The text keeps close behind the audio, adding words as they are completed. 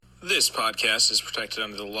This podcast is protected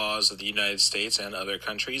under the laws of the United States and other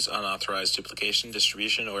countries. Unauthorized duplication,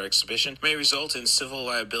 distribution, or exhibition may result in civil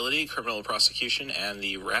liability, criminal prosecution, and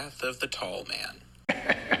the wrath of the tall man.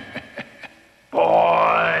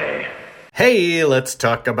 Boy! Hey, let's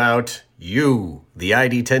talk about you, the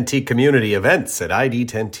ID10T community events at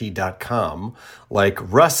ID10T.com, like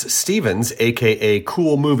Russ Stevens, a.k.a.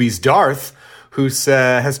 Cool Movies Darth, who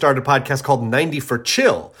has started a podcast called 90 for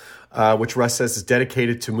Chill, which Russ says is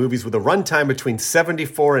dedicated to movies with a runtime between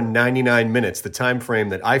 74 and 99 minutes, the time frame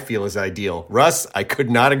that I feel is ideal. Russ, I could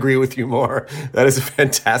not agree with you more. That is a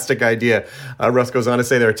fantastic idea. Russ goes on to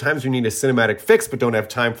say there are times you need a cinematic fix but don't have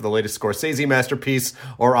time for the latest Scorsese masterpiece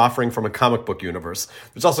or offering from a comic book universe.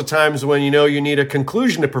 There's also times when you need a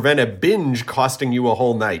conclusion to prevent a binge costing you a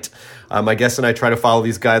whole night. My guests and I try to follow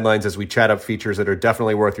these guidelines as we chat up features that are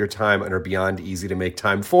definitely worth your time and are beyond easy to make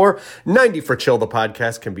time for. 90 for Chill, the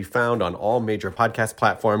podcast, can be found on all major podcast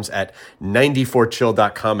platforms at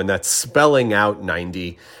 90forchill.com, and that's spelling out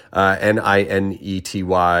 90,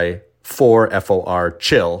 Ninety, 4 FOR,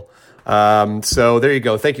 chill. So there you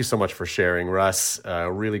go. Thank you so much for sharing, Russ.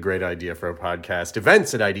 Really great idea for a podcast.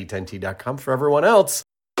 Events at ID10T.com for everyone else.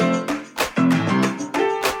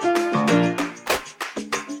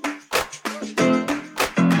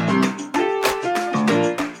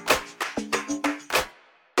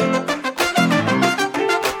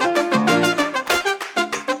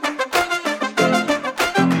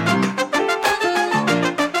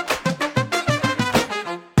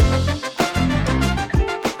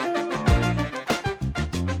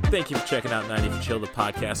 Checking out 90 for Chill, the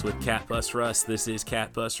podcast with Cat Bus Russ. This is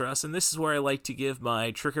Cat Bus Russ, and this is where I like to give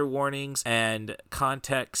my trigger warnings and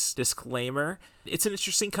context disclaimer. It's an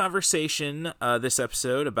interesting conversation, this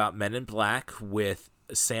episode, about Men in Black with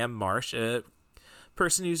Sam Marsh, a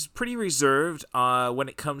person who's pretty reserved when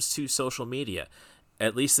it comes to social media.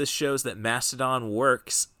 At least this shows that Mastodon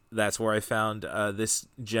works. That's where I found this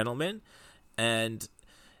gentleman, and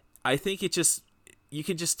I think you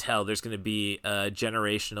can just tell there's going to be a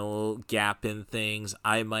generational gap in things.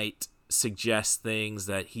 I might suggest things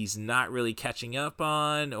that he's not really catching up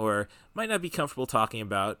on or might not be comfortable talking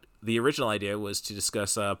about. The original idea was to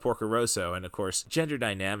discuss Porco Rosso and, of course, gender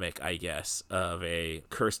dynamic, I guess, of a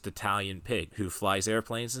cursed Italian pig who flies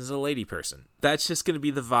airplanes and is a lady person. That's just going to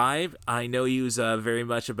be the vibe. I know he was very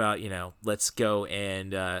much about, let's go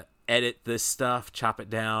and edit this stuff, chop it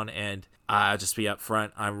down, and I'll just be up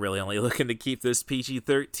front. I'm really only looking to keep this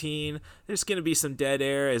PG-13. There's going to be some dead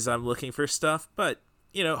air as I'm looking for stuff, but,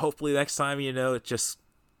 hopefully next time, it just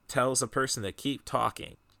tells a person to keep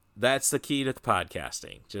talking. That's the key to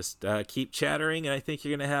podcasting. Just keep chattering, and I think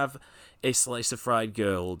you're going to have a slice of fried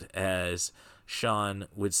gold, as Sean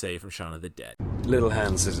would say from Shaun of the Dead. Little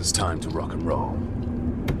Hand says it's time to rock and roll.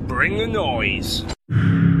 Bring the noise.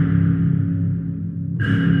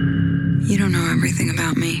 You don't know everything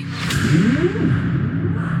about me.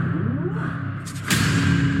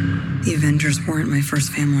 The Avengers weren't my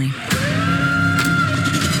first family.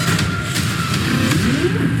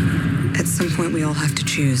 At some point, we all have to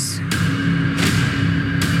choose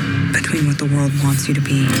between what the world wants you to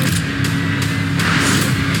be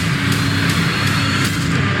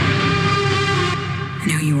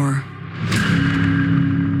and who you are.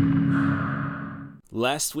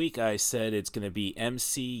 Last week I said it's going to be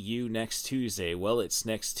MCU next Tuesday. Well, it's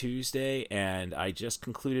next Tuesday, and I just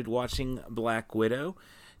concluded watching Black Widow,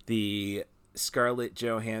 the Scarlett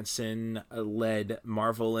Johansson-led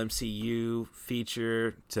Marvel MCU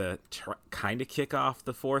feature to kind of kick off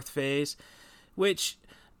the fourth phase, which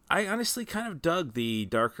I honestly kind of dug the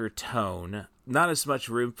darker tone. Not as much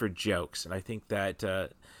room for jokes, and I think that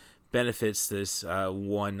benefits this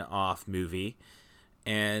one-off movie.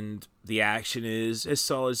 And the action is as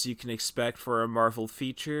solid as you can expect for a Marvel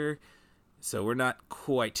feature. So we're not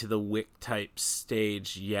quite to the Wick type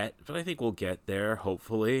stage yet, but I think we'll get there,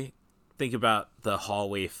 hopefully. Think about the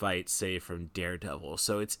hallway fight, say, from Daredevil.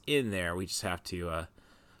 So it's in there. We just have to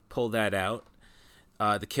pull that out.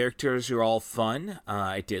 The characters are all fun.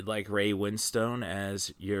 I did like Ray Winstone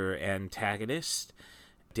as your antagonist.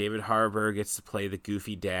 David Harbour gets to play the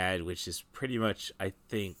goofy dad, which is pretty much, I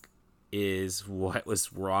think, is what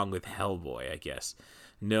was wrong with Hellboy, I guess.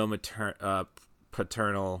 No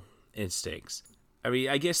paternal instincts. I mean,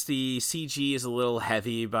 I guess the CG is a little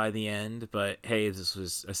heavy by the end, but hey, this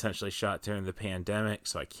was essentially shot during the pandemic,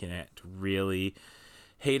 so I can't really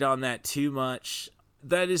hate on that too much.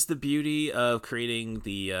 That is the beauty of creating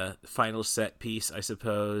the final set piece, I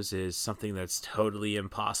suppose, is something that's totally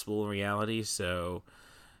impossible in reality, so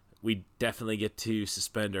we definitely get to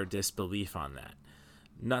suspend our disbelief on that.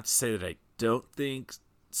 Not to say that I don't think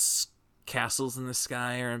castles in the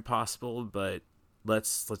sky are impossible, but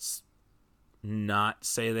let's not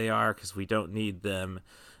say they are, because we don't need them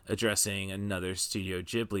addressing another Studio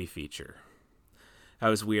Ghibli feature. That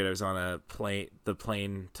was weird. I was on the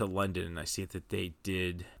plane to London, and I see that they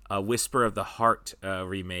did a Whisper of the Heart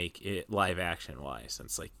remake, live action wise. And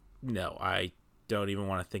it's like, no, I don't even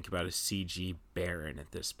want to think about a CG Baron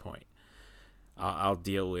at this point. I'll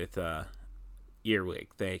deal with Earwig,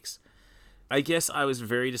 thanks. I guess I was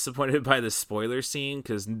very disappointed by the spoiler scene,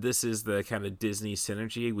 because this is the kind of Disney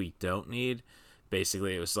synergy we don't need.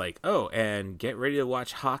 Basically, it was like, oh, and get ready to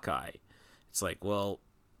watch Hawkeye. It's like, well,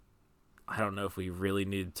 I don't know if we really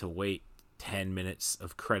needed to wait 10 minutes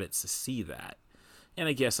of credits to see that. And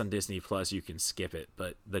I guess on Disney Plus you can skip it,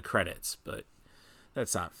 but the credits, but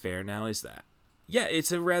that's not fair now, is that? Yeah,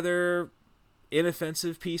 it's a rather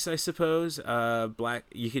inoffensive piece, I suppose.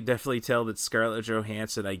 You could definitely tell that Scarlett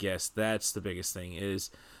Johansson, I guess that's the biggest thing, is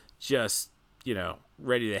just,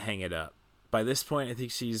 ready to hang it up. By this point, I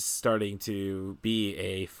think she's starting to be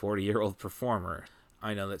a 40-year-old performer.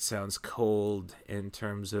 I know that sounds cold in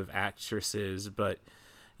terms of actresses, but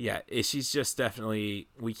yeah, she's just definitely,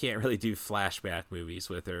 we can't really do flashback movies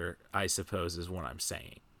with her, I suppose, is what I'm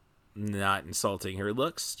saying. Not insulting her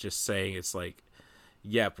looks, just saying it's like,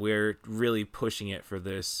 yep, we're really pushing it for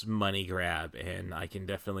this money grab, and I can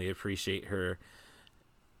definitely appreciate her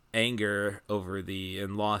anger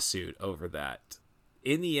and lawsuit over that.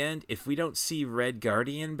 In the end, if we don't see Red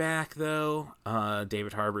Guardian back, though,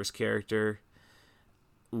 David Harbour's character,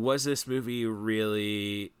 was this movie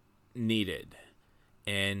really needed?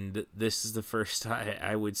 And this is the first time,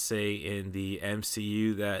 I would say, in the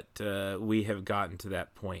MCU that we have gotten to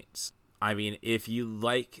that point. I mean, if you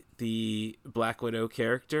like the Black Widow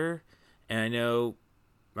character, and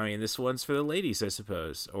this one's for the ladies, I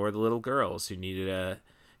suppose, or the little girls who needed a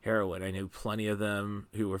heroine. I knew plenty of them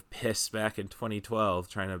who were pissed back in 2012,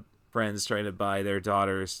 friends trying to buy their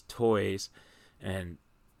daughters toys, and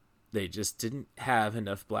they just didn't have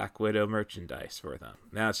enough Black Widow merchandise for them.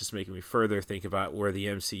 Now it's just making me further think about where the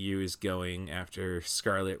MCU is going after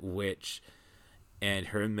Scarlet Witch and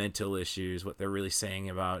her mental issues, what they're really saying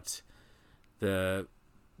about the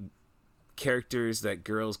characters that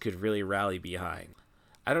girls could really rally behind.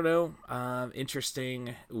 I don't know.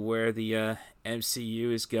 Interesting where the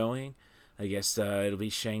MCU is going. I guess it'll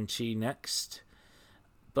be Shang-Chi next.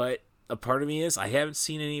 But a part of me is, I haven't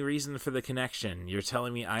seen any reason for the connection. You're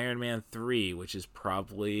telling me Iron Man 3, which is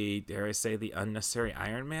probably, dare I say, the unnecessary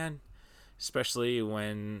Iron Man? Especially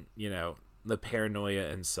when, the paranoia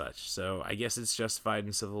and such. So I guess it's justified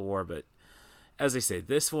in Civil War. But as I say,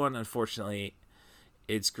 this one, unfortunately,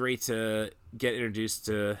 it's great to get introduced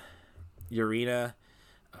to Yelena,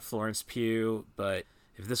 Florence Pugh, but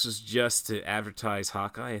if this was just to advertise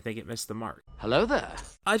Hawkeye, I think it missed the mark. Hello there.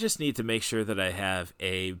 I just need to make sure that I have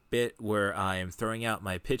a bit where I am throwing out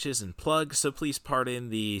my pitches and plugs, so please pardon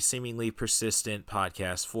the seemingly persistent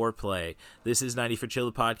podcast foreplay. This is 90 for Chill,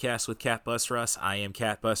 the podcast with Cat Bus Russ. I am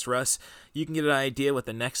Cat Bus Russ. You can get an idea what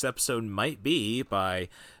the next episode might be by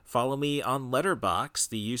follow me on Letterboxd.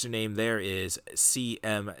 The username there is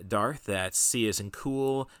CM Darth. That's C as in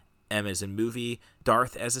cool, M as in movie,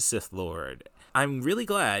 Darth as a Sith Lord. I'm really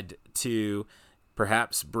glad to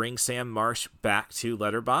perhaps bring Sam Marsh back to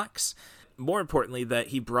Letterboxd. More importantly, that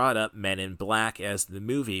he brought up Men in Black as the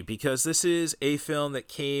movie, because this is a film that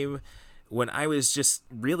came when I was just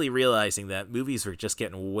really realizing that movies were just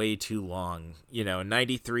getting way too long. In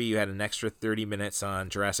 93, you had an extra 30 minutes on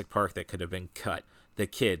Jurassic Park that could have been cut. The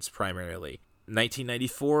kids, primarily.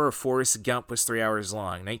 1994, Forrest Gump was 3 hours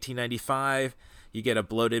long. 1995... you get a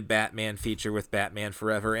bloated Batman feature with Batman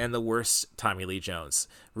Forever and the worst Tommy Lee Jones.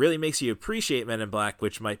 Really makes you appreciate Men in Black,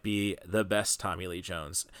 which might be the best Tommy Lee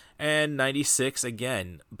Jones. And 96,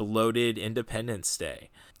 again, bloated Independence Day.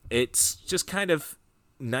 It's just kind of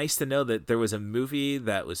nice to know that there was a movie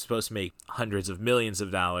that was supposed to make hundreds of millions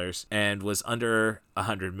of dollars and was under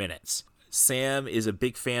 100 minutes. Sam is a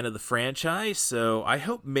big fan of the franchise, so I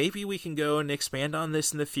hope maybe we can go and expand on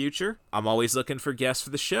this in the future. I'm always looking for guests for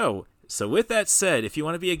the show. So with that said, if you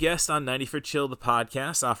want to be a guest on 90 for Chill, the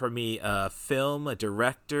podcast, offer me a film, a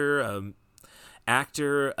director, an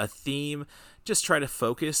actor, a theme. Just try to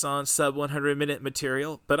focus on sub 100 minute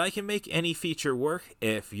material, but I can make any feature work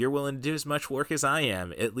if you're willing to do as much work as I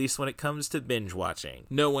am, at least when it comes to binge watching.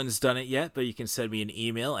 No one's done it yet, but you can send me an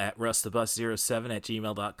email at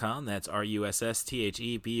rusthebus07@gmail.com. That's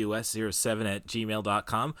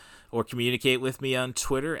RUSSTHEBUS07@gmail.com. Or communicate with me on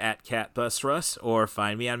Twitter at CatBusRuss, or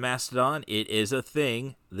find me on Mastodon. It is a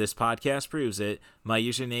thing. This podcast proves it. My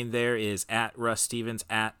username there is @RussStevens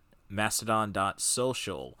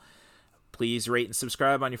 @mastodon.social. Please rate and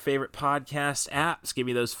subscribe on your favorite podcast apps. Give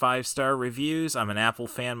me those 5-star reviews. I'm an Apple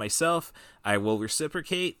fan myself. I will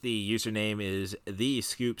reciprocate. The username is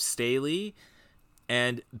 @TheScoopStaley.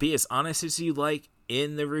 And be as honest as you like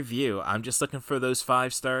in the review. I'm just looking for those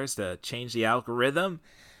 5 stars to change the algorithm.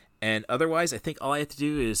 And otherwise, I think all I have to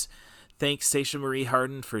do is thank Stacia Marie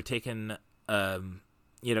Harden for taking,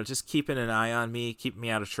 just keeping an eye on me, keeping me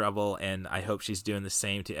out of trouble. And I hope she's doing the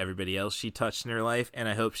same to everybody else she touched in her life. And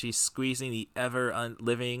I hope she's squeezing the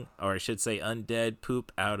ever-living, or I should say undead,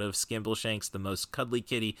 poop out of Skimbleshanks, the most cuddly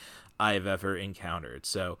kitty I've ever encountered.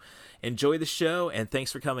 So enjoy the show, and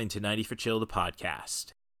thanks for coming to 90 for Chill, the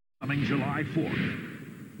podcast. Coming July 4th.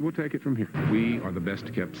 We'll take it from here. We are the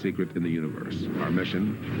best-kept secret in the universe. Our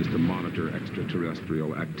mission is to monitor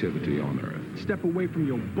extraterrestrial activity on Earth. Step away from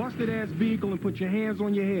your busted-ass vehicle and put your hands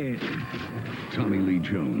on your head. Tommy Lee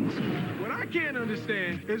Jones. What I can't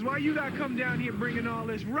understand is why you gotta come down here bringing all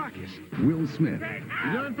this ruckus. Will Smith.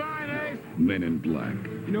 You doing fine, Ace? Men in Black.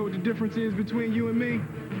 You know what the difference is between you and me?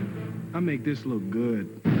 I make this look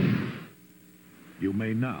good. You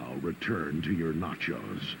may now return to your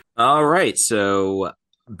nachos. All right, so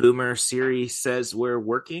Boomer Siri says we're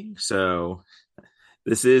working. So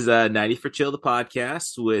this is 90 for Chill, the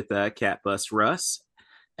podcast with Cat Bus Russ.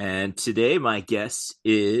 And today my guest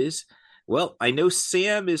is, well, I know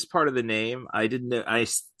Sam is part of the name. I didn't know. I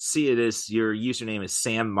see it as your username is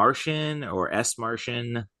SMarshian or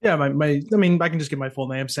SMarshian. Yeah, I can just give my full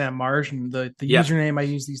name, Sam Marsh, and the username I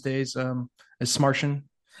use these days is SMarshian.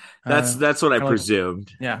 That's what I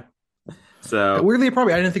presumed. Yeah. So weirdly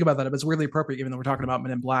appropriate. I didn't think about that, but it's weirdly appropriate given that we're talking about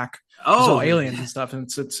Men in Black. Oh, it's all aliens and stuff, and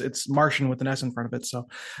it's Martian with an S in front of it. So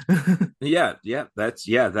yeah. That's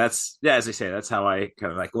as I say, that's how I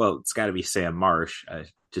kind of like. Well, it's got to be Sam Marsh. I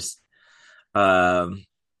just so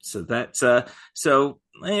that's so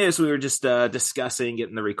as we were just discussing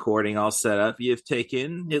getting the recording all set up, you've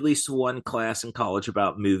taken at least one class in college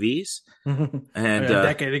about movies, and a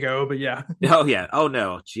decade ago, but yeah. Oh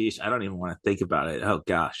no, geez, I don't even want to think about it. Oh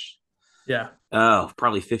gosh. Yeah. Oh,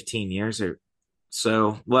 probably 15 years or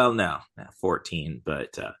so. Well, no, 14,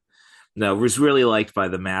 but no, was really liked by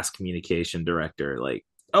the mass communication director. Like,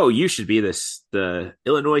 oh, you should be the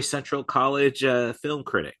Illinois Central College film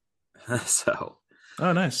critic. So,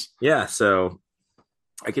 oh, nice. Yeah. So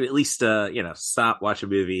I could at least, stop, watch a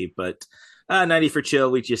movie, but 90 for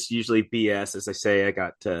Chill, we just usually BS. As I say, I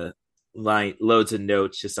got loads of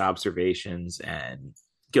notes, just observations, and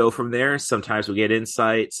go from there. Sometimes we get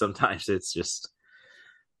insight. Sometimes it's just,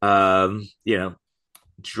 drunken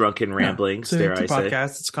ramblings. It's a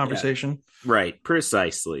podcast. It's conversation. Yeah. Right.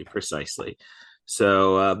 Precisely.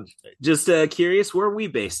 So, just curious, where are we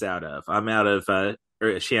based out of? I'm out of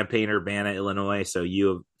Champaign, Urbana, Illinois. So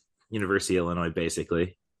University of Illinois,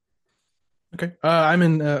 basically. Okay. I'm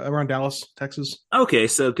in around Dallas, Texas. Okay.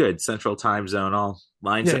 So good. Central time zone. All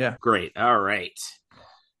lines up. Yeah. Great. All right.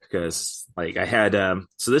 Because like I had,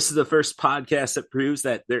 so this is the first podcast that proves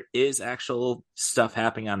that there is actual stuff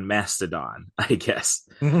happening on Mastodon, I guess.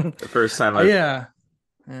 The first time Yeah.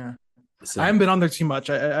 So, I haven't been on there too much.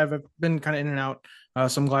 I've been kind of in and out.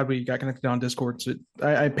 So I'm glad we got connected on Discord. So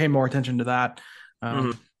I pay more attention to that.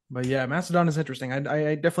 But yeah, Mastodon is interesting.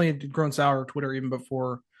 I definitely had grown sour Twitter even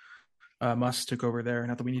before Musk took over there.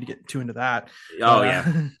 Not that we need to get too into that. Oh,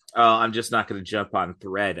 yeah. I'm just not going to jump on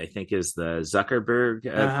Thread, I think is the Zuckerberg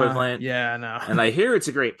equivalent. Yeah, no. And I hear it's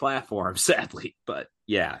a great platform, sadly. But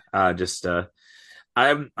yeah, I still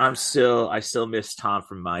miss Tom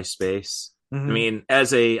from MySpace.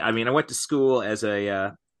 Mm-hmm. I went to school as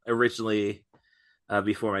originally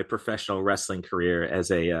before my professional wrestling career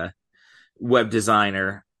as a web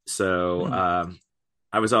designer. So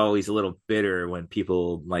I was always a little bitter when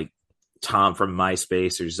people like Tom from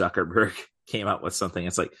MySpace or Zuckerberg came out with something.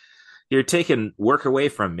 It's like, you're taking work away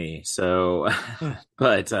from me. So,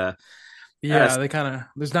 but there's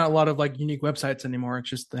not a lot of like unique websites anymore. It's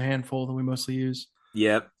just the handful that we mostly use.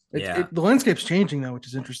 Yep. The landscape's changing though, which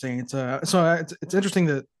is interesting. It's interesting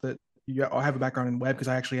that you have a background in web, because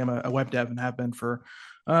I actually am a web dev and have been for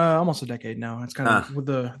almost a decade now. It's kind of with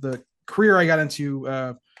the career I got into,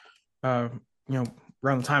 around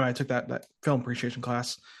the time I took that film appreciation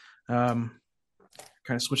class, kind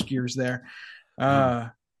of switched gears there.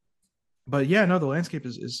 But yeah, no, the landscape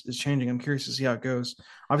is changing. I'm curious to see how it goes.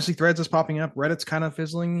 Obviously, Threads is popping up. Reddit's kind of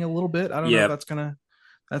fizzling a little bit. I don't know if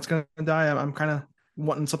that's gonna die. I'm kind of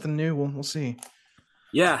wanting something new. We'll see.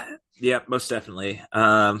 Yeah, most definitely.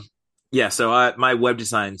 So my web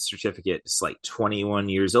design certificate is like 21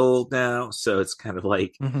 years old now, so it's kind of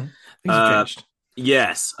like things have changed.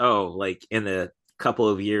 Yes. Oh, like in the couple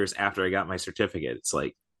of years after I got my certificate, it's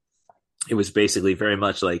like it was basically very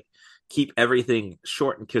much like keep everything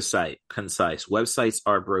short and concise. Websites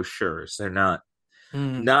are brochures. They're not.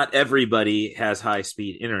 Not everybody has high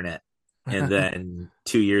speed internet, and then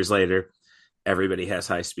 2 years later, everybody has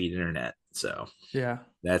high speed internet. So yeah,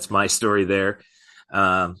 that's my story there.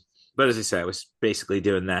 But as I said, I was basically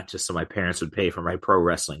doing that just so my parents would pay for my pro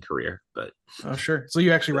wrestling career. But oh sure, so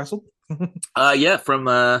you actually wrestled? yeah, from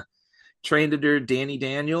trained under Danny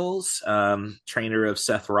Daniels, trainer of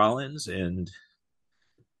Seth Rollins and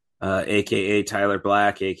aka Tyler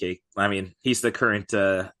Black, he's the current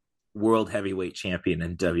world heavyweight champion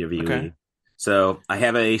in WWE. Okay. So I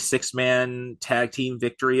have a 6-man tag team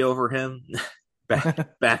victory over him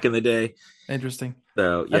back in the day. Interesting.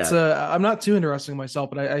 So yeah, that's I'm not too into wrestling myself,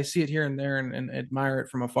 but I see it here and there and admire it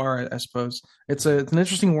from afar. I suppose it's an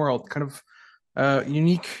interesting world, kind of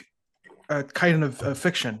unique, kind of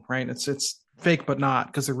fiction, right? It's fake but not,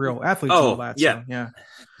 because they're real athletes. And all that. Yeah. So, yeah.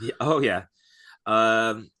 Oh yeah.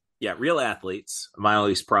 Yeah, real athletes.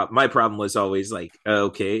 My problem was always like,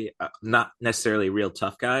 okay, not necessarily real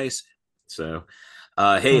tough guys. So,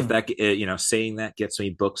 hey, if that saying that gets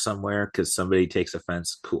me booked somewhere because somebody takes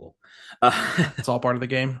offense, cool. It's all part of the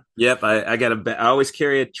game. Yep, I always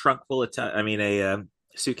carry a trunk full of a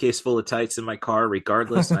suitcase full of tights in my car,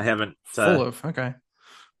 regardless. I haven't full of okay.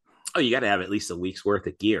 Oh, you got to have at least a week's worth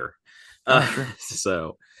of gear. Sure.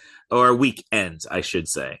 So, or weekends, I should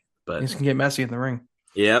say. But things can get messy in the ring.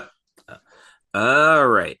 Yep. All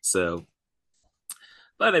right. So,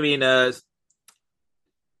 but I mean,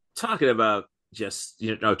 talking about just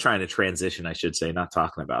trying to transition, I should say, not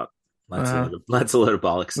talking about lots of little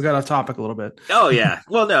bollocks. We got off topic a little bit. Oh yeah.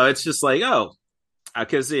 Well, no, it's just like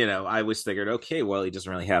because I was figured, okay, well, he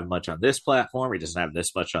doesn't really have much on this platform. He doesn't have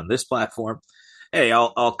this much on this platform. Hey,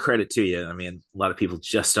 I'll credit to you. I mean, a lot of people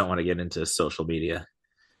just don't want to get into social media,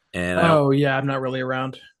 and I'm not really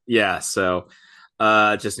around. Yeah, so.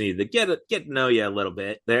 Just needed to get to know you a little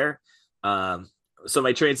bit there. So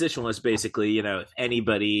my transition was basically, if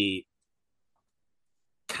anybody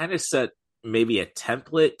kind of set maybe a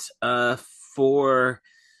template for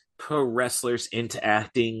pro wrestlers into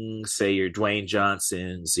acting, say your Dwayne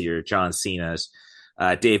Johnsons, your John Cena's,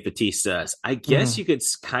 Dave Bautista's, I guess you could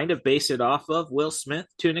kind of base it off of Will Smith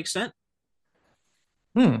to an extent.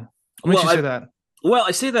 What makes you say that? Well,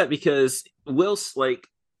 I say that because Will's like,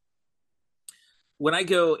 when I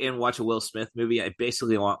go and watch a Will Smith movie, I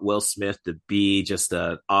basically want Will Smith to be just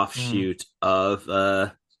an offshoot of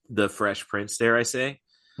the Fresh Prince, dare I say.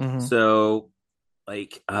 So,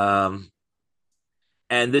 like, and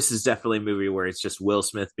this is definitely a movie where it's just Will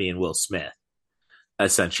Smith being Will Smith,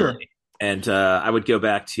 essentially. Sure. And I would go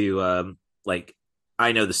back to,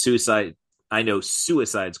 I know Suicide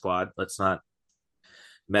Squad. Let's not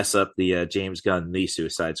mess up the James Gunn, the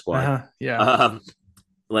Suicide Squad. Yeah.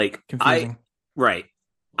 Confusing. Right.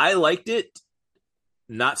 I liked it.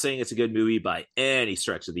 Not saying it's a good movie by any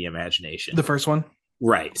stretch of the imagination. The first one?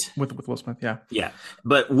 Right. With Will Smith, yeah. Yeah.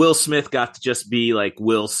 But Will Smith got to just be like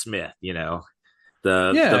Will Smith, The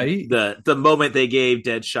moment they gave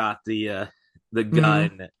Deadshot the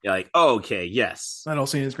gun, like, oh, okay, yes. That whole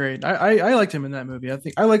scene is great. I liked him in that movie. I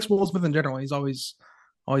think I like Will Smith in general. He's always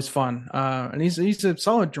fun. And he's a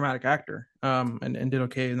solid dramatic actor. And did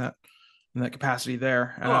okay in that capacity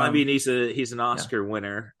there. Well, I mean, he's an Oscar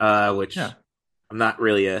winner, which I'm not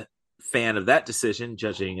really a fan of that decision,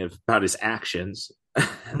 judging about his actions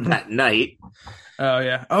that night. Oh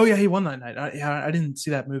yeah, he won that night. I didn't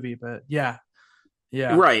see that movie, but yeah,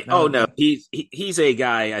 right. No, he's a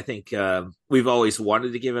guy I think we've always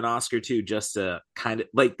wanted to give an Oscar to, just to kind of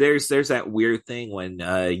like there's that weird thing when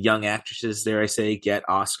young actresses, dare I say, get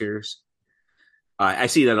Oscars. I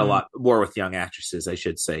see that a lot more with young actresses, I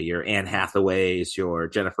should say. Your Anne Hathaways, your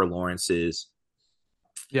Jennifer Lawrences.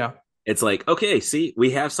 Yeah. It's like, okay, see,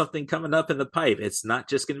 we have something coming up in the pipe. It's not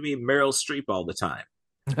just going to be Meryl Streep all the time.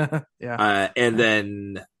 And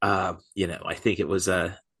then, I think it was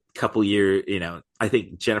a couple years, I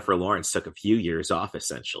think Jennifer Lawrence took a few years off,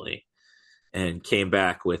 essentially, and came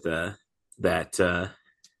back with that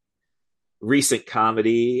recent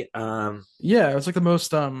comedy. It was like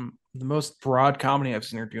the most broad comedy I've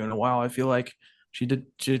seen her do in a while. I feel like she did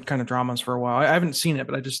kind of dramas for a while. I haven't seen it,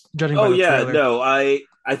 but I just judging by the trailer. No, I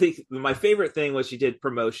think my favorite thing was she did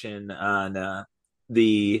promotion on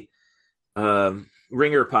the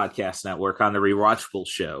Ringer Podcast Network on the Rewatchable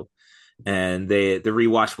show, and the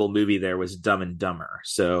rewatchable movie there was Dumb and Dumber.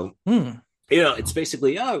 So it's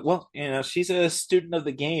basically she's a student of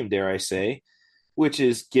the game, dare I say, which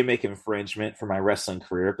is gimmick infringement for my wrestling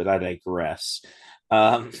career, but I digress.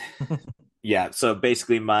 So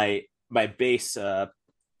basically my base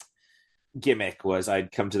gimmick was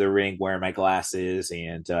I'd come to the ring wearing my glasses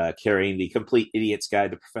and carrying the Complete Idiot's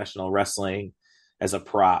Guide to Professional Wrestling as a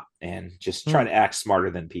prop and just try to act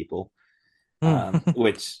smarter than people.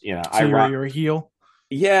 Which, you know, so you're a heel.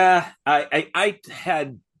 Yeah, I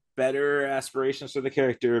had better aspirations for the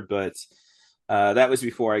character, but that was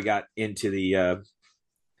before I got into the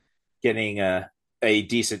getting a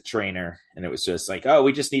decent trainer, and it was just like, oh,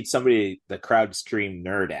 we just need somebody the crowd scream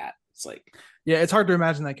nerd at. It's like, yeah, it's hard to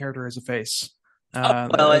imagine that character as a face.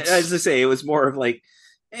 Well, as I say, it was more of like,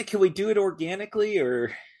 hey, can we do it organically?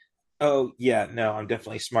 Or, oh, yeah, no, I'm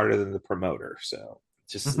definitely smarter than the promoter. So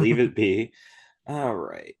just leave it be. All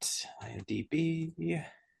right. IMDb. Yeah.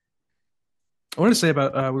 I wanted to say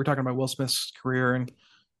about, we were talking about Will Smith's career and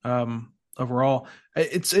overall.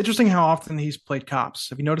 It's interesting how often he's played cops.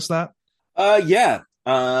 Have you noticed that? Yeah.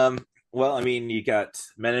 Well, I mean, you got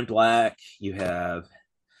Men in Black, you have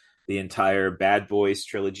the entire Bad Boys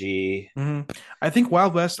trilogy. I think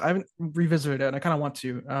Wild West, I haven't revisited it, and I kind of want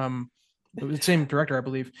to. The same director, I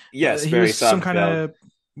believe. Yes, he was some kind of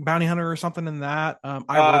bounty hunter or something in that.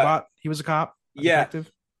 iRobot, he was a cop, detective.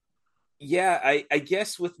 Yeah, I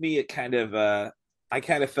guess with me, it kind of I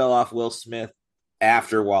kind of fell off Will Smith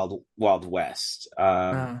after Wild West.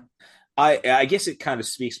 I guess it kind of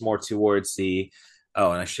speaks more towards the,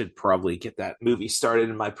 oh, and I should probably get that movie started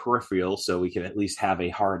in my peripheral so we can at least have a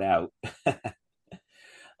hard out.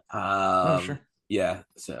 Sure. Yeah,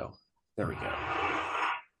 so there we go.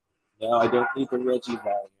 No, I don't need the Reggie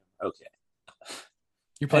volume. Okay.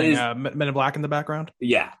 You're playing Men in Black in the background?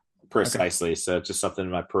 Yeah, precisely. Okay. So just something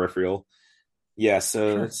in my peripheral. Yeah,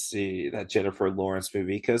 so Sure. Let's see that Jennifer Lawrence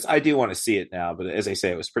movie, because I do want to see it now. But as I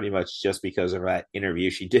say, it was pretty much just because of that interview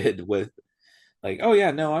she did with, like, oh yeah,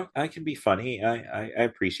 no, I can be funny. I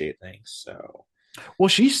appreciate things. So, well,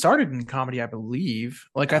 she started in comedy, I believe.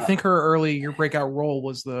 Like, I think her breakout role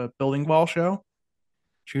was the Building Wall show.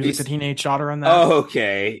 She was like the teenage daughter on that. Oh,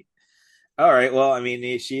 okay. All right. Well, I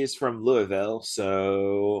mean, she is from Louisville,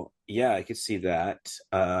 so yeah, I could see that.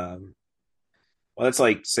 Well, that's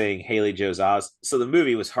like saying Haley Joe's Oz. So the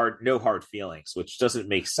movie was No Hard Feelings, which doesn't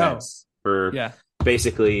make sense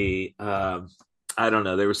basically. I don't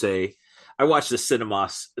know. I watched the Cinema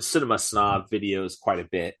Snob videos quite a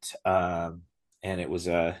bit, and it was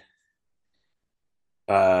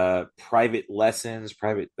private lessons.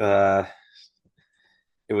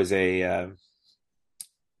 It was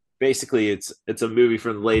basically it's a movie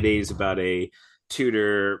from the late 80s about a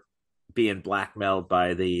tutor being blackmailed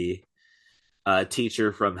by the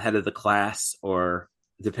teacher from Head of the Class, or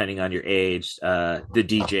depending on your age, the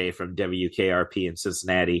DJ from WKRP in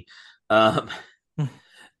Cincinnati,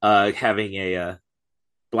 having a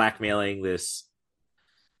blackmailing this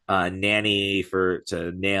nanny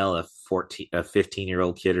to nail a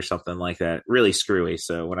 15-year-old kid or something like that. Really screwy.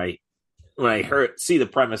 So when I see the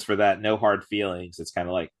premise for that, No Hard Feelings, it's kind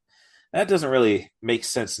of like, that doesn't really make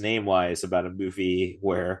sense name wise about a movie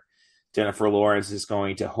where Jennifer Lawrence is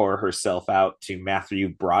going to whore herself out to Matthew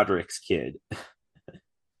Broderick's kid.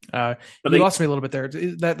 You lost me a little bit there.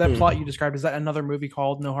 That plot you described, is that another movie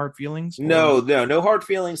called No Hard Feelings? No Hard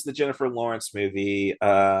Feelings, the Jennifer Lawrence movie.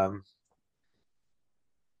 The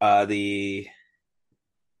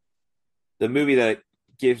movie that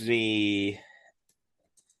gives me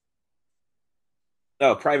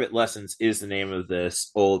Private Lessons is the name of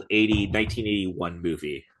this old 1981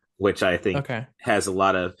 movie, which I think has a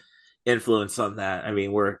lot of influence on that. I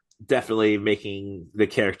mean, we're definitely making the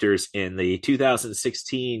characters in the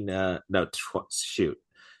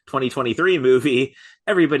 2023 movie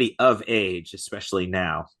everybody of age, especially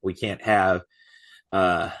now. We can't have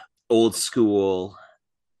old school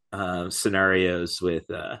scenarios with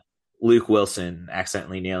Luke Wilson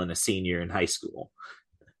accidentally nailing a senior in high school.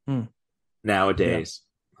 Nowadays.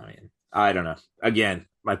 I mean, I don't know. Again,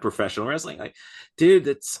 my professional wrestling, like, dude,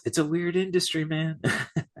 it's a weird industry, man.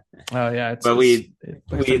 Oh yeah, but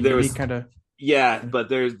there was kind of but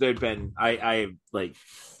there's been I've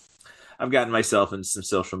gotten myself in some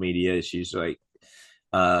social media issues, like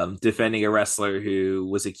defending a wrestler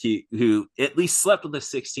who at least slept with a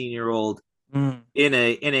 16-year-old in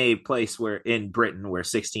a place where in Britain where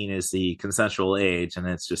 16 is the consensual age, and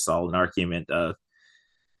it's just all an argument of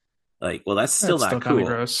like, well, that's still not cool.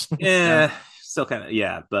 Gross. Still kind of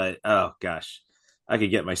but oh gosh, I could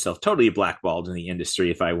get myself totally blackballed in the industry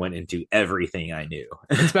if I went into everything I knew.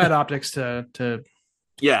 It's bad optics to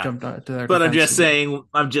jump to their but I'm just saying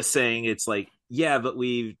it's like, but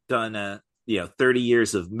we've done 30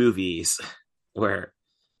 years of movies where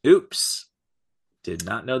oops, did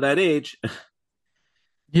not know that age.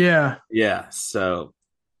 So,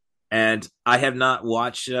 and I have not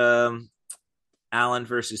watched Allen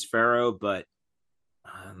versus Farrow, but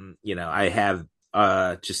I have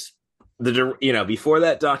just before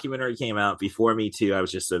that documentary came out, before Me Too, I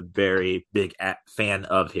was just a very big fan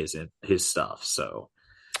of his stuff. So,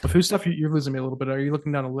 of whose stuff you're losing me a little bit. Are you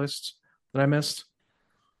looking down a list that I missed?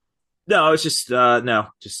 No, I was just I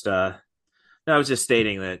was just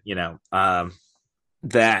stating that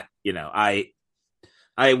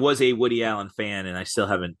I was a Woody Allen fan, and I still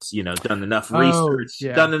haven't done enough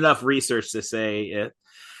research to say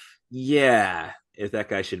if that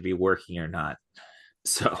guy should be working or not.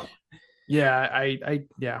 So yeah,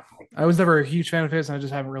 I was never a huge fan of his, and I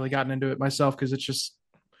just haven't really gotten into it myself because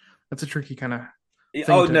that's a tricky kind of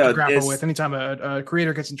thing to grapple with. Anytime a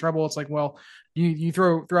creator gets in trouble, it's like, well, you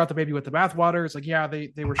throw out the baby with the bathwater. It's like, yeah,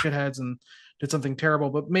 they were shitheads and did something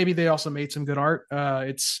terrible, but maybe they also made some good art.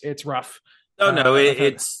 It's rough. Oh no,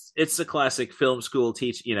 it's the classic film school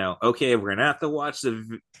teach. Okay, we're gonna have to watch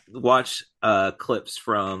clips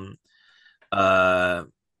from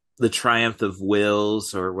The Triumph of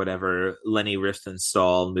Wills or whatever Lenny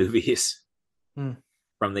Riefenstahl movies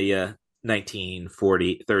from the 30s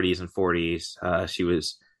and 40s. She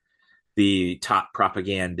was the top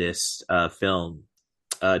propagandist film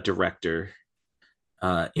director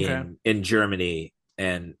in Germany,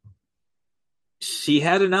 and she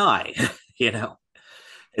had an eye.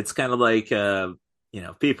 It's kind of like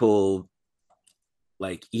people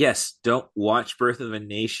like, yes, don't watch Birth of a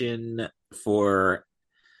Nation for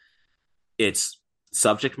its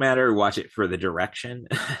subject matter, watch it for the direction.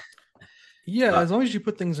 Yeah, as long as you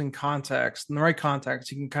put things in context, in the right context,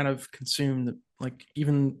 you can kind of consume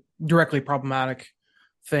even directly problematic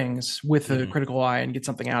things with a critical eye and get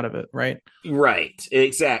something out of it, right? Right,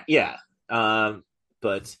 exactly. Yeah,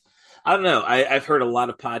 but I don't know. I've heard a lot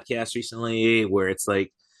of podcasts recently where it's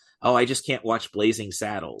like, oh, I just can't watch Blazing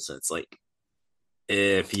Saddles. And it's like,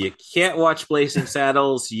 if you can't watch Blazing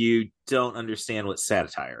Saddles, you don't understand what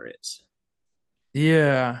satire is.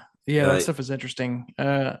 Yeah, that stuff is interesting.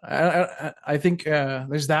 I think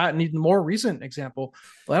there's that, and even more recent example.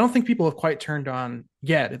 I don't think people have quite turned on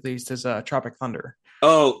yet, at least, as Tropic Thunder.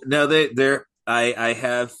 Oh no, they're. I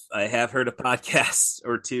have heard a podcast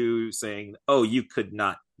or two saying, oh, you could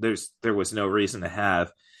not. There was no reason to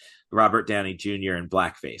have Robert Downey Jr. in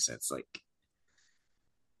blackface. It's like,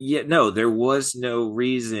 yeah, no, there was no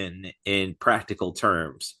reason in practical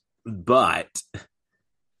terms, but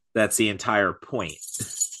that's the entire point.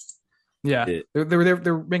 Yeah,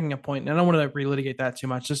 they're making a point, and I don't want to relitigate that too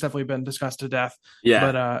much. It's definitely been discussed to death.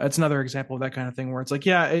 Yeah, but it's another example of that kind of thing where it's like,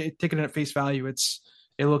 yeah, taken at face value,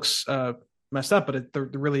 it looks messed up, but there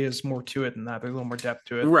really is more to it than that. There's a little more depth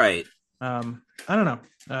to it, right? I don't know.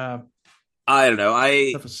 I don't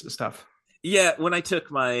know. Stuff. Yeah, when I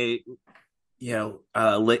took my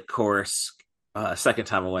lit course, second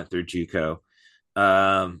time I went through JUCO,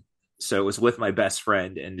 so it was with my best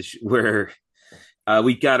friend, and where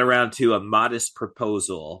we got around to A Modest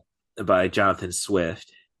Proposal by Jonathan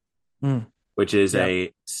Swift, which is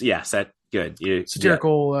good.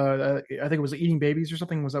 Satirical, I think it was Eating Babies or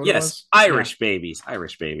something. Was that what it was? Irish Babies.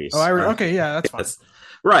 Irish Babies. Oh, okay, yeah, that's fine.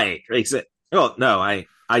 Right. Oh, no, I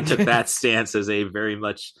took that stance as a very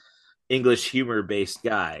much English humor-based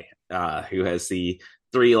guy who has the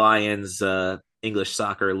Three Lions English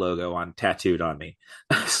soccer logo tattooed on me.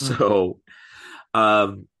 So,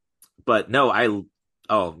 but no,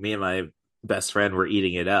 me and my best friend were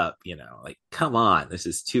eating it up, like, come on, this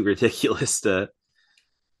is too ridiculous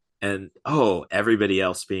and everybody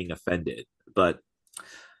else being offended. But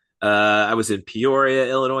I was in Peoria,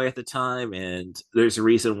 Illinois at the time, and there's a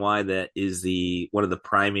reason why that is one of the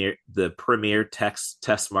premier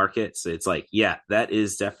test markets. It's like, yeah, that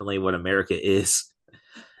is definitely what America is.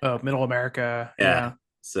 Oh, middle America. Yeah.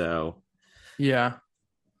 So yeah.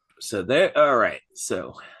 So there. All right.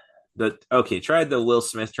 So tried the Will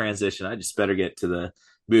Smith transition. I just better get to the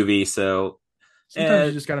movie. So sometimes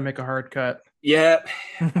you just got to make a hard cut. Yeah,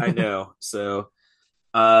 I know. So,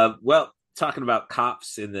 talking about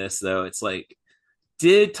cops in this, though, it's like,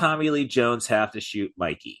 did Tommy Lee Jones have to shoot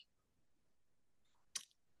Mikey?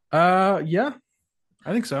 Yeah,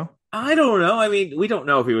 I think so. I don't know. I mean, we don't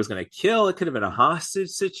know if he was going to kill. It could have been a hostage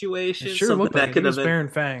situation. It sure looked like that could have been bearing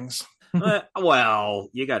fangs. Well,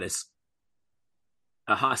 you got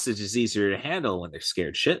a hostage is easier to handle when they're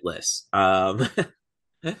scared shitless.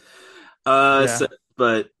 So,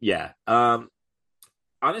 but yeah.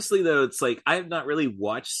 Honestly, though, it's like I have not really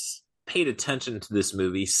paid attention to this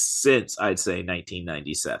movie since I'd say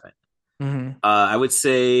 1997. Mm-hmm. I would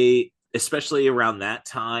say, especially around that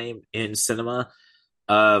time in cinema,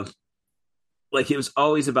 like it was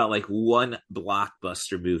always about like one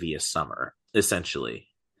blockbuster movie a summer, essentially.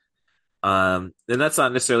 And that's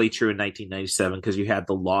not necessarily true in 1997 because you had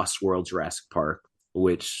the Lost World Jurassic Park,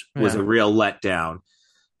 which was a real letdown.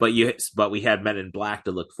 But we had Men in Black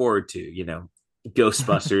to look forward to,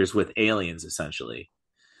 Ghostbusters with aliens essentially.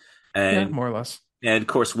 And more or less. And of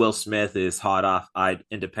course, Will Smith is hot off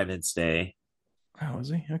Independence Day. Oh, was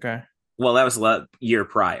he? Okay. Well, that was a year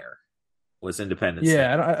prior. Was Independence Day.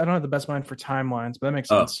 I don't have the best mind for timelines, but that makes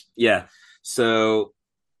sense. Yeah. So,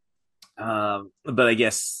 but I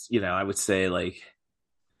guess I would say like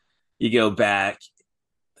you go back,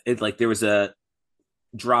 there was a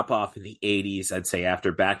drop off in the 80s. I'd say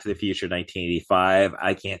after Back to the Future 1985.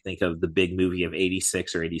 I can't think of the big movie of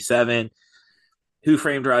 86 or 87. Who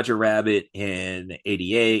Framed Roger Rabbit in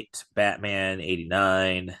 88, Batman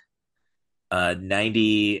 89,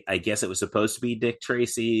 90. I guess it was supposed to be Dick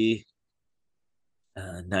Tracy.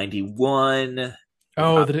 91.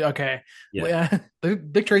 Okay. Yeah. Well, yeah. The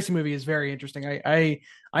Dick Tracy movie is very interesting. I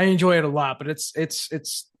enjoy it a lot, but I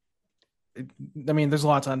mean, there's a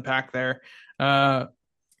lot to unpack there. And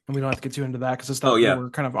we don't have to get too into that because it's not what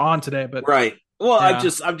we're kind of on today. But right. Well, yeah.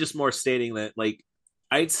 I'm just more stating that, like,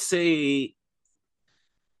 I'd say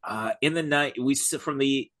in the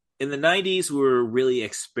 90s we were really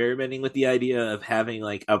experimenting with the idea of having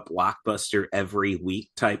like a blockbuster every week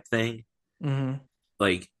type thing. Mm-hmm.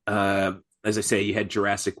 Like as I say, you had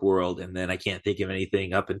Jurassic World, and then I can't think of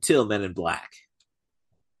anything up until Men in Black.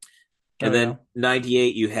 And then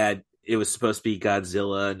 98 it was supposed to be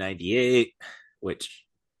Godzilla 98, which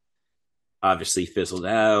obviously fizzled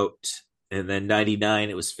out. And then 99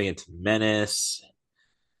 it was Phantom Menace.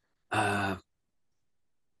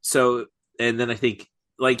 So, and then I think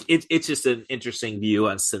like it's just an interesting view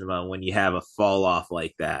on cinema when you have a fall off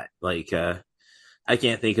like that. Like I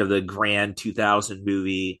can't think of the grand 2000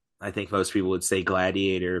 movie. I think most people would say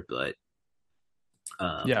Gladiator, but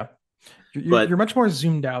you're much more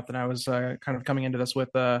zoomed out than I was kind of coming into this with.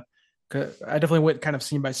 I definitely went kind of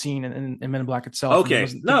scene by scene in Men in Black itself. Okay,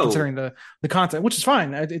 considering the content, which is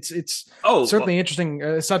fine. It's certainly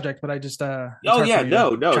interesting subject, but I just that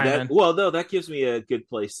gives me a good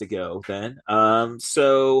place to go then.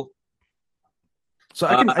 So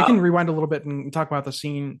I can rewind a little bit and talk about the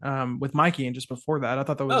scene with Mikey, and just before that, I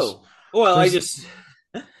thought that was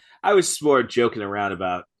I was more joking around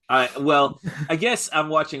about. I guess I'm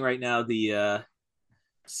watching right now the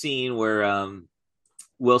scene where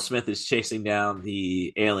Will Smith is chasing down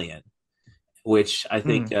the alien, which I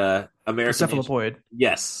think American cephalopoid.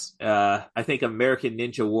 Yes, I think American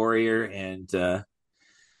Ninja Warrior and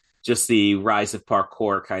just the rise of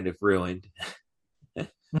parkour kind of ruined.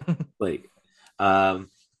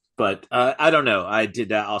 But I don't know. I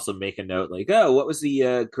did also make a note like, what was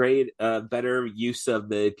the better use of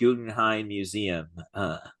the Guggenheim Museum?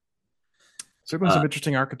 Certainly some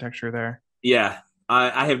interesting architecture there. Yeah.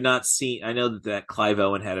 I have not seen. I know that Clive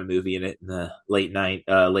Owen had a movie in it in the late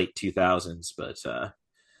 2000s, but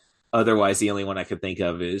otherwise, the only one I could think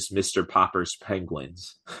of is Mr. Popper's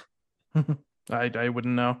Penguins. I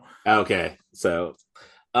wouldn't know. Okay, so,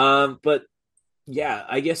 but yeah,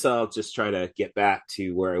 I guess I'll just try to get back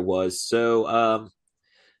to where I was. So,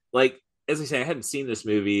 like as I say, I hadn't seen this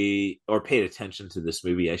movie or paid attention to this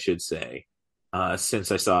movie, I should say,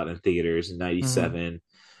 since I saw it in theaters in '97.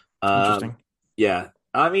 Interesting. Yeah.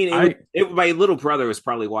 I mean, my little brother was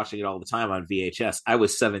probably watching it all the time on VHS. I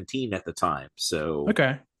was 17 at the time. So,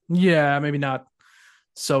 okay. Yeah. Maybe not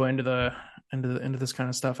so into this kind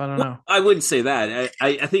of stuff. I don't know. I wouldn't say that.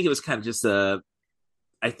 I think it was kind of just I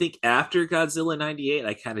think after Godzilla 98,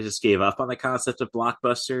 I kind of just gave up on the concept of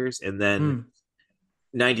blockbusters. And then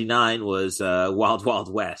 99 was Wild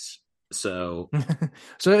Wild West. So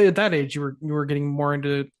at that age you were getting more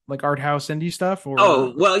into like art house indie stuff, or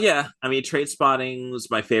yeah, I mean Train Spotting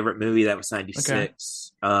was my favorite movie. That was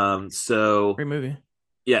 96. So great movie.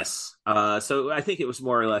 Yes. So I think it was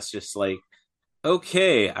more or less just like,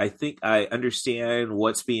 okay, I think I understand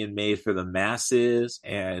what's being made for the masses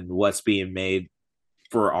and what's being made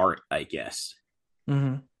for art, I guess.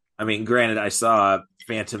 I mean, granted, I saw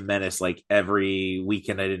Phantom Menace like every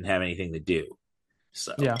weekend. I didn't have anything to do,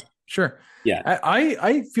 so yeah. Sure. Yeah.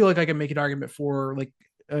 I feel like I can make an argument for like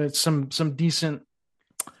some decent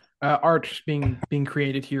art being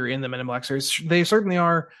created here in the Men in Black series. They certainly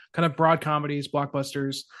are kind of broad comedies,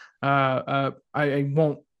 blockbusters. I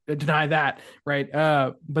won't deny that, right?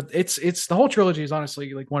 But it's the whole trilogy is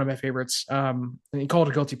honestly like one of my favorites. And you call it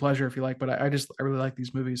a guilty pleasure if you like, but I really like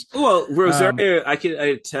these movies. Well, Rosario, I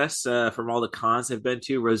attest from all the cons I've been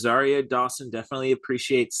to. Rosario Dawson definitely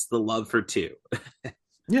appreciates the love for two.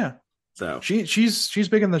 Yeah. So she's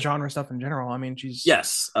big in the genre stuff in general. I mean, she's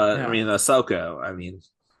yes. I mean, Ahsoka. I mean,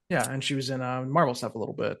 Yeah, and she was in Marvel stuff a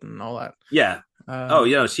little bit and all that. Yeah.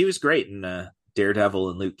 She was great in Daredevil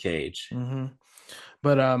and Luke Cage. Mm-hmm.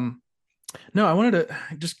 But no, I wanted to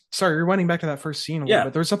just rewinding back to that first scene a little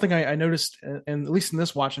bit. There was something I noticed, and at least in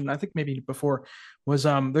this watch, and I think maybe before, was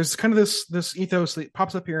there's kind of this ethos that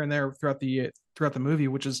pops up here and there throughout the movie,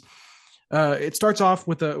 which is it starts off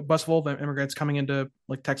with a bus full of immigrants coming into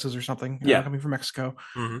like Texas or something, coming from Mexico.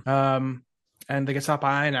 Mm-hmm. And they get stopped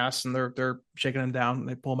by INS, and they're shaking them down, and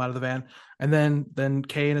they pull them out of the van, and then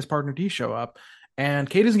Kay and his partner D show up. And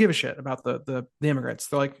Kay doesn't give a shit about the immigrants.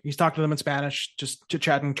 They're like, he's talking to them in Spanish, just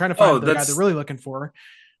chit-chatting, trying to find the guy they're really looking for.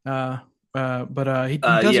 But he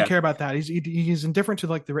doesn't care about that. He's indifferent to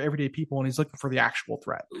like the everyday people, and he's looking for the actual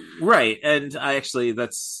threat. Right. And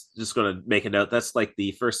that's just going to make a note. That's like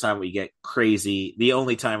the first time we get crazy. The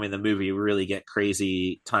only time in the movie we really get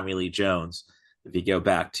crazy Tommy Lee Jones. If you go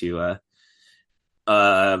back to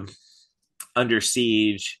Under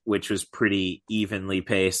Siege, which was pretty evenly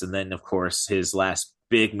paced, and then of course his last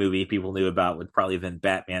big movie people knew about would probably have been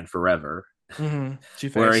Batman Forever,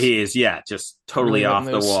 where he is just totally really off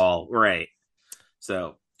the wall, right?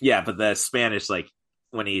 So but the Spanish, like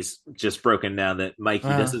when he's just broken down that Mikey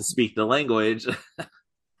doesn't speak the language,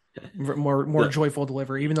 more joyful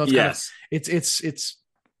delivery, even though it's it's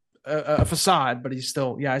a facade, but he's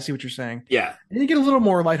still I see what you're saying. And you get a little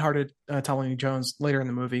more lighthearted Tommy Lee Jones later in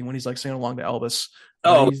the movie when he's like singing along to Elvis.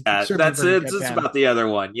 That's about the other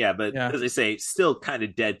one. But as I say, still kind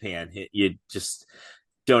of deadpan. You just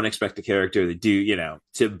don't expect the character to do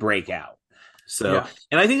to break out. So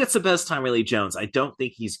and I think that's the best Tommy Lee Jones. I don't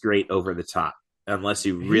think he's great over the top unless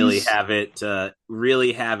you really have it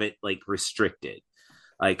like restricted,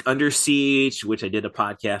 like Under Siege, which I did a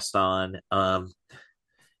podcast on.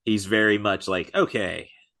 He's very much like, okay,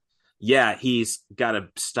 he's got to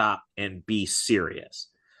stop and be serious.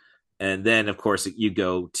 And then, of course, you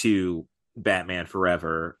go to Batman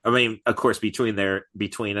Forever. I mean, of course, between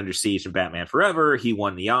Under Siege and Batman Forever, he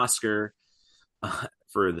won the Oscar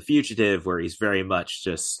for The Fugitive, where he's very much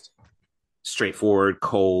just straightforward,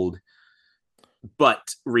 cold,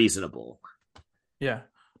 but reasonable. Yeah.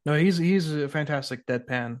 No, he's a fantastic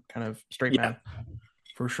deadpan kind of straight man,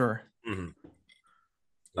 for sure. Mm-hmm.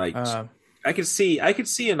 Like I could see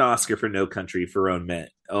an Oscar for No Country for Old Men.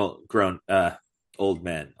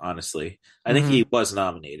 Honestly, I think he was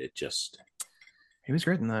nominated. He was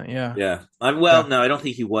great in that. Yeah. No, I don't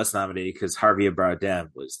think he was nominated because Javier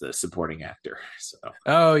Bardem was the supporting actor. So.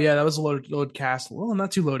 That was a loaded cast. Well,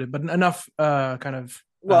 not too loaded, but enough. Kind of.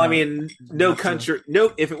 Well, I mean, No Country.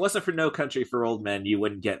 No, if it wasn't for No Country for Old Men, you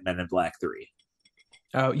wouldn't get Men in Black 3.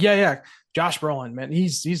 Oh yeah. Josh Brolin, man,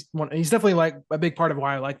 he's definitely like a big part of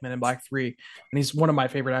why I like Men in Black 3, and he's one of my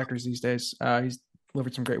favorite actors these days. He's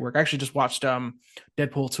delivered some great work. I actually just watched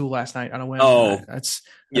Deadpool 2 last night on a whim.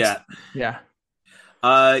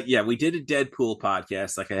 We did a Deadpool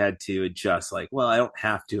podcast. Like I had to adjust. Like, well, I don't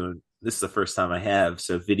have to. And this is the first time I have,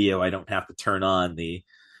 so video. I don't have to turn on the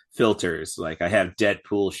filters. Like I have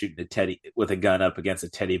Deadpool shooting a teddy with a gun up against a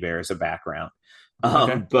teddy bear as a background.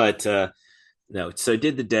 No, so I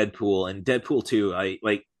did the Deadpool and Deadpool 2.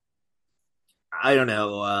 I don't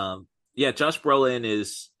know. Josh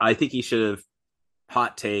Brolin I think he should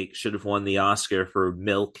have won the Oscar for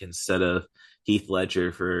Milk instead of Heath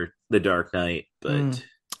Ledger for The Dark Knight. But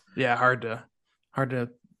hard to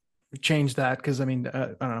change that because I mean, I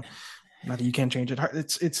don't know. Not that you can change it.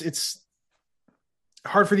 It's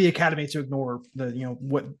hard for the Academy to ignore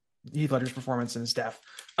what Heath Ledger's performance and his death.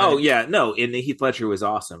 Oh yeah, no, and the Heath Ledger was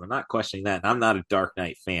awesome. I'm not questioning that. I'm not a Dark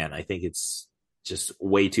Knight fan. I think it's just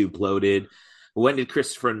way too bloated. When did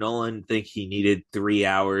Christopher Nolan think he needed 3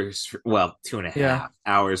 hours? 2.5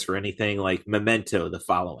 hours for anything? Like Memento, The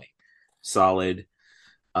Following, solid.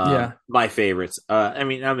 My favorites. I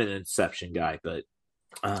mean, I'm an Inception guy, but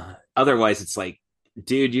otherwise, it's like,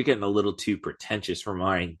 dude, you're getting a little too pretentious for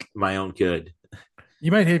my own good.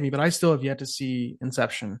 You might hate me, but I still have yet to see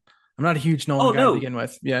Inception. I'm not a huge Nolan guy to begin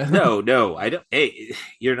with. Yeah. No, I don't. Hey,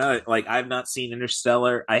 you're not like I've not seen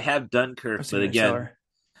Interstellar. I have Dunkirk, but again,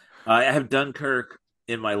 I have Dunkirk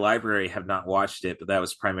in my library. Have not watched it, but that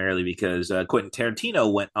was primarily because Quentin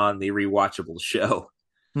Tarantino went on the Rewatchable show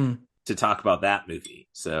to talk about that movie.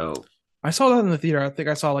 So I saw that in the theater. I think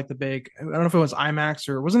I saw like the big, I don't know if it was IMAX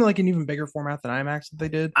or wasn't it like an even bigger format than IMAX that they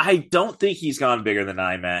did? I don't think he's gone bigger than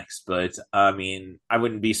IMAX, but I mean, I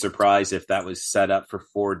wouldn't be surprised if that was set up for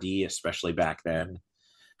 4D, especially back then.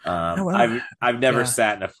 I've never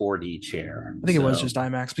sat in a 4D chair. I think it was just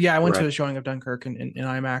IMAX, but I went to a showing of Dunkirk in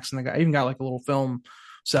IMAX, and I even got like a little film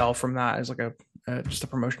cell from that as like a just a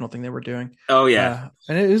promotional thing they were doing. Oh yeah,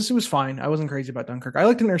 and it was fine. I wasn't crazy about Dunkirk. I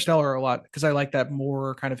liked Interstellar a lot because I like that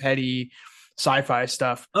more kind of heady sci-fi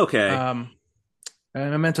stuff. okay.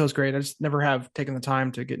 And Memento is great. I just never have taken the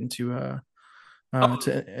time to get into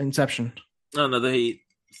to Inception. No, the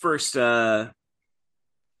first like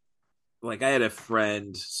I had a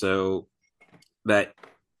friend that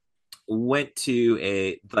went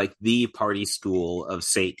to the party school of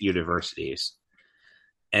state universities.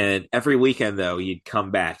 And every weekend though, you'd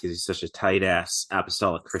come back because he's such a tight ass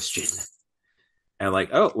apostolic Christian. And like,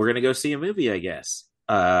 oh, we're gonna go see a movie, I guess.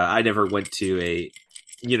 I never went to a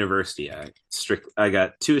university. I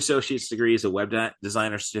got 2 associate's degrees, a web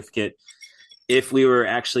designer certificate. If we were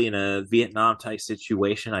actually in a Vietnam type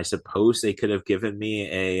situation, I suppose they could have given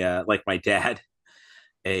me a like my dad,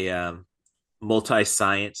 a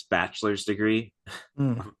multi-science bachelor's degree.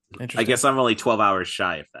 I guess I'm only 12 hours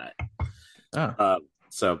shy of that. Oh.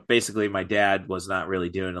 So basically, my dad was not really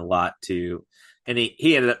doing a lot and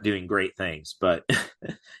he ended up doing great things, but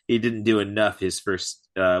he didn't do enough his first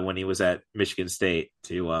when he was at Michigan State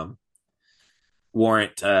to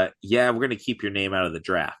warrant. We're going to keep your name out of the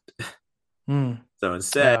draft. So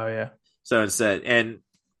instead, and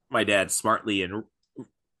my dad smartly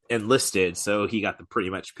enlisted, so he got to pretty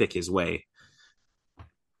much pick his way.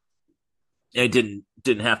 And didn't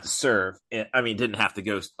have to serve. Didn't have to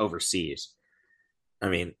go overseas. I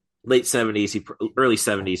mean, late 70s, early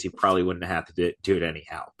 70s, he probably wouldn't have to do it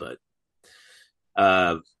anyhow. But,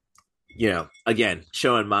 again,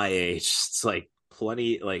 showing my age, it's like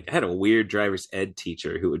plenty. Like I had a weird driver's ed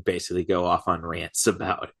teacher who would basically go off on rants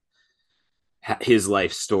about his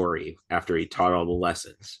life story after he taught all the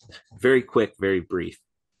lessons. Very quick, very brief.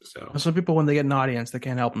 So some people, when they get an audience, they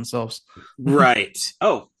can't help themselves. Right.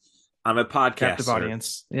 Oh, I'm a podcaster. Captive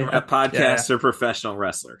audience. Yeah. A podcaster, professional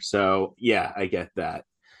wrestler. So yeah, I get that.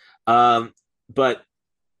 But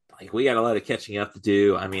like we got a lot of catching up to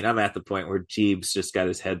do. I mean, I'm at the point where Jeeves just got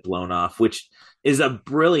his head blown off, which is a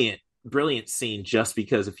brilliant scene just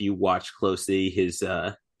because if you watch closely, his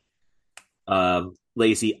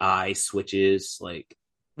lazy eye switches like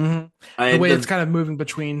the way it's kind of moving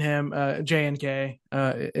between him, J and K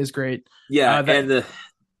is great. Yeah, and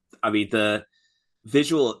the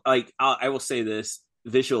visual, like I will say this,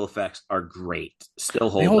 visual effects are great. Still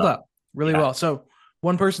hold up really well. So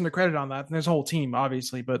one person to credit on that, and there's a whole team,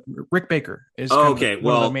 obviously, but Rick Baker is one of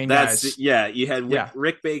the main guys. Yeah, you had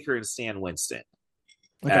Rick Baker and Stan Winston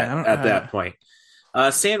at that point.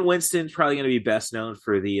 Stan Winston's probably going to be best known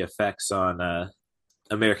for the effects on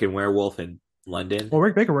American Werewolf in London. Well,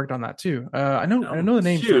 Rick Baker worked on that too. I know the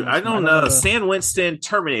name. Shoot, I don't know. Stan Winston,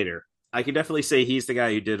 Terminator. I can definitely say he's the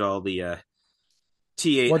guy who did all the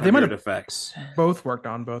T-800 effects. Both worked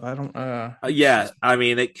on both. I don't. Yeah, I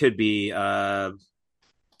mean, it could be. I'll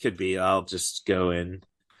just go in.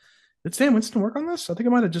 Did Stan Winston work on this? I think it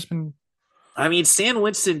might have just been. I mean, Stan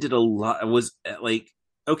Winston did a lot. Was like,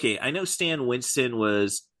 okay, I know Stan Winston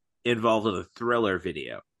was involved in a Thriller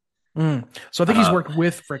video. So I think he's worked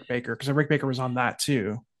with Rick Baker because Rick Baker was on that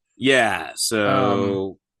too. Yeah.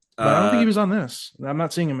 So, but I don't think he was on this. I'm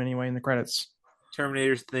not seeing him anyway in the credits.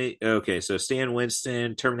 Terminator thing. Okay, so Stan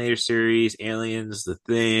Winston, Terminator series, Aliens, The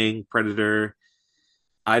Thing, Predator.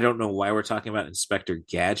 I don't know why we're talking about Inspector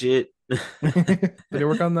Gadget. Did he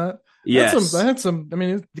work on that? Yes. I had some. I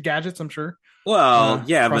mean, the gadgets, I'm sure. Well,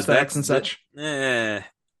 yeah, but that's and such. Let's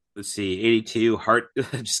see, 82 heart.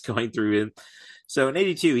 Just going through it. So in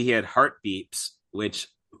 82, he had Heart Beeps, which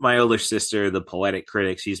my older sister, the Poetic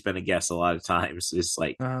Critic, she's been a guest a lot of times, is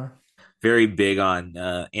like very big on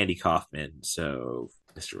Andy Kaufman. So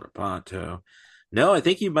Mr. Roboto. No, I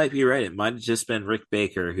think you might be right. It might have just been Rick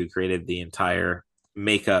Baker who created the entire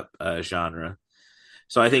makeup genre.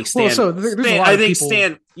 So I think Stan. Well, so there's a lot of people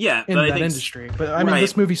in that industry. But I mean,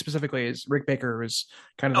 this movie specifically is Rick Baker is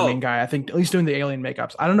kind of the main guy. I think at least doing the alien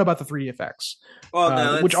makeups. I don't know about the 3D effects,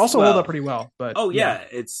 which also hold up pretty well. But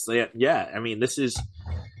it's I mean,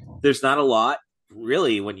 there's not a lot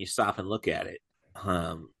really when you stop and look at it.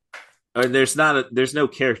 And there's no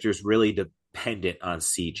characters really dependent on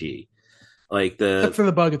CG. Like except for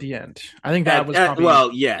the bug at the end. I think that was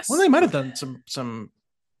probably yes. Well, they might have done some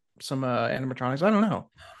animatronics. I don't know.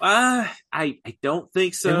 I don't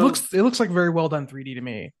think so. It looks like very well done 3D to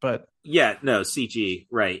me, but CG,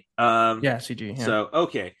 right? CG. Yeah. So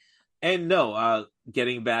okay, and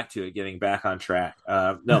getting back on track.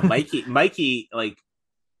 No, Mikey, like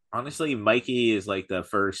honestly, Mikey is like the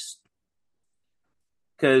first,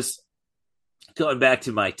 because going back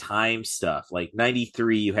to my time stuff, like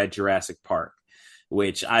 93, you had Jurassic Park,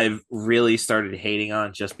 which I've really started hating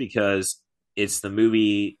on just because it's the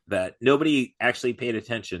movie that nobody actually paid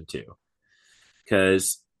attention to.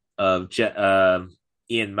 because of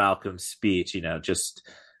Ian Malcolm's speech. Just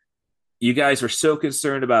you guys were so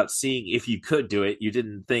concerned about seeing if you could do it, you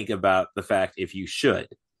didn't think about the fact if you should.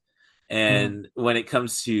 And when it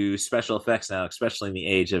comes to special effects now, especially in the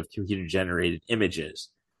age of computer generated images,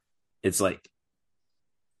 it's like,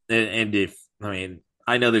 and if, I mean,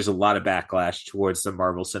 I know there's a lot of backlash towards the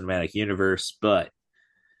Marvel Cinematic Universe, but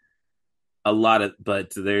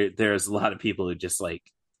there's a lot of people who just like,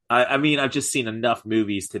 I mean, I've just seen enough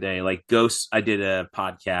movies today, like Ghost. I did a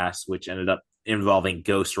podcast which ended up involving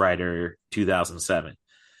Ghost Rider 2007,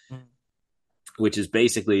 which is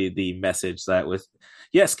basically the message that with,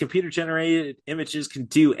 yes, computer generated images can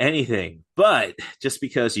do anything, but just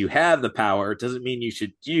because you have the power doesn't mean you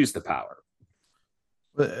should use the power.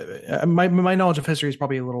 My knowledge of history is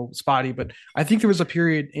probably a little spotty, but I think there was a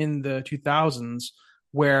period in the 2000s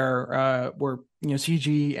where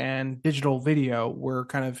CG and digital video were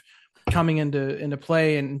kind of coming into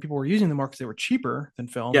play, and people were using them more because they were cheaper than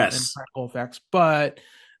film and practical effects. But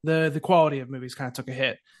the quality of movies kind of took a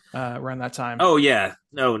hit around that time. Oh yeah,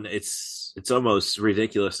 no, it's almost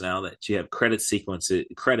ridiculous now that you have credits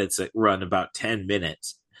that run about 10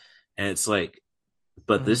 minutes, and it's like,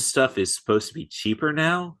 but this stuff is supposed to be cheaper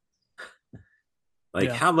now.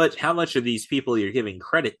 Like, how much are these people you're giving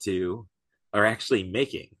credit to are actually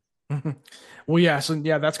making? Well, yeah, so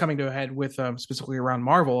yeah, that's coming to a head with specifically around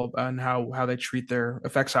Marvel and how they treat their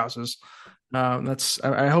effects houses.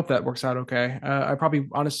 I hope that works out okay. I probably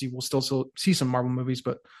honestly will still see some Marvel movies,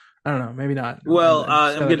 but I don't know, maybe not. Well,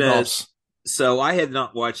 I'm gonna. So I have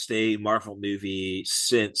not watched a Marvel movie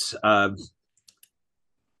since.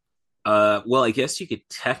 Well, I guess you could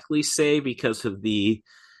technically say because of the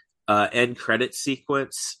end credit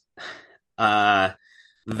sequence,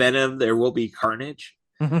 Venom, There Will Be Carnage.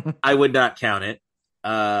 I would not count it.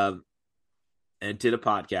 And did a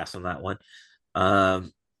podcast on that one.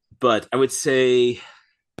 But I would say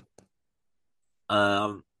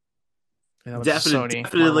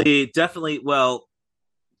definitely. Well,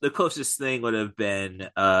 the closest thing would have been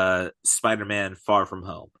Spider-Man Far From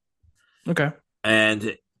Home. Okay.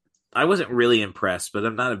 And I wasn't really impressed, but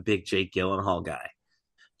I'm not a big Jake Gyllenhaal guy.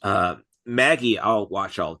 Maggie, I'll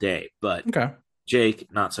watch all day, but Jake,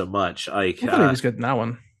 not so much. Like, I thought he was good in that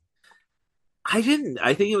one. I didn't.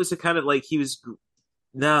 I think it was a kind of like he was.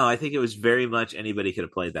 No, I think it was very much anybody could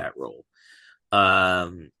have played that role.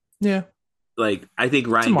 Yeah. Like, I think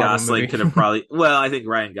Ryan Gosling could have probably. Well, I think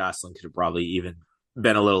Ryan Gosling could have probably even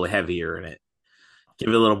been a little heavier in it, give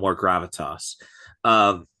it a little more gravitas.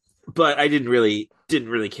 But I didn't really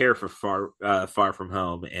care for Far From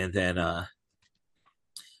Home, and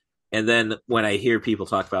then when I hear people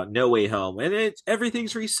talk about No Way Home and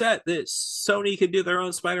everything's reset, that Sony could do their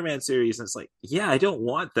own Spider-Man series, and it's like, yeah, I don't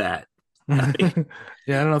want that. Yeah, I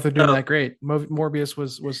don't know if they're doing that great. Morbius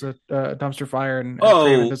was a dumpster fire, and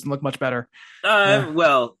Craven doesn't look much better.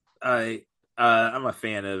 Well, I'm a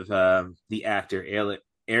fan of the actor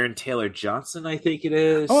Aaron Taylor Johnson, I think it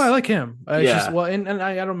is. Oh, I like him. And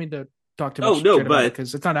I don't mean to talk too much about it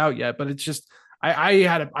because it's not out yet, but it's just I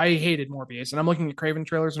hated Morbius, and I'm looking at Craven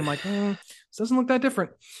trailers and I'm like, this doesn't look that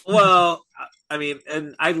different. Well, I mean,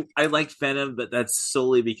 and I liked Venom, but that's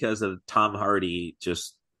solely because of Tom Hardy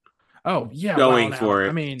just going for it.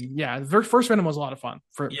 I mean, yeah, the first Venom was a lot of fun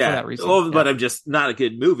for that reason. Well, but I'm just not a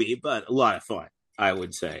good movie, but a lot of fun, I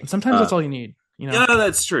would say. And sometimes that's all you need. No,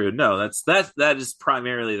 that's true. No, that is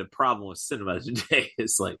primarily the problem with cinema today.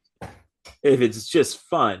 It's like, if it's just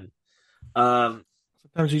fun.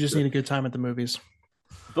 Sometimes you just need a good time at the movies.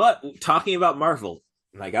 But talking about Marvel,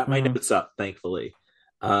 and I got my notes up, thankfully.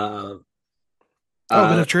 A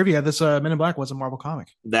bit of trivia. This Men in Black was a Marvel comic.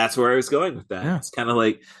 That's where I was going with that. Yeah. It's kind of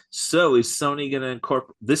like, so is Sony going to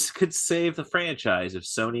incorporate... This could save the franchise if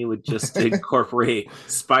Sony would just incorporate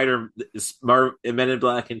Men in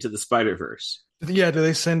Black into the Spider-Verse. Yeah, do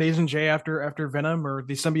they send Agent J after Venom or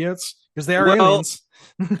the symbiotes? Because they are aliens.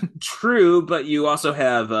 True, but you also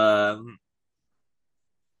have... and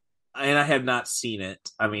I have not seen it.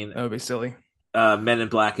 I mean... That would be silly. Men in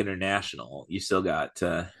Black International. You still got...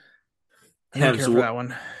 I don't care for that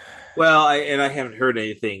one. Well, I haven't heard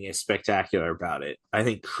anything spectacular about it. I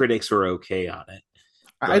think critics were okay on it.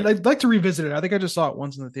 I'd like to revisit it. I think I just saw it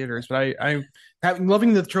once in the theaters, but I'm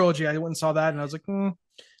loving the trilogy. I went and saw that, and I was like,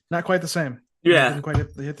 not quite the same. Yeah, didn't quite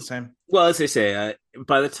hit the same. Well, as I say,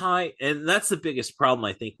 by the time, and that's the biggest problem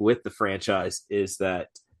I think with the franchise is that,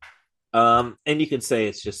 and you can say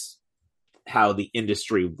it's just how the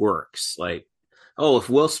industry works. Like, if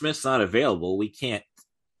Will Smith's not available, we can't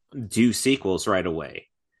do sequels right away.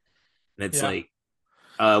 And it's like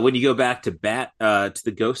when you go back to the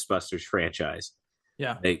Ghostbusters franchise,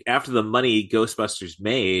 Yeah. Like after the money Ghostbusters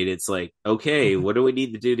made, it's like, okay, what do we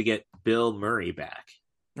need to do to get Bill Murray back?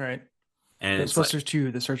 Right. And it's Ghostbusters like,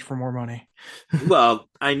 2, The Search for More Money. well,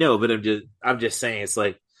 I know, but I'm just saying, it's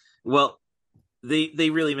like, well, they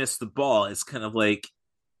really missed the ball. It's kind of like,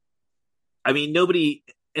 I mean, nobody,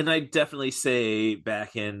 and I definitely say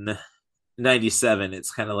back in '97,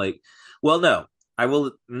 it's kind of like, well, I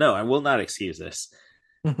will not excuse this.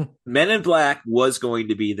 Men in Black was going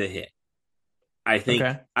to be the hit.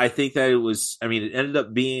 Okay. I think that it was. I mean, it ended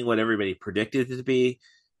up being what everybody predicted it to be.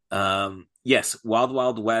 Yes, Wild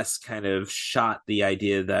Wild West kind of shot the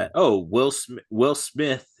idea that Will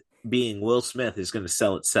Smith being Will Smith is going to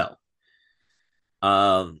sell itself.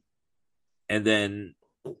 And then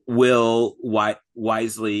Will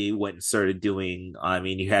wisely went and started doing. I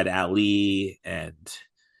mean, you had Ali and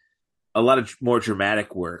a lot of more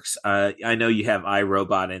dramatic works. I know you have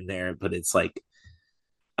iRobot in there, but it's like,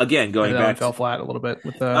 again, going that back fell flat a little bit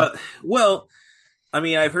with the. Well, I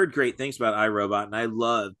mean, I've heard great things about iRobot, and I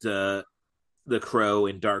loved The Crow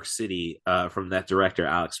in Dark City from that director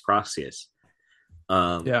Alex Proxy.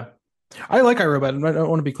 Yeah, I like iRobot. I don't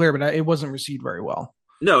want to be clear, but it wasn't received very well.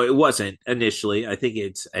 No, it wasn't initially. I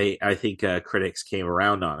think critics came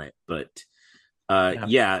around on it, but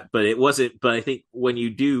yeah, but it wasn't. But I think when you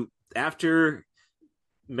do after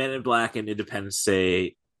Men in Black and Independence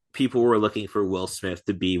Day, people were looking for Will Smith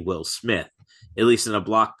to be Will Smith, at least in a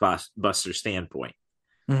blockbuster standpoint.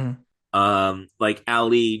 Like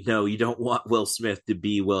Ali, no, you don't want Will Smith to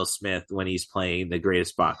be Will Smith when he's playing the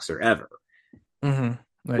greatest boxer ever. Like,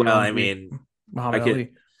 well, I mean,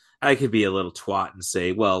 I could be a little twat and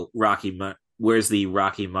say, well, where's the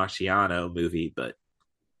Rocky Marciano movie? But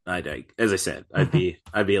as I said, I'd be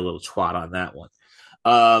a little twat on that one.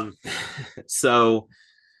 So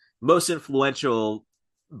most influential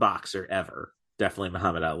boxer ever, definitely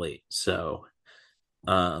Muhammad Ali. So,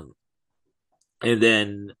 and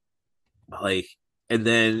then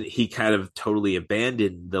he kind of totally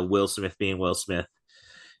abandoned the Will Smith being Will Smith.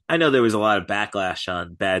 I know there was a lot of backlash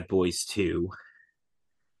on Bad Boys 2,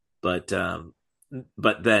 but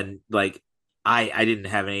then like I didn't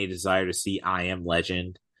have any desire to see I Am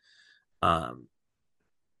Legend,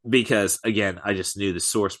 because again I just knew the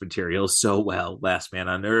source material so well. Last Man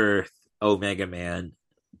on Earth, Omega Man.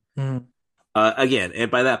 Again,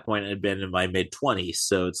 and by that point I'd been in my mid-20s,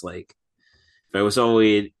 so it's like if I was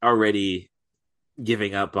already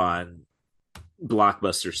giving up on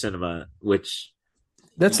blockbuster cinema, which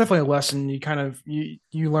that's definitely a lesson you kind of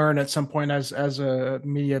you learn at some point as a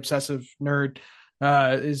media obsessive nerd,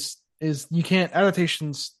 is you can't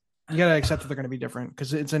adaptations. You gotta accept that they're going to be different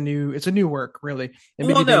because it's a new work, really. It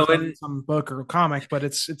may be based on some book or comic, but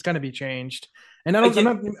it's going to be changed. And I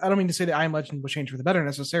don't mean to say that I Am Legend will change for the better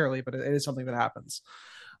necessarily, but it is something that happens.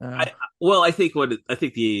 I think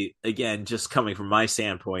again, just coming from my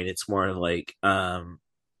standpoint, it's more like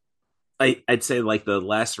I'd say like the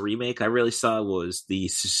last remake I really saw was the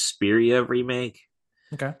Suspiria remake.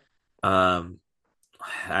 Okay.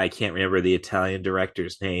 I can't remember the Italian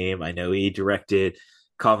director's name. I know he directed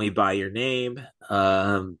Call Me by Your Name.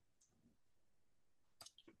 But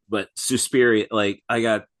Suspiria, like I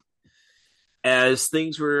got, as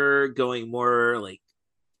things were going more like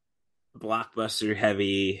blockbuster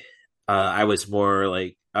heavy, I was more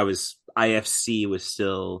like IFC was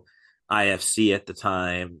still IFC at the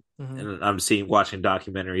time. And I'm watching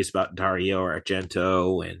documentaries about Dario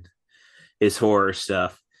Argento and his horror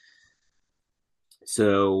stuff.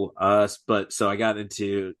 So I got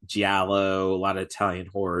into Giallo, a lot of Italian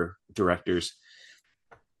horror directors.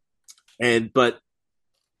 But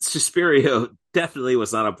Suspiria definitely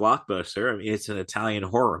was not a blockbuster. I mean, it's an Italian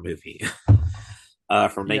horror movie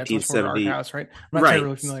from 1970. House, right? I'm not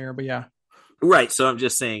really familiar, but yeah. Right. So I'm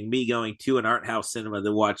just saying, me going to an art house cinema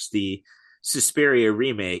to watch the Suspiria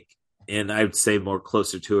remake, and I would say more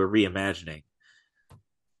closer to a reimagining,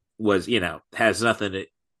 was, has nothing to,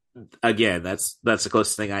 again, that's the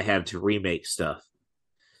closest thing I have to remake stuff.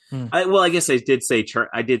 I guess I did say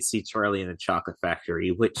I did see Charlie and the Chocolate Factory,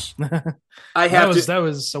 which that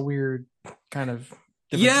was a weird kind of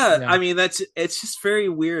I mean, it's just very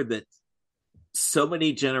weird that so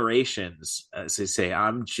many generations, as they say,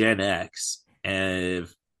 I'm Gen X, and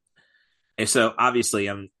so obviously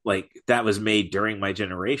I'm like, that was made during my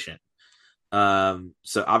generation.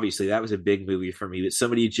 So obviously that was a big movie for me, but so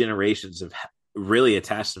many generations have really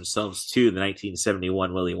attached themselves to the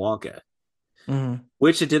 1971 Willy Wonka,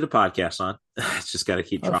 which I did a podcast on. It's just got to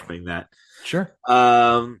keep dropping that. Sure.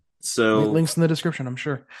 So links in the description, I'm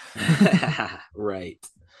sure. Right.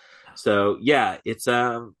 So yeah, it's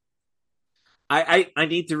I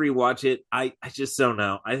need to rewatch it. I just don't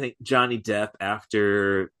know. I think Johnny Depp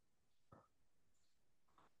after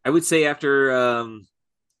Pirates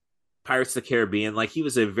of the Caribbean, like he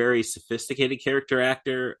was a very sophisticated character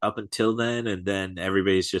actor up until then, and then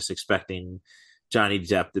everybody's just expecting Johnny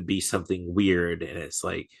Depp to be something weird, and it's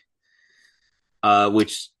like,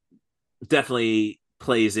 which definitely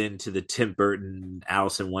plays into the Tim Burton,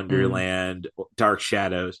 Alice in Wonderland, Dark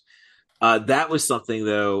Shadows. That was something,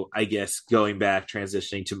 though, I guess, going back,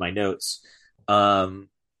 transitioning to my notes,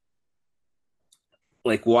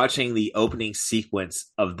 like watching the opening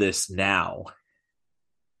sequence of this now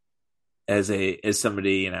as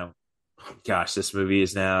somebody, you know, gosh, this movie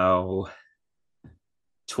is now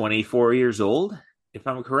 24 years old, if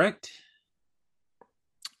I'm correct.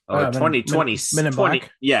 Or 20,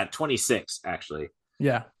 yeah, 26, actually.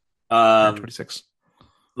 Yeah. 26.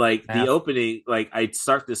 Like the opening, like I'd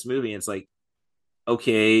start this movie and it's like,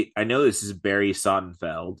 okay, I know this is Barry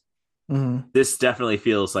Sonnenfeld. Mm-hmm. This definitely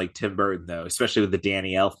feels like Tim Burton, though, especially with the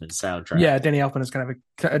Danny Elfman soundtrack. Yeah, Danny Elfman is kind of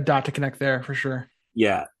a dot to connect there for sure.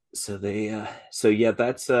 Yeah. So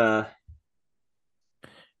that's I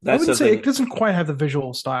wouldn't say it doesn't quite have the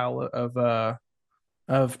visual style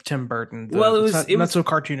of Tim Burton. Well, it was not so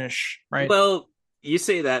cartoonish, right? Well, you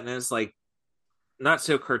say that, and it's like not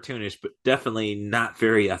so cartoonish, but definitely not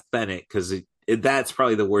very authentic because that's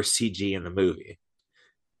probably the worst CG in the movie.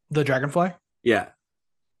 The Dragonfly. Yeah,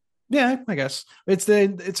 I guess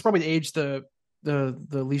it's probably aged the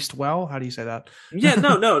least well. How do you say that? Yeah,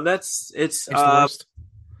 no, it's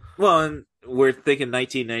well, and we're thinking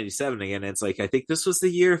 1997 again. It's like I think this was the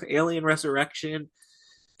year of Alien Resurrection.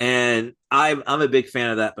 And I'm a big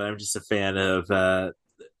fan of that, but I'm just a fan of the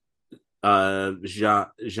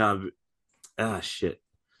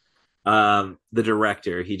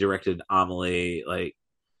director. He directed Amelie, like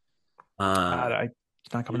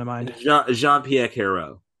it's not coming to mind. Jean-Pierre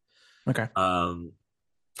Hérault. Okay.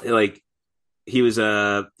 Like he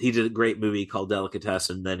did a great movie called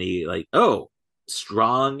Delicatessen, and then he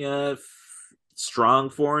strong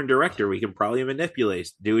foreign director we can probably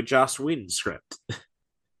manipulate, do a Joss Whedon script.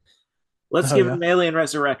 Let's give him Alien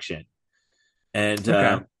Resurrection. And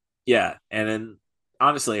and then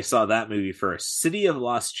honestly, I saw that movie first, City of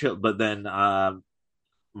Lost Children. But then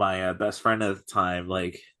my best friend at the time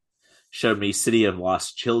showed me City of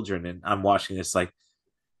Lost Children, and I'm watching this like,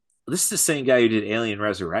 this is the same guy who did Alien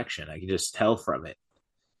Resurrection. I can just tell from it.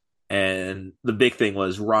 And the big thing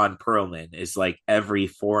was Ron Perlman is like every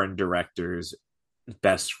foreign director's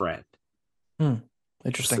best friend.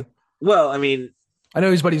 Interesting. Well, I mean, I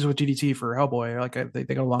know he's buddies with GDT for Hellboy. Like they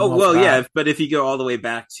go along. Oh well, yeah. But if you go all the way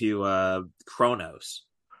back to Kronos,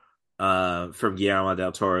 from Guillermo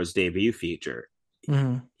del Toro's debut feature,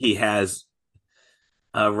 he has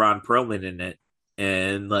Ron Perlman in it,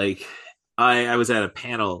 and like I was at a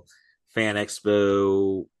panel fan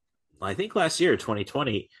expo, I think last year,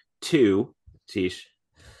 2022. Tish,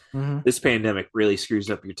 this pandemic really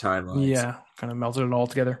screws up your timelines. Yeah, kind of melted it all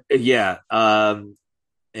together. Yeah, and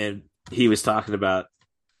he was talking about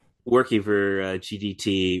working for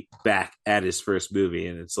GDT back at his first movie,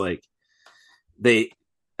 and it's like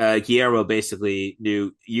Guillermo basically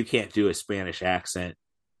knew you can't do a Spanish accent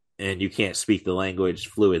and you can't speak the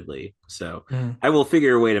language fluidly, so I will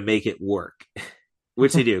figure a way to make it work,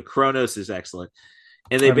 which they do. Kronos is excellent,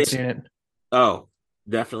 and they basically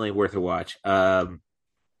definitely worth a watch. But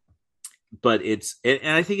and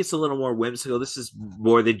I think it's a little more whimsical. This is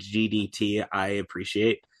more the GDT I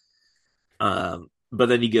appreciate. But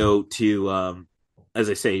then you go to, as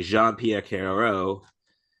I say, Jean-Pierre Hérault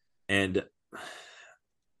and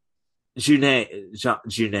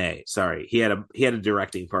Jeunet. Sorry, he had a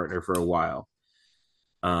directing partner for a while.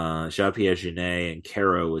 Jean-Pierre Jeunet, and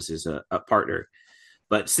Caro was his a partner.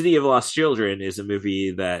 But City of Lost Children is a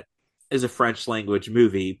movie that is a French language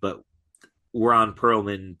movie, but Ron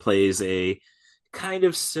Perlman plays a kind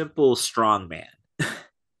of simple strongman.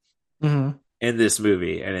 In this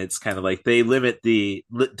movie, and it's kind of like they limit the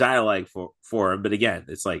dialogue for him, but again,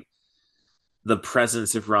 it's like the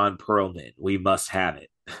presence of Ron Perlman, we must have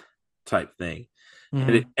it type thing.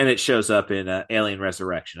 And it shows up in Alien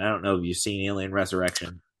Resurrection. I don't know if you've seen Alien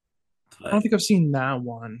Resurrection. I don't think I've seen that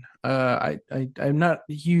one. I'm not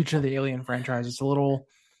huge into the Alien franchise. It's a little,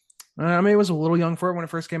 I mean, it was a little young for it when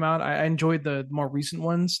it first came out. I enjoyed the more recent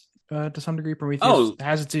ones to some degree. Prometheus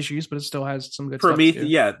has its issues, but it still has some good stuff. I'm the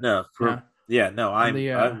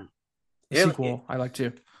sequel I like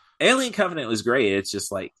too. Alien Covenant was great. It's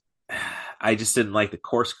just like I just didn't like the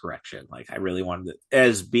course correction. Like I really wanted to,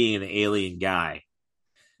 as being an Alien guy.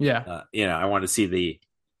 Yeah, I want to see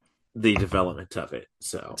the development of it.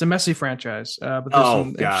 So it's a messy franchise, but there's some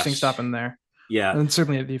interesting stuff in there. Yeah. And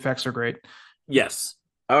certainly the effects are great. Yes.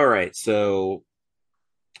 All right. So,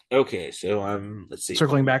 okay. So let's see.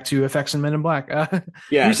 Circling back to effects in Men in Black. Yeah.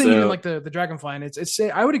 You're saying you So, didn't like the Dragonfly, and it's.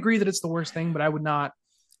 I would agree that it's the worst thing, but I would not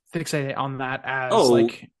fixate on that as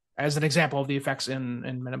as an example of the effects in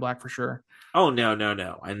Men in Black for sure. Oh no.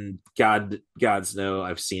 And God's no,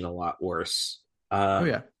 I've seen a lot worse. Oh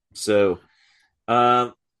yeah. So,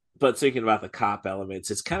 but thinking about the cop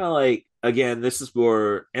elements, it's kind of like, again, this is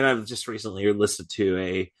more, and I've just recently listened to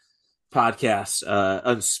a podcast,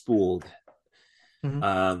 Unspooled.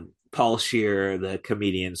 Mm-hmm. Paul Scheer, the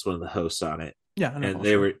comedian, is one of the hosts on it. Yeah, and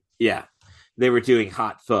they were doing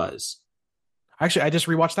Hot Fuzz. Actually, I just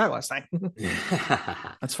rewatched that last night.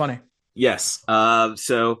 That's funny. Yes.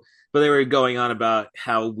 But they were going on about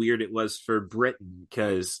how weird it was for Britain,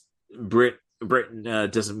 because Britain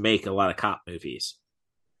doesn't make a lot of cop movies.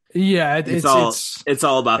 Yeah, it's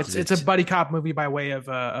all about it's a buddy cop movie by way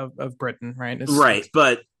of Britain, right? Right,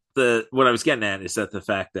 but what I was getting at is that the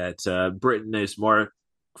fact that Britain is more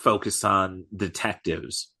focused on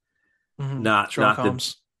detectives, not Sherlock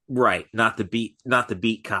Holmes. not the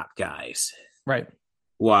beat cop guys, right?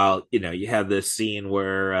 While you have this scene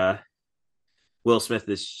where Will Smith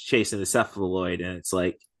is chasing the cephaloid, and it's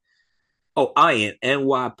like, oh, I am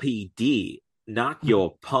NYPD, knock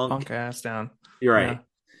your punk ass down. You're right.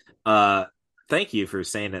 Yeah. Thank you for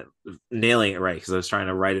saying it, nailing it right, because I was trying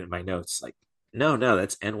to write it in my notes. Like, no,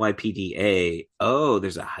 that's NYPDA. Oh,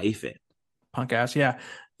 there's a hyphen. Punk ass, yeah.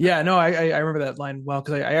 No, I remember that line well,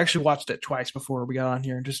 because I actually watched it twice before we got on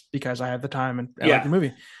here, just because I had the time and I like the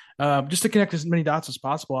movie. Just to connect as many dots as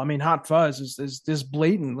possible. I mean, Hot Fuzz is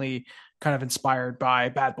blatantly kind of inspired by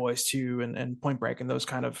Bad Boys 2 and Point Break and those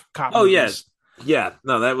kind of cop movies. Yeah.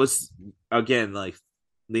 No, that was, again, like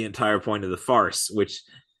the entire point of the farce, which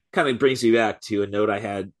kind of brings me back to a note I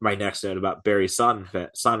had, my next note about Barry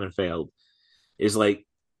Sonnenfeld, is like,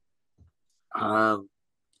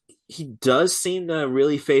 he does seem to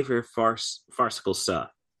really favor farcical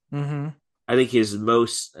stuff. Mm-hmm. I think his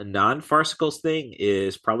most non-farcical thing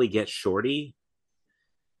is probably Get Shorty,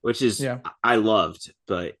 which is I loved,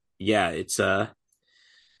 but yeah, it's I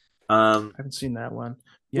haven't seen that one.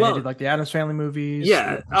 Yeah, he did like the Addams Family movies.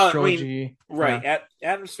 Yeah, trilogy. Right. Yeah.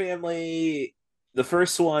 Addams Family, the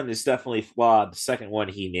first one is definitely flawed. The second one,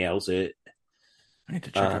 he nails it. I need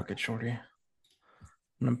to check out Get Shorty.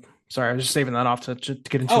 I'm sorry, I was just saving that off to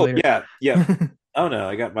get into later. Yeah. Oh no,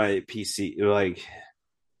 I got my PC like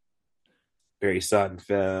Barry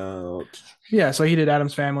Sonnenfeld. Yeah, so he did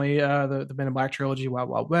Addams Family, the Men in Black trilogy, Wild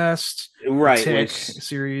Wild West, right? The Tick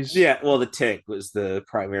series. Yeah, well, The Tick was the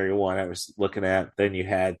primary one I was looking at. Then you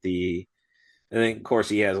had and then of course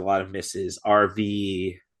he has a lot of misses.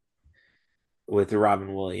 RV with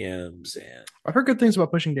Robin Williams, and I've heard good things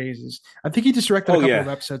about Pushing Daisies. I think he just directed a couple of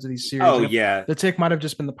episodes of these series. Oh yeah, The Tick might have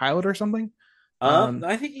just been the pilot or something.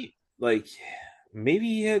 I think maybe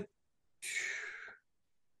he had.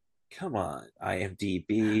 Come on,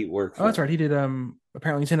 IMDb work. Oh, that's right. He did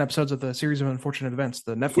apparently 10 episodes of the Series of Unfortunate Events,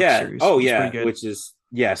 the Netflix series. Oh yeah, which is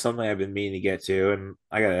something I've been meaning to get to, and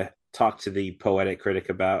I gotta talk to the Poetic Critic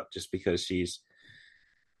about, just because she's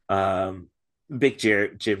big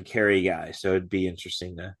Jim Carrey guy, so it'd be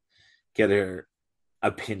interesting to get her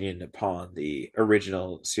opinion upon the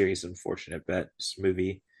original Series of Unfortunate Events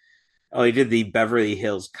movie. Oh, he did the Beverly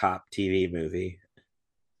Hills Cop TV movie.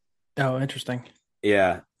 Oh, interesting.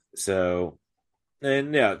 Yeah. So,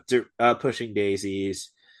 and Pushing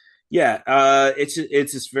Daisies. Yeah. It's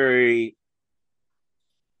just very,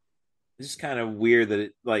 it's just kind of weird that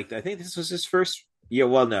it, like, I think this was his first. Yeah.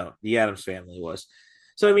 Well, no, the Addams Family was.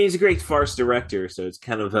 So, I mean, he's a great farce director. So it's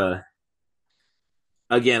kind of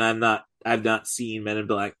again, I've not seen Men in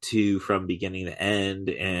Black 2 from beginning to end,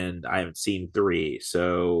 and I haven't seen 3.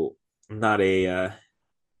 So I'm not I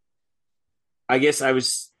guess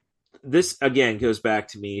this again goes back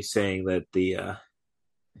to me saying that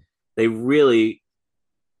they really,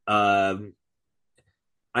 I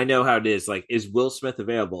know how it is. Like, is Will Smith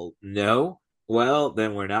available? No. Well,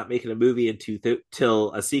 then we're not making a movie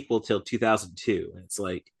till a sequel till 2002. And it's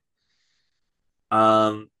like,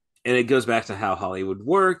 and it goes back to how Hollywood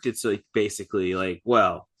worked. It's like basically like,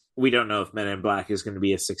 well, we don't know if Men in Black is going to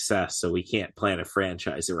be a success, so we can't plan a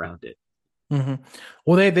franchise around it. Mm-hmm.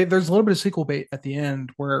 Well, there's a little bit of sequel bait at the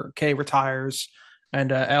end where Kay retires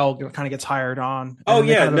and L kind of gets hired on. Oh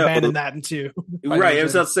yeah, kind of abandon that in 2. Right, I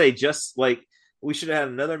was about to say, just like we should have had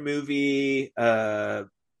another movie 3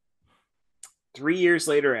 years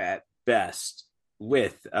later at best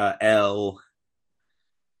with L.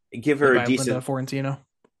 Give her a decent Linda Fiorentino.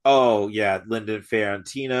 Oh yeah, Linda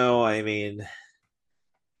Fiorentino. I mean,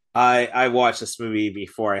 I watched this movie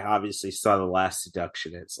before I obviously saw The Last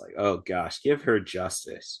Seduction. It's like, oh gosh, give her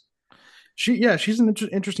justice. She's an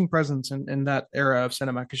interesting presence in that era of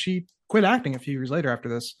cinema because she quit acting a few years later after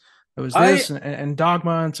this. It was this and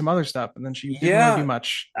Dogma and some other stuff, and then she didn't really do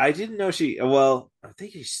much. I didn't know she. Well, I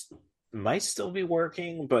think she might still be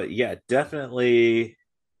working, but yeah, definitely.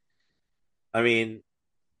 I mean,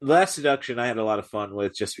 Last Seduction, I had a lot of fun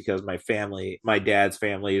with just because my dad's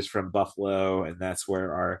family is from Buffalo, and that's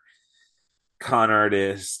where our con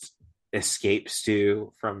artist escapes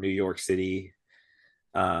to from New York City.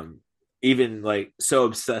 Even like so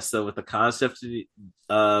obsessed though with the concept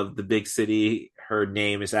of the big city, her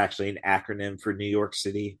name is actually an acronym for New York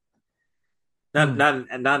City. Not an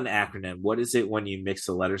acronym. What is it when you mix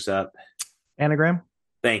the letters up? Anagram.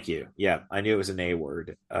 Thank you. Yeah, I knew it was an A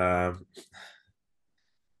word.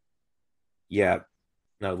 Yeah,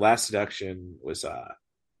 no, Last Seduction was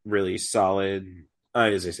really solid.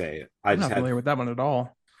 As I say, I'm not familiar with that one at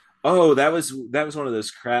all. Oh, that was one of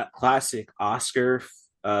those classic Oscar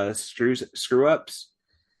screw ups.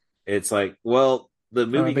 It's like, well, the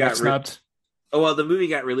movie got snubbed. The movie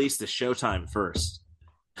got released to Showtime first.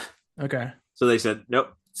 Okay. So they said,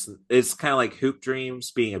 nope. It's kind of like Hoop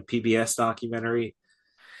Dreams being a PBS documentary.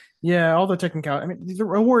 Yeah, all the technicality. I mean, the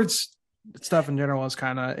awards stuff in general is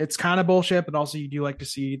kind of bullshit, but also you do like to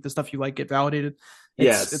see the stuff you like get validated.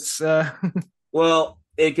 It's well,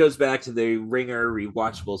 it goes back to the Ringer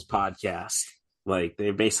Rewatchables podcast. Like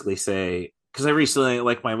they basically say, because I recently,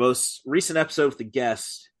 like my most recent episode with the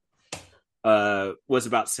guest was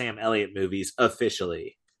about Sam Elliott movies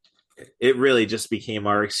officially. It really just became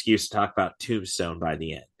our excuse to talk about Tombstone by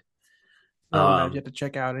the end. You have to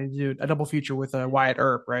check out and do a double feature with Wyatt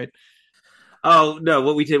Earp, right? Oh no,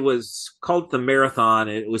 what we did was called the marathon.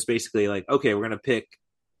 It was basically like, okay, we're gonna pick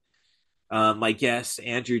my guest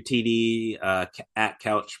Andrew TD at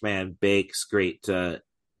Couchman Bakes, great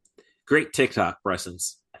TikTok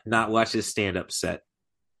presence. Not watched his stand-up set,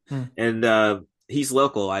 and he's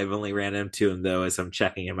local. I've only ran into him though as I'm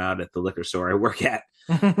checking him out at the liquor store I work at.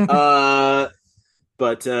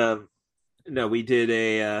 But no, we did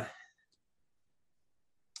a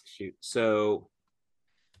shoot. So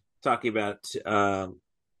talking about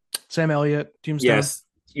Sam Elliott, Tombstone. Yes,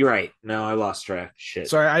 you're right. No, I lost track. Shit.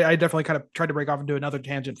 Sorry, I definitely kind of tried to break off and do another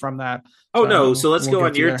tangent from that. Oh no, so let's go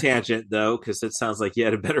on your tangent though, because it sounds like you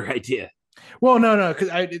had a better idea. Well, no,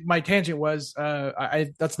 because my tangent was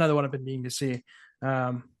that's another one I've been meaning to see.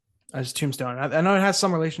 As Tombstone, I know it has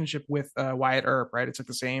some relationship with Wyatt Earp, right? It's like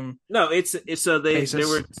the same. No, it's so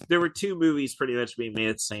there were two movies pretty much being made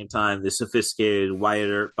at the same time: the sophisticated Wyatt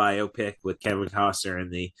Earp biopic with Kevin Costner and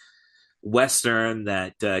the Western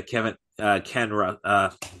that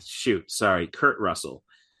Kurt Russell.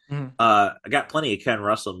 Mm-hmm. I got plenty of Ken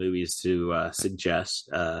Russell movies to suggest.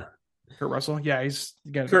 Kurt Russell, yeah, he's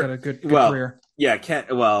got a good career. Yeah,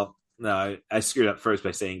 no, I screwed up first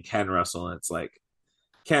by saying Ken Russell, and it's like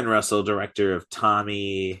Ken Russell, director of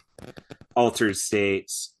Tommy, Altered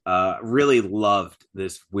States, really loved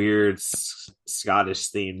this weird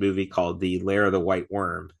Scottish themed movie called The Lair of the White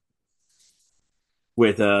Worm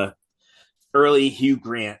with early Hugh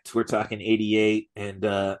Grant. We're talking 88 and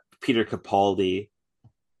Peter Capaldi.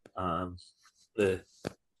 I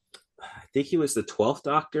think he was the 12th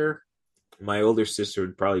Doctor. My older sister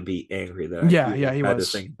would probably be angry that he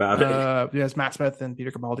was. To think about it. Yes, Matt Smith and Peter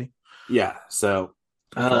Capaldi. Yeah, so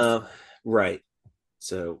right.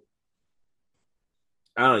 So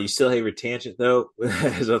I don't know. You still have your tangent though.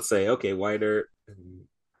 As I'll say, okay, wider.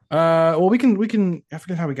 Well, we can. I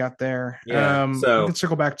forget how we got there. Yeah. So we can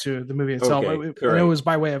circle back to the movie itself. Okay, I know it was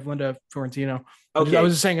by way of Linda Fiorentino. Okay. I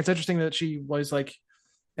was just saying it's interesting that she was like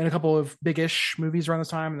in a couple of big-ish movies around this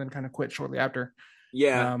time, and then kind of quit shortly after.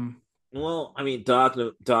 Yeah. Well, I mean,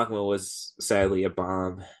 Dogma was sadly a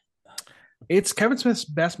bomb. It's Kevin Smith's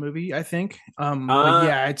best movie, I think. But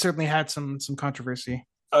yeah, it certainly had some controversy.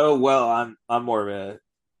 Oh well, I'm more of a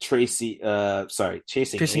Chasing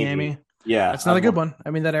Amy. Yeah, that's another good one.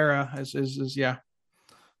 I mean, that era is yeah.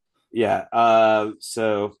 Yeah.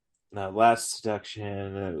 So no, Last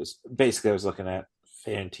Seduction. It was basically I was looking at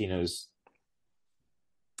Fiorentino's.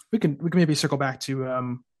 We can maybe circle back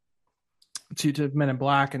to Men in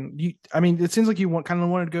Black, and I mean, it seems like you kind of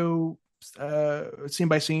wanted to go scene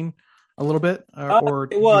by scene a little bit, or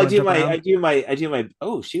well, I do my.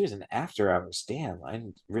 Oh, she was an After Hours. Damn, I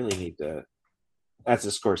really need to. That's a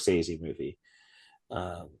Scorsese movie,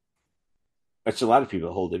 which a lot of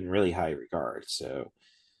people hold in really high regard. So,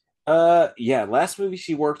 yeah, last movie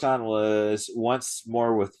she worked on was Once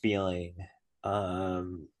More with Feeling.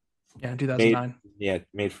 Yeah, 2009.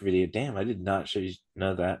 Made for video. Damn, I did not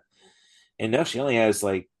know that. And no, she only has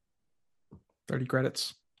like 30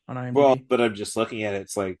 credits on IMDb. Well, but I'm just looking at it.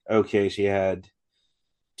 It's like, okay, she had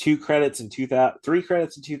 3 credits in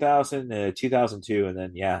 2000, 2002, and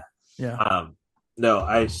then Yeah. No,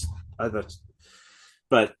 I thought,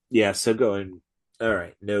 but yeah. So going, all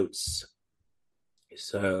right, notes.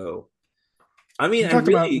 So, I mean,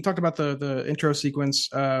 we talked about the intro sequence,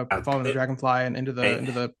 following the dragonfly and into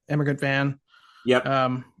the immigrant van. Yep. I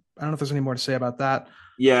don't know if there's any more to say about that.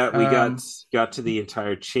 Yeah, we got to the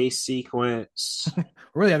entire chase sequence. We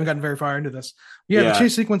really haven't gotten very far into this. Yeah, the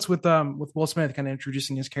chase sequence with Will Smith kind of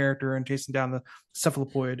introducing his character and chasing down the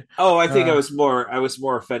cephalopoid. Oh, I think I was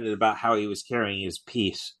more offended about how he was carrying his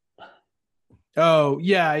piece. Oh,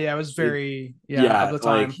 yeah, it was very of the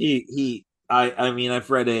time. Like I mean,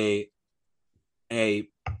 I've read a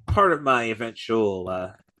part of my eventual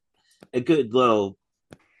a good little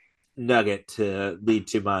nugget to lead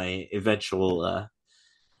to my eventual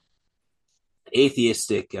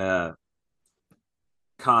atheistic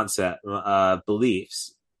concept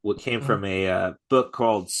beliefs. What came from a book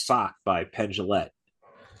called Sock by Penn Jillette.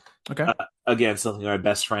 Okay. Again, something my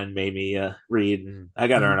best friend made me read, and I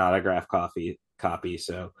got her an autograph copy.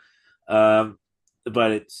 So,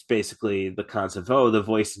 but it's basically the concept of the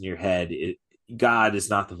voice in your head. God is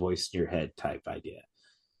not the voice in your head type idea.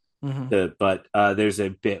 But there's a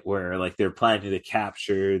bit where like they're planning to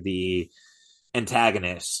capture the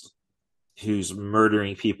antagonist who's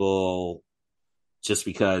murdering people just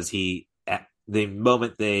because the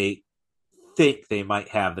moment they think they might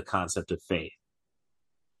have the concept of faith.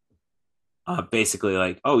 Basically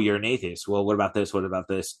like, oh, you're an atheist. Well, what about this? What about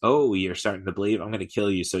this? Oh, you're starting to believe. I'm going to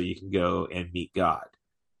kill you so you can go and meet God.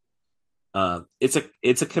 It's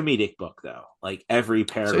a comedic book though. Like every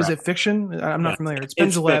paragraph. So is it fiction? I'm not familiar. It's Penn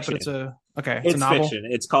Jillette, but it's a novel. Fiction.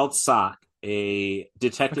 It's called Sock, a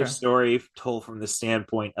detective story told from the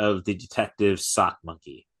standpoint of the detective Sock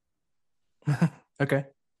Monkey. Okay.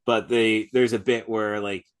 But there's a bit where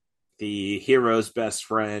like the hero's best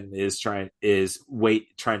friend is trying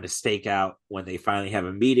to stake out when they finally have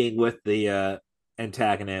a meeting with the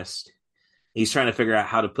antagonist. He's trying to figure out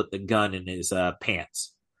how to put the gun in his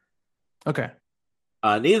pants. Okay.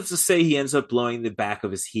 Needless to say, he ends up blowing the back of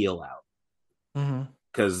his heel out.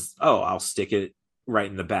 Because I'll stick it right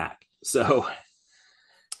in the back. So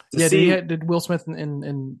did Will Smith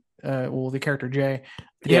and the character Jay,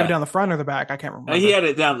 did he have it down the front or the back? I can't remember. He had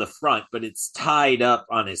it down the front, but it's tied up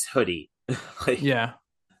on his hoodie. Was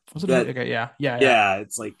it okay? Yeah.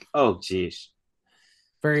 It's like, oh geez,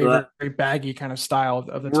 very baggy kind of style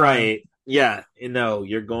of the time. Right. Yeah.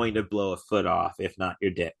 You're going to blow a foot off, if not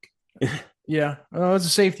your dick. Yeah. Well, it's a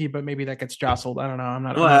safety, but maybe that gets jostled. I don't know. I'm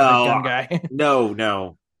not a big gun guy.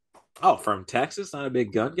 No. Oh, from Texas, not a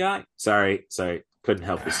big gun guy? Sorry. Couldn't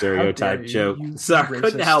help the stereotype joke. Sorry,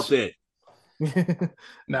 couldn't help it.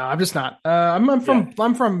 No, I'm just not.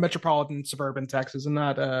 I'm from metropolitan suburban Texas, and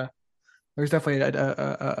not. There's definitely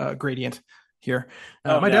a gradient here.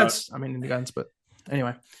 My dad's, into guns, but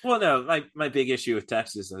anyway. Well, no, my big issue with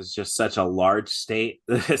Texas is just such a large state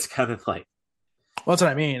that it's kind of like. Well, that's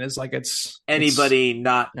what I mean. It's like anybody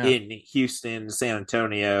not in Houston, San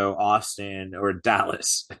Antonio, Austin, or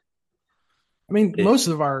Dallas. I mean, most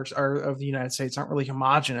of ours of the United States aren't really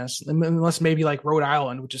homogenous, unless maybe like Rhode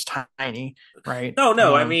Island, which is tiny, right?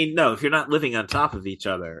 No. If you're not living on top of each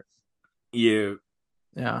other, you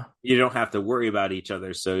don't have to worry about each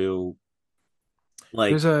other. So,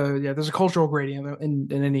 like, there's a cultural gradient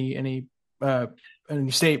in any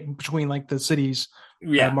state between like the cities,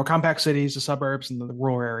 more compact cities, the suburbs, and the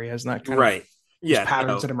rural areas, and that kind of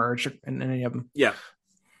patterns that emerge in any of them.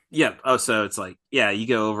 Yeah. Oh, so it's like, you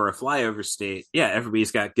go over a flyover state. Yeah,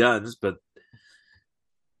 everybody's got guns, but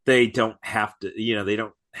they don't have to, they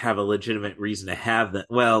don't have a legitimate reason to have that.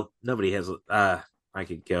 Well, nobody has, I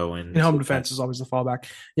could go in. Home defense is always the fallback.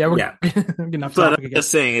 Yeah, we're getting off but topic I'm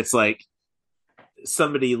just saying, it's like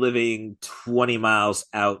somebody living 20 miles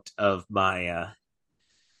out of my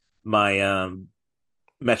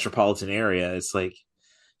metropolitan area. It's like,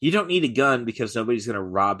 you don't need a gun because nobody's going to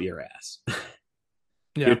rob your ass.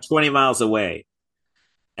 You're 20 miles away,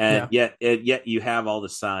 and yet you have all the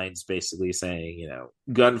signs basically saying,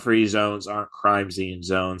 gun-free zones aren't crime scene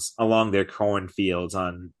zones along their cornfields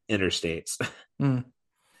on interstates.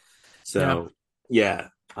 So,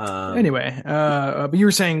 anyway, but you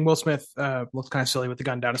were saying Will Smith looked kind of silly with the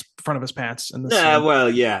gun down his front of his pants.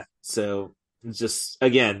 So just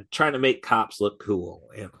again trying to make cops look cool.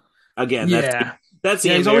 Again, that's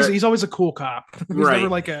he's always a cool cop. He's never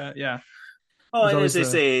like Oh, and as they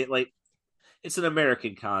say, like, it's an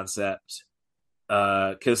American concept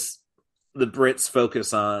because the Brits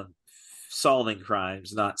focus on solving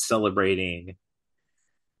crimes, not celebrating,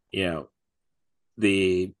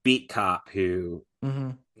 the beat cop who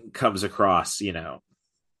comes across,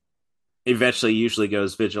 eventually usually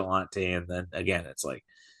goes vigilante, and then again it's like,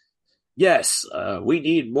 yes, we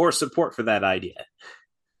need more support for that idea.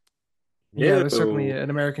 Yeah, there's certainly an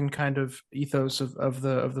American kind of ethos of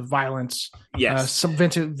the violence. Yes, some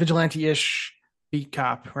vigilante-ish beat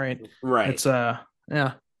cop, right? Right. It's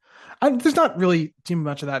yeah. There's not really too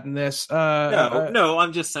much of that in this. No,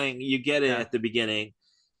 I'm just saying you get it at the beginning.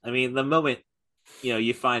 I mean, the moment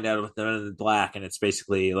you find out with the Men in Black, and it's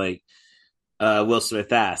basically like Will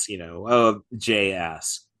Smith asks, Jay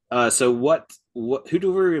asks, so what? Who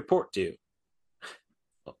do we report to?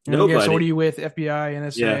 Nobody. Yeah, so what are you with? FBI,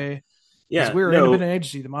 NSA? Yeah, we're an independent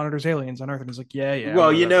agency that monitors aliens on Earth, and he's like, yeah.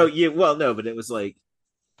 Well, no, but it was like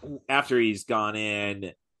after he's gone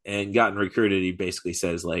in and gotten recruited, he basically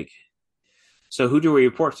says like, so who do we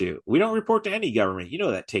report to? We don't report to any government.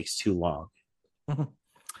 That takes too long.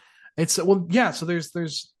 It's so there's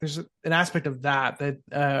an aspect of that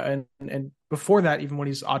and before that, even when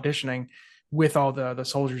he's auditioning with all the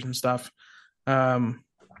soldiers and stuff,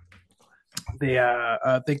 they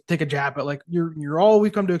take a jab at like you're all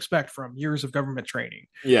we've come to expect from years of government training.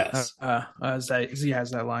 Yes. Z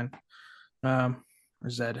has that line. Or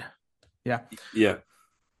Zed. Yeah.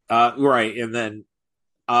 Right. And then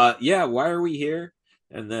why are we here?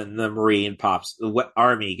 And then the Marine pops, the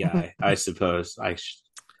army guy, I suppose. I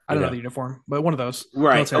don't know the uniform, but one of those.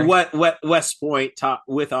 Right. West Point top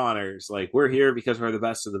with honors. Like, we're here because we're the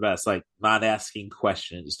best of the best. Like, not asking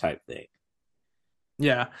questions type thing.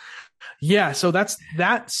 Yeah. So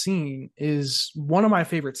that scene is one of my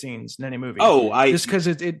favorite scenes in any movie. Just because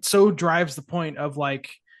it so drives the point of like,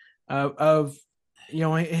 of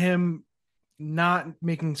him not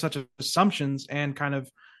making such assumptions and kind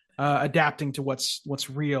of adapting to what's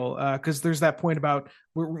real. Because there's that point about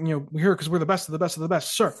we're here because we're the best of the best of the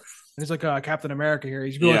best, sir. And he's like Captain America here.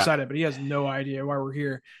 He's real excited, but he has no idea why we're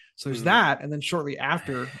here. So there's that, and then shortly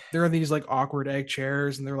after, there are these like awkward egg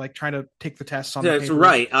chairs, and they're like trying to take the tests on. That's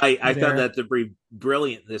right. I found that to be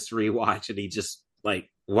brilliant this rewatch, and he just like,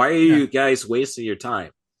 why are you guys wasting your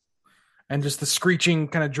time? And just the screeching,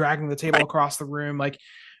 kind of dragging the table across the room, like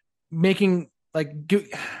making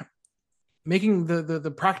the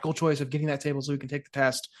practical choice of getting that table so we can take the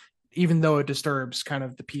test, even though it disturbs kind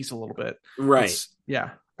of the peace a little bit. Right.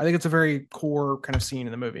 I think it's a very core kind of scene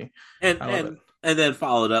in the movie. And then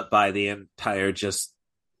followed up by the entire just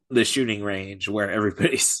the shooting range where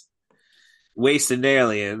everybody's wasting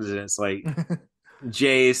aliens, and it's like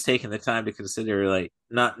Jay's taking the time to consider like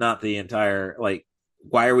not the entire like,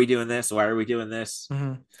 why are we doing this? Why are we doing this?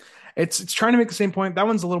 Mm-hmm. It's trying to make the same point. That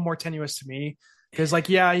one's a little more tenuous to me because like,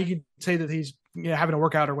 you could say that he's having a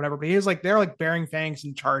workout or whatever, but he's like, they're like bearing fangs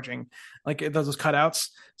and charging like those cutouts.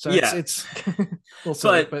 So it's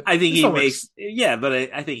silly, but I think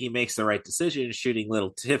I think he makes the right decision shooting little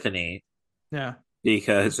Tiffany. Yeah.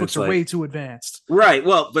 Because books are way too advanced. Right.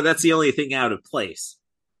 Well, but that's the only thing out of place.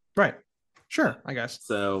 Right. Sure. I guess.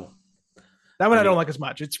 So that one I don't like as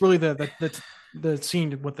much. It's really the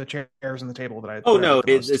scene with the chairs and the table that I. Oh no!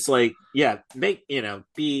 It's like make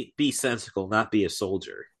be sensical, not be a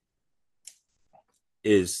soldier.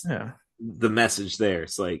 Is the message there?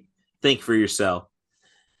 It's like think for yourself.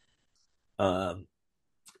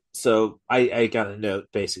 So I got a note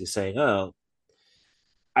basically saying, I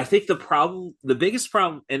think the biggest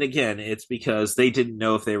problem, and again, it's because they didn't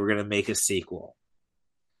know if they were going to make a sequel.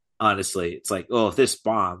 Honestly, it's like, if this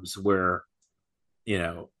bombs, we're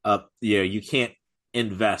you can't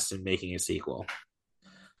invest in making a sequel.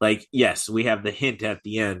 Like, yes, we have the hint at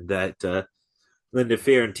the end that Linda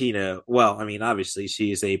Fiorentina, well, I mean, obviously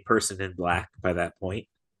she's a person in black by that point.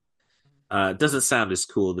 Doesn't sound as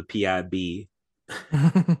cool, the PIB.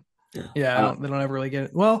 They don't ever really get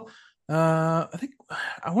it. Well, I think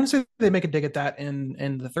I want to say they make a dig at that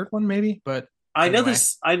in the third one, maybe, but I know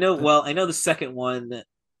the second one,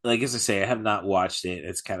 like, as I say, I have not watched it.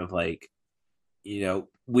 It's kind of like,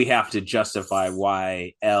 we have to justify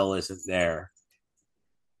why Elle isn't there.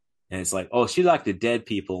 And it's like, she liked the dead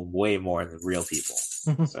people way more than real people.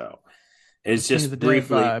 So it's just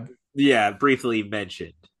briefly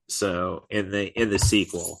mentioned. So in the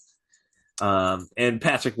sequel, and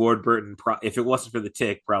Patrick Warburton, if it wasn't for the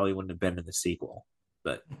tick, probably wouldn't have been in the sequel.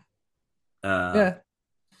 But no,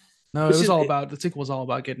 the sequel was all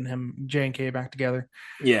about getting J and K back together.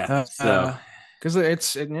 Yeah, because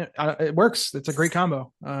it works. It's a great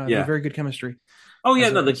combo. Very good chemistry. Oh yeah,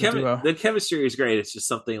 the chemistry is great. It's just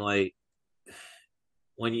something like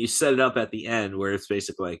when you set it up at the end, where it's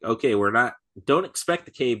basically like, okay, don't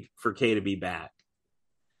expect K to be back.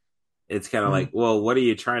 It's kind of like, well, what are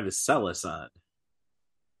you trying to sell us on?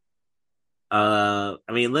 I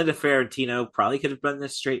mean, Linda Ferrantino probably could have been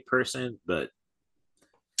this straight person, but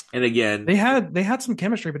and again, they had some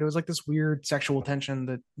chemistry, but it was like this weird sexual tension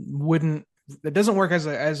that doesn't work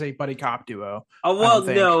as a buddy cop duo. Oh well,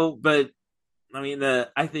 no, but I mean,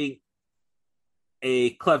 I think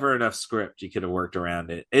a clever enough script you could have worked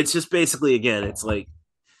around it. It's just basically, again, it's like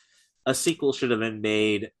a sequel should have been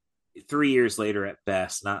made 3 years later at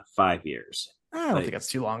best, not 5 years. I don't think that's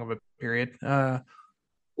too long of a period.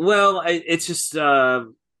 Well, it's just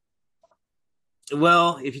well,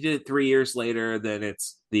 if you did it 3 years later, then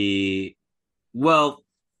it's here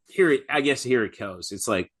it goes. It's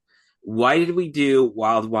like, why did we do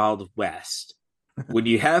Wild Wild West when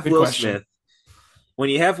you have Will Smith? When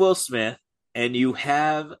you have Will Smith and you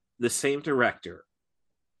have the same director.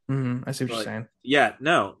 Mm-hmm. I see what you're saying. Yeah,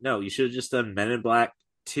 no, you should have just done Men in Black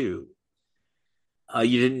 2.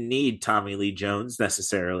 You didn't need Tommy Lee Jones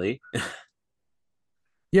necessarily.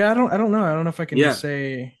 Yeah, I don't know. I don't know if I can just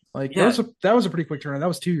say like that was a pretty quick turnaround. That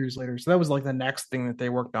was 2 years later, so that was like the next thing that they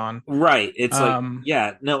worked on. Right. It's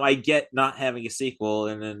I get not having a sequel,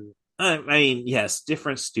 and then I mean, yes,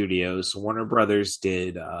 different studios. Warner Brothers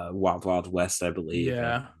did Wild Wild West, I believe.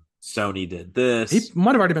 Yeah. Sony did this. He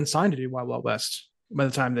might have already been signed to do Wild Wild West by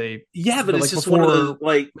the time they. Yeah, but it's just one of those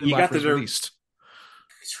like you got the released.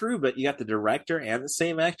 True, but you got the director and the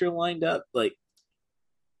same actor lined up. Like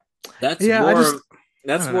that's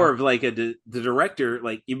more of like the director.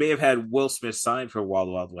 Like you may have had Will Smith signed for Wild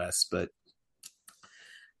Wild West, but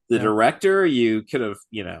the director you could have,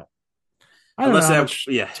 I don't know how much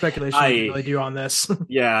speculation I can really do on this.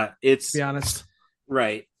 Yeah, it's to be honest,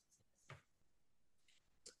 right.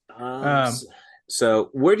 So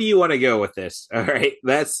where do you want to go with this? All right,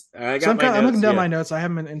 I'm looking down my notes. I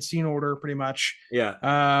have them in scene order pretty much.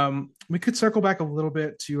 Yeah. We could circle back a little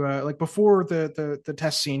bit to like before the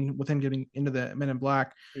test scene with him getting into the Men in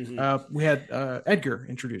Black. Mm-hmm. We had Edgar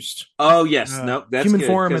introduced. Oh yes, no, that's human good,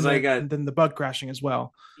 form, and then the bug crashing as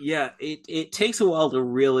well. Yeah, it takes a while to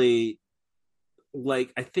really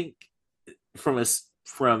like. I think from a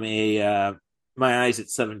my eyes at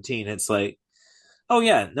 17, it's like, oh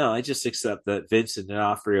yeah, no, I just accept that Vincent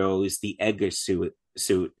D'Onofrio is the Edgar suit.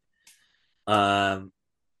 But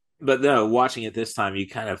no, watching it this time, you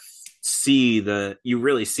kind of you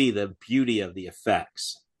really see the beauty of the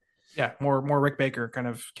effects. Yeah, more Rick Baker kind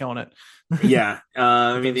of killing it. Yeah,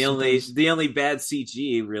 I mean the only bad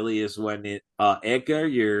CG really is when Edgar,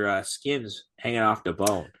 your skin's hanging off the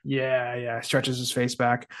bone. Yeah, stretches his face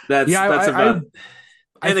back. That's about.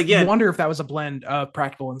 And again, I wonder if that was a blend of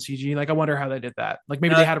practical and CG. Like, I wonder how they did that. Like,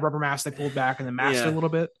 maybe they had a rubber mask they pulled back and then masked it a little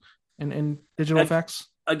bit in digital effects.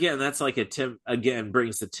 Again, that's like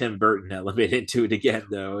brings the Tim Burton element into it again,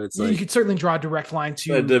 though. It's like you could certainly draw a direct line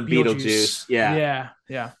to the Beetlejuice. Yeah.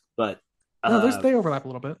 But they overlap a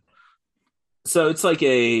little bit. So it's like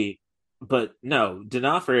but no,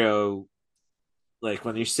 D'Onofrio. Like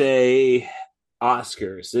when you say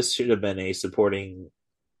Oscars, this should have been a supporting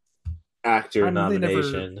actor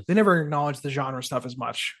nomination. They never acknowledge the genre stuff as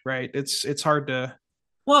much, right? It's hard to.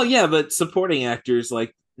 Well, yeah, but supporting actors,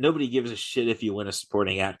 like nobody gives a shit if you win a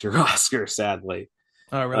supporting actor Oscar. Sadly.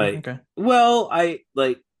 Oh, really? Okay. Well, I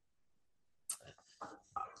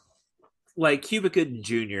like Cuba Gooding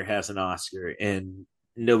Jr. has an Oscar, and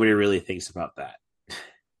nobody really thinks about that.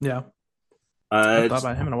 Yeah, I thought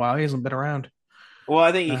about him in a while. He hasn't been around. Well,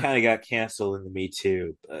 I think he kind of got canceled in the Me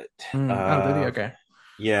Too, but did he? Okay.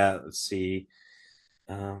 Yeah, let's see.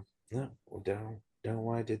 No, don't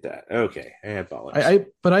why I did that. Okay, I apologize.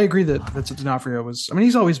 But I agree that D'Onofrio was. I mean,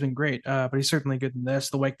 he's always been great, but he's certainly good in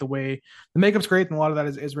this. The way the makeup's great, and a lot of that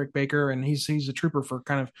is Rick Baker, and he's a trooper for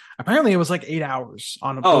kind of. Apparently, it was like 8 hours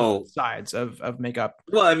on both sides of makeup.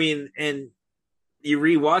 Well, I mean, and you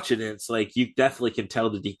rewatch it, and it's like you definitely can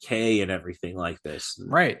tell the decay and everything like this.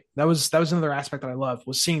 Right. That was another aspect that I loved,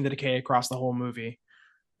 was seeing the decay across the whole movie.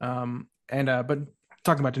 But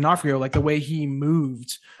talking about D'Onofrio, like the way he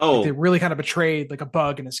moved, like they really kind of betrayed like a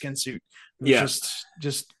bug in a skin suit. It was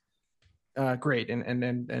just great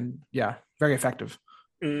and yeah, very effective.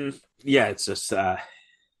 Yeah, it's just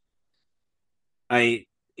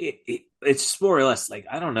it's more or less like,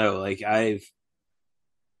 I don't know, like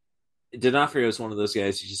D'Onofrio is one of those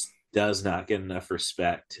guys who just does not get enough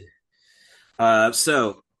respect.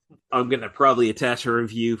 So I'm gonna probably attach a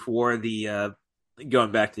review for the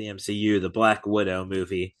going back to the MCU, the Black Widow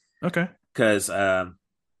movie. Okay. Because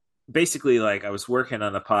basically, like, I was working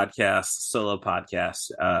on a solo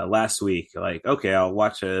podcast last week. Like, okay, I'll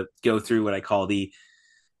go through what I call the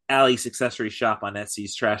Allie's Accessory Shop on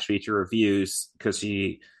Etsy's Trash Feature Reviews, because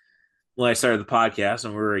she when I started the podcast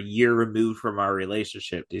and we were a year removed from our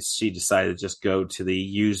relationship, she decided to just go to the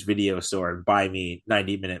used video store and buy me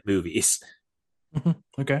 90-minute movies.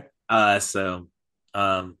 Okay.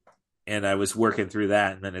 And I was working through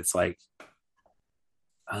that, and then it's like,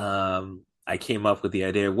 I came up with the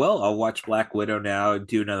idea, well, I'll watch Black Widow now and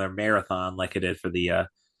do another marathon like I did for the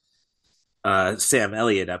Sam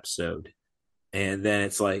Elliott episode. And then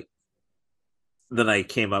it's like, then I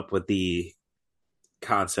came up with the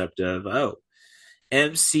concept of,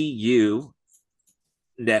 MCU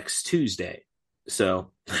next Tuesday.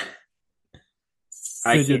 So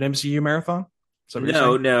I do an MCU marathon?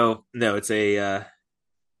 No.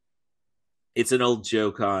 It's an old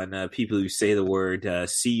joke on people who say the word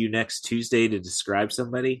see you next Tuesday to describe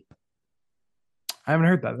somebody. I haven't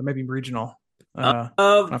heard that. That may be regional. Not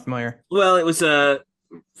familiar. Well, it was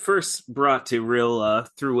first brought to real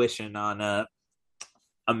fruition on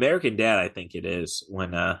American Dad, I think it is,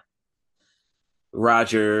 when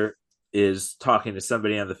Roger is talking to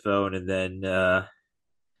somebody on the phone, and then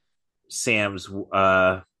Sam's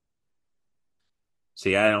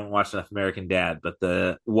see, I don't watch enough American Dad, but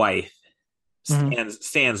the wife,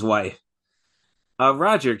 Stan's wife,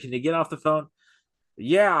 Roger, can you get off the phone?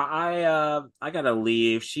 Yeah, I gotta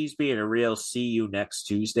leave. She's being a real see you next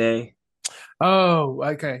Tuesday. Oh,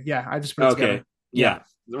 okay. Yeah, I just put it together. Yeah,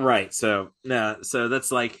 right. So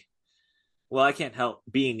that's like, well, I can't help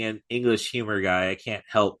being an English humor guy. I can't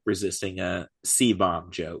help resisting a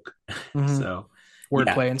C-bomb joke. So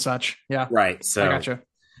wordplay and such. Yeah, right. So I gotcha.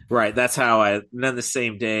 Right, that's how and then the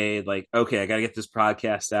same day, like, okay, I got to get this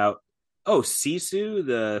podcast out. Oh, Sisu,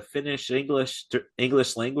 the Finnish English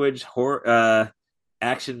language horror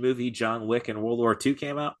action movie John Wick and World War II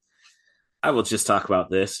came out. I will just talk about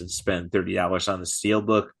this and spend $30 on the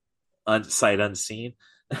Steelbook sight unseen.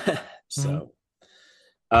 So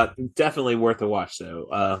definitely worth a watch,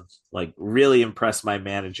 though. Like, really impressed my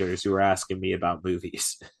managers who were asking me about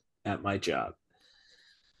movies at my job.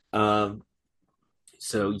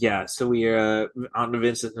 So we are on to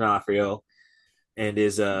Vincent D'Onofrio and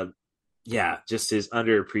his just his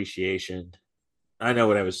underappreciation. I know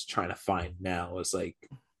what I was trying to find now was like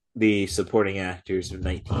the supporting actors of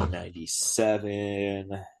 1997.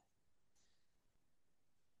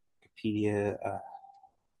 Wikipedia.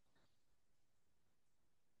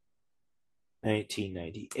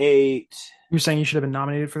 1998. You're saying you should have been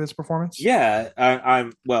nominated for this performance? Yeah,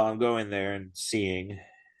 I'm going there and seeing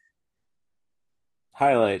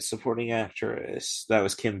highlights. Supporting actress, that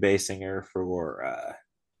was Kim Basinger for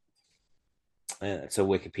it's a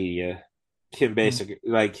Wikipedia. Kim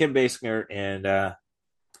Basinger, and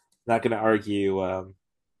not gonna argue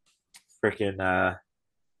freaking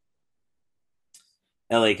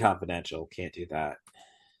LA Confidential, can't do that.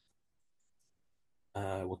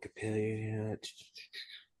 Wikipedia.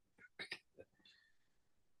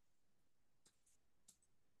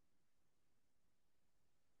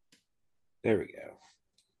 There we go.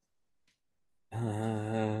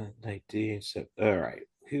 19. So, all right.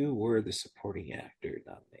 Who were the supporting actor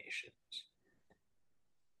nominations?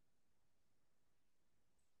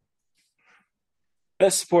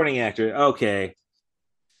 Best supporting actor. Okay.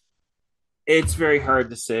 It's very hard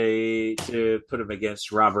to say to put him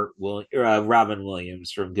against Robin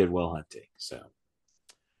Williams from Good Will Hunting. So,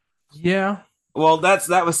 yeah. Well,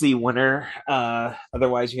 that was the winner.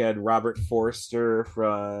 Otherwise, you had Robert Forster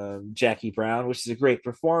from Jackie Brown, which is a great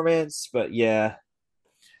performance. But yeah,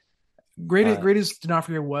 great as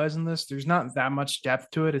D'Onofrio was in this, there's not that much depth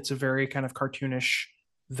to it. It's a very kind of cartoonish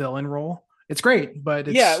villain role. It's great, but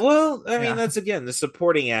it's, I mean, that's again the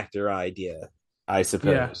supporting actor idea, I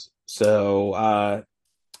suppose. Yeah. So,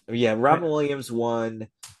 Robin Williams won.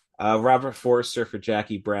 Robert Forster for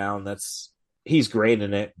Jackie Brown. He's great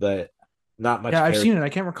in it, but not much. Yeah, I've seen it. I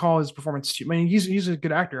can't recall his performance. I mean, he's a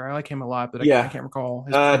good actor. I like him a lot, but I can't recall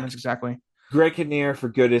his performance exactly. Greg Kinnear for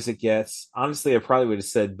Good as It Gets. Honestly, I probably would have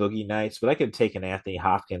said Boogie Nights, but I could have taken Anthony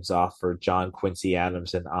Hopkins off for John Quincy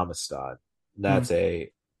Adams and Amistad. That's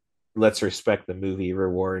a let's respect the movie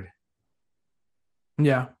reward.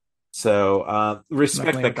 Yeah. So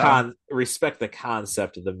respect the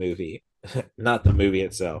concept of the movie, not the movie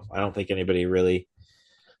itself. I don't think anybody really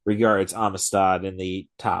regards Amistad in the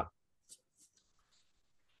top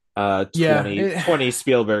 20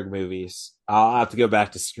 Spielberg movies. I'll have to go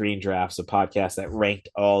back to Screen Drafts, a podcast that ranked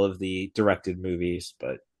all of the directed movies,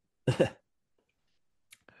 but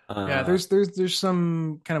there's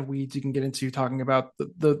some kind of weeds you can get into talking about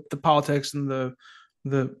the politics and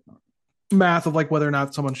the math of like whether or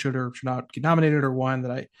not someone should or should not get nominated or won,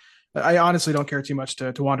 that I honestly don't care too much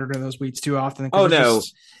to wander into those weeds too often. Oh no,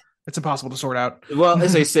 it's impossible to sort out. Well,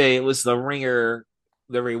 as I say, it was the Ringer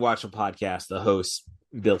the Rewatchable podcast, the host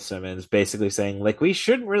Bill Simmons basically saying like we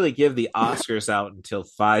shouldn't really give the Oscars out until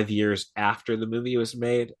 5 years after the movie was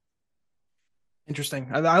made. Interesting.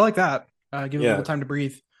 I like that. Give it a little time to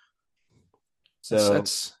breathe. So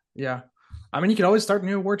that's yeah. I mean, you could always start a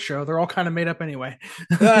new award show. They're all kind of made up anyway.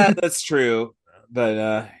 That's true,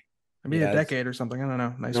 but maybe a decade or something. I don't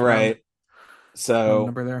know. Nice, right? So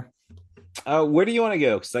number there. Where do you want to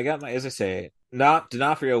go? Because I got my, as I say,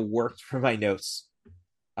 D'Onofrio worked for my notes.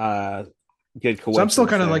 Good coincidence. So I'm still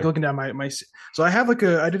kind of like looking down my. So I have like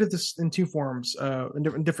I did this in two forms,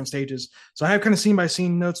 in different stages. So I have kind of scene by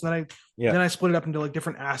scene notes, and then I split it up into like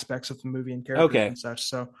different aspects of the movie and characters and such.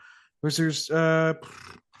 So there's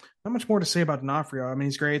not much more to say about D'Onofrio. I mean,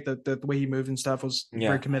 he's great. The way he moved and stuff was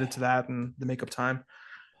very committed to that and the makeup time.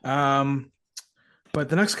 But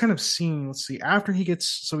the next kind of scene, let's see. After he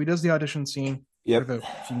does the audition scene. If you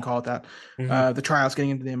can call it that. Mm-hmm. The trials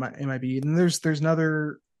getting into the MIB, and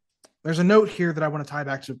there's a note here that I want to tie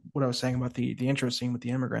back to what I was saying about the intro scene with the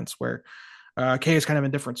immigrants, where Kay is kind of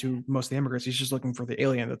indifferent to most of the immigrants. He's just looking for the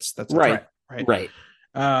alien that's right.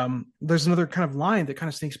 There's another kind of line that kind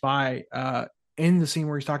of sneaks by in the scene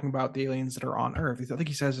where he's talking about the aliens that are on Earth. I think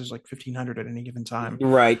he says there's like 1,500 at any given time.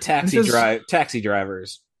 Right, taxi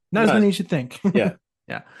drivers. Not as many as you think. Yeah,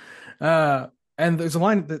 yeah. And there's a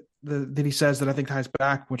line that he says that I think ties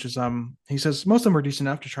back, which is he says most of them are decent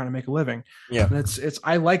enough to try to make a living. Yeah, and it's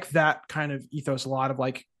I like that kind of ethos a lot of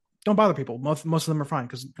like don't bother people. Most of them are fine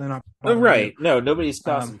because they're not right. No, nobody's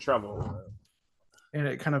causing trouble. And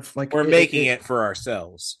it kind of like we're making it for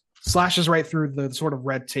ourselves. Slashes right through the sort of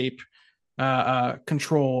red tape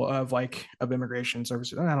control of immigration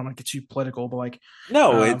services. I don't want to get too political, but like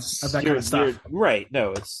no, it's of that kind of stuff. Right.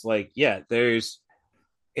 No, it's like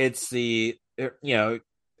it's the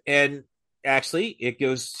and actually it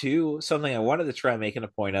goes to something I wanted to try making a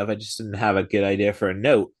point of. I just didn't have a good idea for a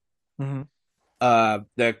note. Mm-hmm.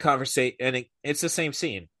 The conversation, and it's the same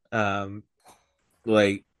scene.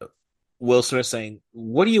 Like Will Smith saying,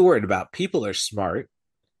 "What are you worried about? People are smart."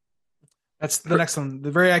 That's the next one. The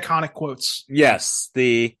very iconic quotes. Yes,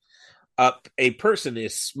 a person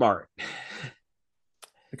is smart.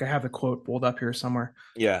 Like I have the quote pulled up here somewhere.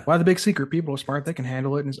 Yeah. Why the big secret? People are smart. They can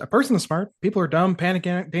handle it. And a person is smart. People are dumb, panic,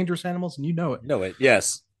 dangerous animals, and you know it. Know it.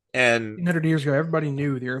 Yes. And 100 years ago, everybody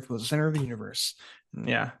knew the Earth was the center of the universe.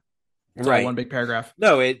 Yeah. It's right. all one big paragraph.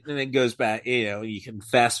 No, it goes back. You can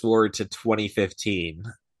fast forward to 2015.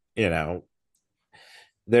 They're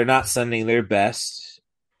not sending their best.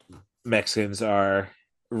 Mexicans are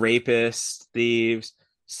rapists, thieves.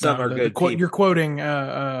 Some are good people. You're quoting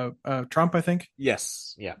Trump, I think.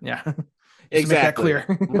 Yes. Yeah. Exactly. Make that clear.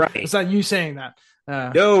 Right. It's not you saying that.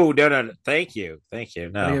 No. Thank you.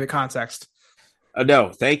 No. The context.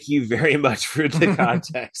 No. Thank you very much for the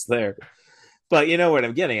context there. But you know what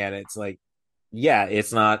I'm getting at? It's like,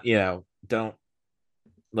 it's not. Don't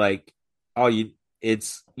like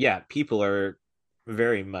people are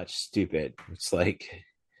very much stupid. It's like.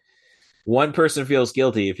 One person feels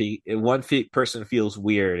guilty person feels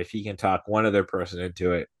weird if he can talk one other person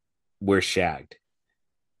into it, we're shagged.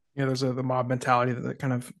 Yeah, there's the mob mentality that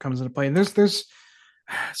kind of comes into play, and there's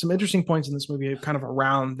some interesting points in this movie kind of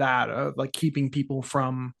around that, like keeping people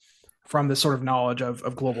from this sort of knowledge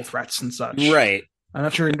of global threats and such. Right. I'm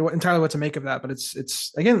not sure entirely what to make of that, but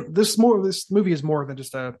it's again this movie is more than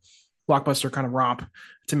just a blockbuster kind of romp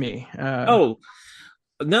to me. No,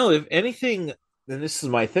 if anything. Then this is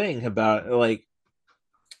my thing about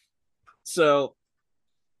so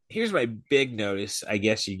here's my big notice. I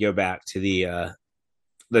guess you go back to the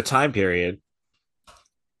time period.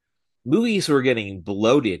 Movies were getting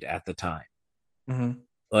bloated at the time. Mm-hmm.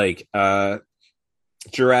 Like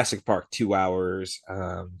Jurassic Park, 2 hours.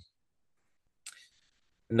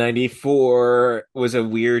 94 was a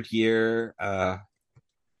weird year.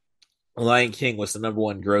 Lion King was the number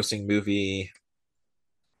one grossing movie.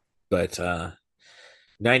 But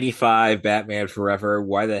 95, Batman Forever.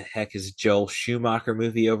 Why the heck is Joel Schumacher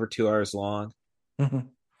movie over 2 hours long?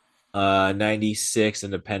 Mm-hmm. 96,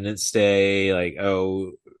 Independence Day.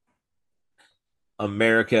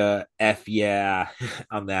 America, F yeah,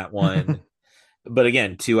 on that one. But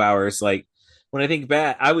again, 2 hours. Like when I think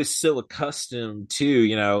back, I was so accustomed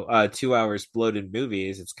to 2 hours bloated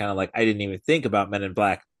movies. It's kind of like I didn't even think about Men in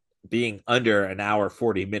Black being under an hour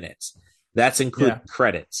 40 minutes. That's including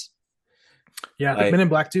credits. Yeah, I think Men in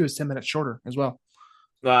Black 2 is 10 minutes shorter as well.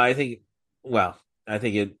 I think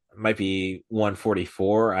it might be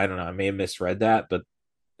 144. I don't know. I may have misread that, but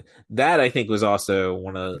that I think was also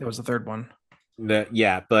one of. It was the third one. But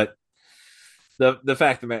the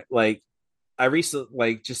fact that I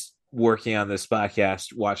recently just working on this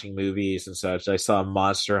podcast, watching movies and such, I saw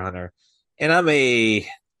Monster Hunter, and I'm a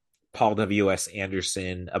Paul W.S.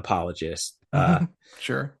 Anderson apologist.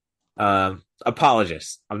 Sure.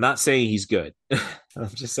 Apologist. I'm not saying he's good. I'm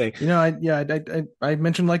just saying. I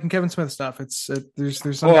mentioned liking Kevin Smith stuff. There's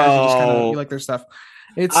some guys who just kind of you like their stuff.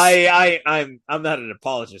 I'm not an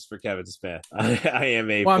apologist for Kevin Smith. I am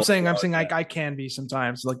a. Well, I'm saying I can be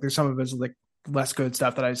sometimes. Like there's some of his like less good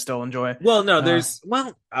stuff that I still enjoy. Well, no,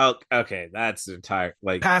 okay, that's entire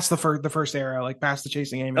like past the first era, like past the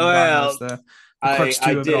Chasing Amy. Well,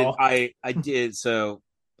 I did. So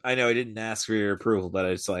I know I didn't ask for your approval, but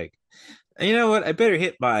it's like, you know what? I better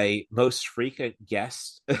hit my most frequent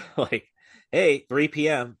guest. Like, hey, 3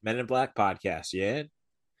 p.m. Men in Black podcast, yeah.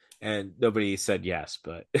 And nobody said yes,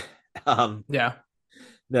 but yeah.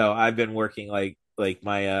 No, I've been working like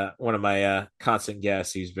my one of my constant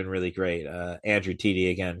guests who's been really great, Andrew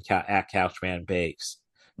TD again, at Couchman Bakes.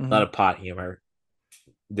 A lot of pot humor,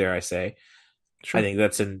 dare I say. Sure. I think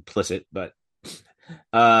that's implicit, but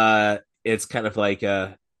it's kind of like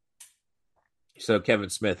so Kevin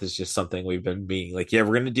Smith is just something we've been being like, yeah,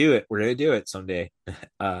 we're gonna do it someday.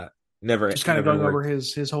 Never just kind of going over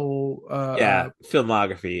his whole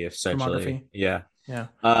filmography essentially. Yeah.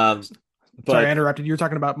 But, sorry, I interrupted. You were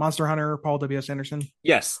talking about Monster Hunter, Paul W.S. Anderson.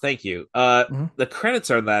 Yes, thank you. The credits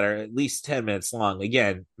on that are at least 10 minutes long.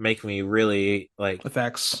 Again, make me really like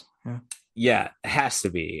effects. Yeah, it has to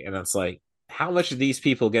be. And it's like, how much are these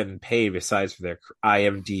people getting paid besides for their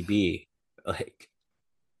IMDb? Like,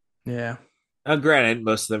 yeah. Granted,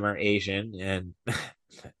 most of them are Asian, and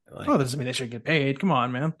like, oh, doesn't mean they should get paid. Come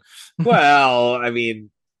on, man. Well, I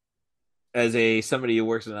mean, as somebody who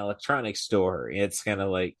works in an electronics store, it's kind of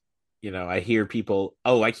like, you know, I hear people,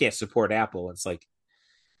 oh, I can't support Apple. It's like,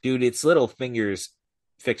 dude, it's little fingers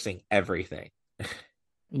fixing everything.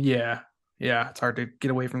 Yeah, it's hard to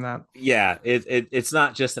get away from that. Yeah, it's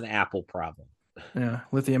not just an Apple problem. Yeah,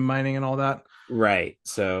 lithium mining and all that. Right.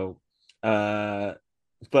 So,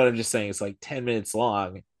 but I'm just saying it's like 10 minutes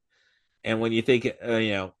long. And when you think,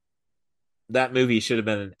 you know, that movie should have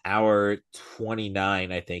been an hour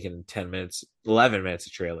 29, I think, in 11 minutes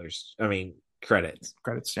of trailers. I mean, credits,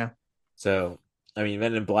 yeah. So, I mean,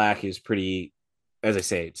 Men in Black is pretty, as I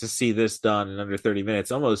say, to see this done in under 30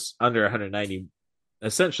 minutes, almost under 190,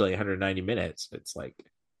 essentially 190 minutes. It's like,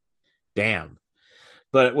 damn.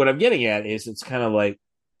 But what I'm getting at is it's kind of like,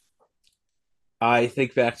 I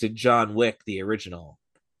think back to John Wick, the original,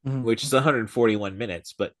 which is 141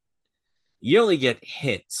 minutes, but you only get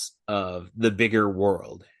hints of the bigger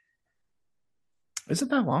world. Is it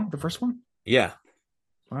that long, the first one? Yeah.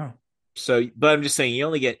 Wow. So, but I'm just saying, you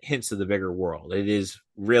only get hints of the bigger world. It is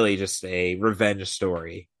really just a revenge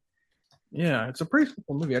story. Yeah, it's a pretty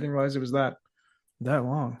simple movie. I didn't realize it was that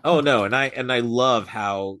long. Oh no, and I love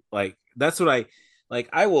how, like, that's what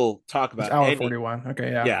I will talk about. It's hour 41.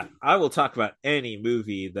 Okay, yeah. Yeah, I will talk about any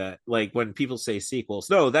movie that, like, when people say sequels,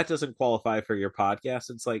 no, that doesn't qualify for your podcast.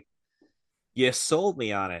 It's like, you sold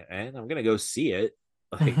me on it, and I'm gonna go see it.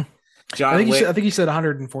 Like, I think he said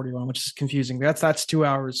 141, which is confusing. That's 2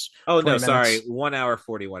 hours. Oh no, minutes. Sorry, 1 hour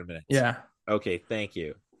 41 minutes. Yeah. Okay, thank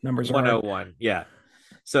you. Numbers 101. Right. Yeah.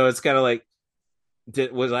 So it's kind of like,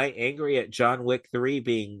 was I angry at John Wick 3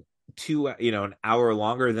 being an hour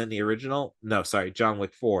longer than the original? No, sorry, John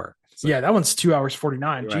Wick 4. Yeah, that one's 2 hours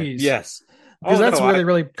 49. Right. Jeez. Yes. Because that's where they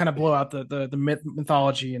really kind of blow out the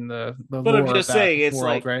mythology and the but lore I'm just of saying, it's world,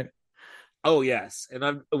 like, right? Oh yes,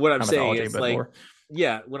 and what I'm saying is like,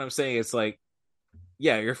 what I'm saying is like,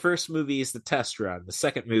 yeah, your first movie is the test run. The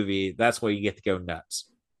second movie, that's where you get to go nuts.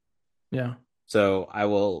 Yeah. So I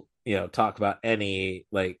will, talk about any,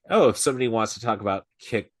 like, if somebody wants to talk about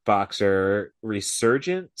Kickboxer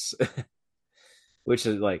Resurgence, which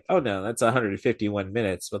is like, oh no, that's 151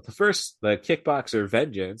 minutes, but the Kickboxer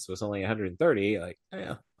Vengeance was only 130. Like,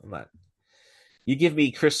 yeah, I'm not. You give me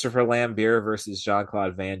Christopher Lambert versus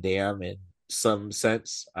Jean-Claude Van Damme in some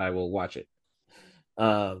sense, I will watch it.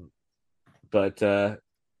 But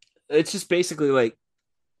it's just basically like,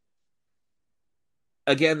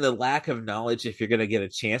 again, the lack of knowledge if you're going to get a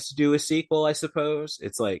chance to do a sequel, I suppose.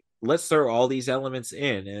 It's like, let's throw all these elements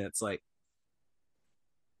in, and it's like,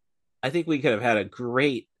 I think we could have had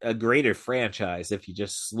a greater franchise if you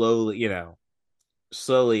just slowly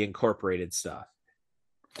incorporated stuff.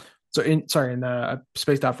 So I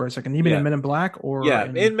spaced out for a second. You mean in Men in Black or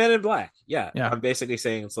in Men in Black? Yeah. I'm basically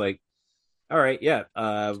saying it's like, all right, yeah.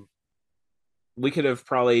 We could have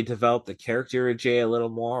probably developed the character of Jay a little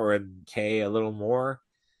more, or K a little more,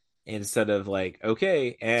 instead of like,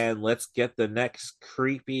 okay, and let's get the next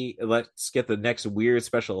weird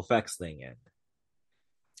special effects thing in.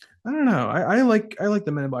 I don't know. I like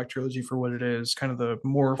the Men in Black trilogy for what it is, kind of the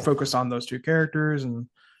more focused on those two characters, and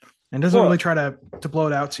doesn't Well, really try to blow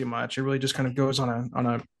it out too much. It really just kind of goes on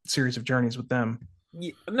a series of journeys with them.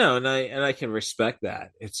 no, and I can respect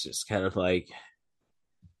that. It's just kind of like,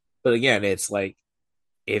 but again, it's like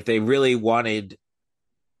if they really wanted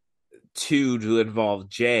two to involve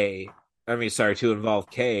to involve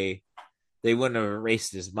K, they wouldn't have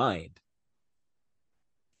erased his mind.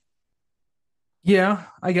 Yeah,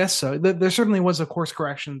 I guess so. There certainly was a course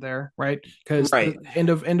correction there, right? Because Right.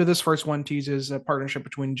 the end of this first one teases a partnership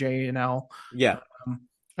between J and L, Yeah.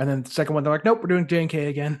 and then the second one they're like, nope, we're doing J and K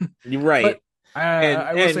again. You're right. But and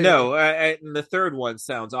I will and say, no, and the third one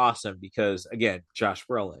sounds awesome because again, Josh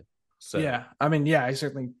Brolin. So yeah, I mean, yeah, he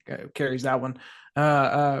certainly carries that one.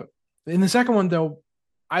 In the second one, though,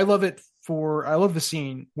 I love the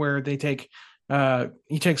scene where they take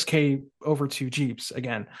he takes Kay over to Jeeps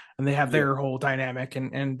again, and they have their whole dynamic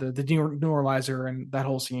and the demoralizer and that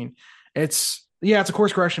whole scene. It's a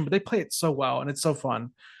course correction, but they play it so well and it's so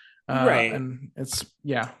fun. Right. And it's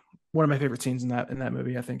one of my favorite scenes in that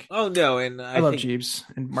movie. I think. Oh no, and I love Jeeves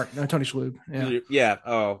and Tony Shalhoub. Yeah. Yeah.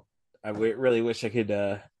 Oh, really wish I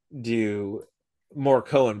could do more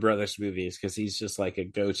Coen Brothers movies because he's just like a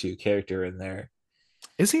go-to character in there.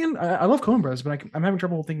 Is he in? I love Coen Brothers, but I'm having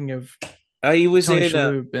trouble thinking of. He was Tony in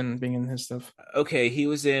Shalhoub and being in his stuff. Okay, he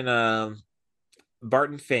was in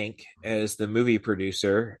Barton Fink as the movie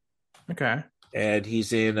producer. Okay. And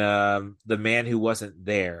he's in The Man Who Wasn't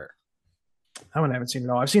There. That one I haven't seen at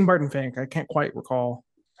all. I've seen Barton Fink. I can't quite recall.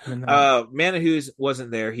 Man Who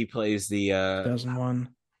Wasn't There, he plays the 2001.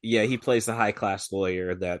 Yeah, he plays the high class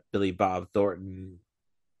lawyer that Billy Bob Thornton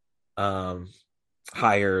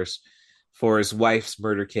hires for his wife's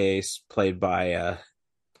murder case, played by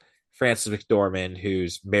Frances McDormand,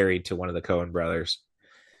 who's married to one of the Coen brothers.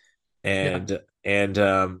 And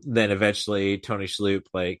then eventually Tony Shalhoub,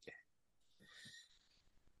 like,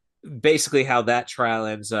 basically how that trial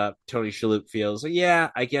ends up, Tony Shalhoub feels, yeah,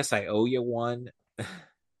 I guess I owe you one.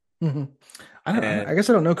 Mm-hmm. I guess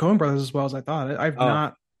I don't know Coen Brothers as well as I thought. I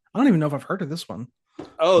don't even know if I've heard of this one.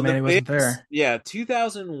 Oh, Man Who Wasn't There. Yeah,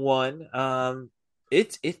 2001.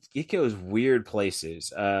 It goes weird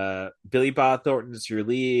places. Billy Bob Thornton's your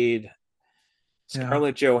lead.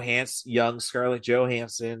 Scarlett Johansson, young Scarlett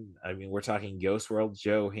Johansson. I mean, we're talking Ghost World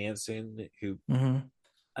Johansson, who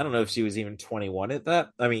I don't know if she was even 21 at that.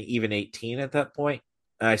 I mean, even 18 at that point.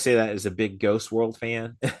 I say that as a big Ghost World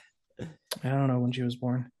fan. I don't know when she was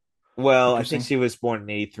born. Well, I think she was born in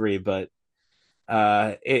 83, but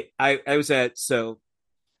I was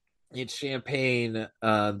in Champaign,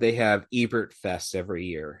 they have Ebert Fest every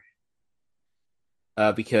year.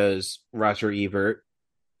 Because Roger Ebert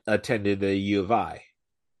attended the U of I.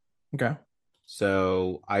 Okay.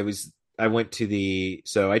 So I checked the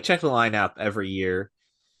lineup every year.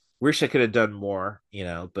 Wish I could have done more,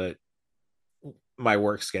 but my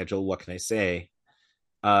work schedule, what can I say?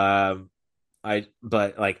 I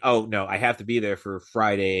have to be there for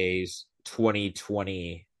Friday's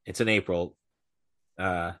 2020. It's in April.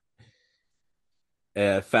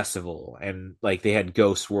 Festival, and like they had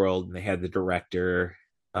Ghost World and they had the director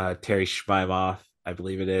Terry Schmiemoff, I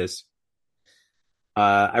believe it is.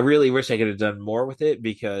 I really wish I could have done more with it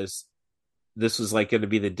because this was like going to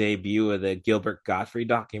be the debut of the Gilbert Gottfried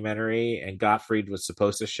documentary, and Gottfried was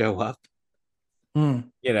supposed to show up.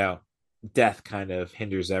 Death kind of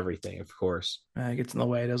hinders everything, of course. It gets in the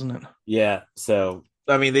way, doesn't it? Yeah. So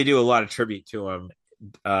I mean, they do a lot of tribute to him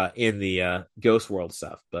in the Ghost World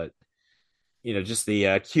stuff, but just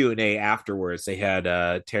the Q&A afterwards, they had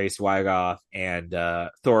Terry Swigoff and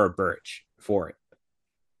Thora Birch for it.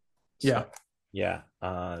 So, yeah.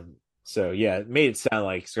 It made it sound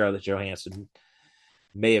like Scarlett Johansson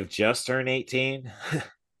may have just turned 18.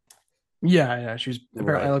 Yeah. She's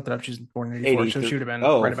apparently, I looked it up. She's born in 84, so she would have been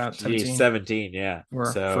right about 17. 17, yeah.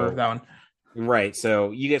 For that one. Right.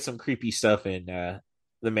 So you get some creepy stuff in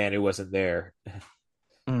The Man Who Wasn't There.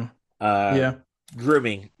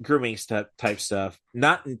 Grooming type stuff,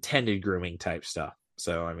 not intended grooming type stuff.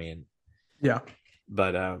 So I mean,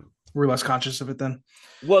 but we're less conscious of it then.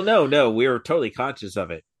 Well, no, we were totally conscious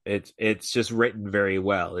of it. It's just written very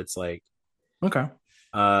well. It's like, okay,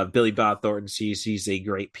 Billy Bob Thornton sees he's a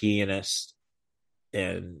great pianist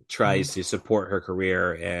and tries to support her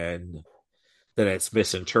career, and then it's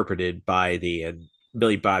misinterpreted by and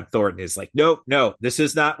Billy Bob Thornton is like, no, this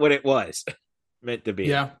is not what it was meant to be.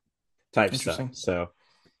 Yeah. Type stuff. So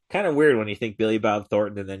kind of weird when you think Billy Bob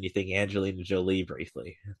Thornton and then you think Angelina Jolie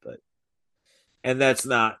briefly, and that's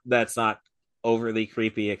not overly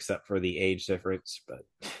creepy except for the age difference. But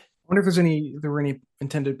wonder if there were any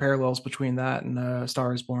intended parallels between that and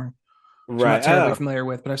Star is Born, which I'm Right. not terribly Oh, familiar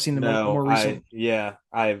with, but I've seen the no, more recent.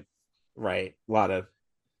 I've right. A lot of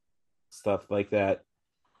stuff like that.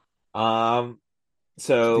 Um,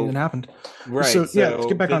 Something that so happened. right. So yeah, to get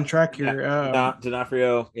So back on track yeah, here.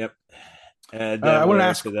 D'Onofrio. Yep. And I then want to we're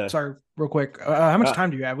ask, to the sorry, real quick, how much uh, time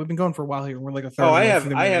do you have? We've been going for a while here. We're like a third oh, of the way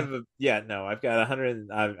through the movie. yeah, no, I've got 100.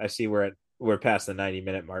 I see we're past the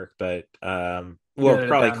 90-minute mark, but You gotta we're edit it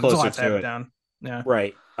probably down. There's a closer lot to to edit it. down. Yeah,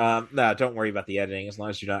 Right. No, don't worry about the editing. As long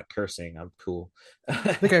as you're not cursing, I'm cool. I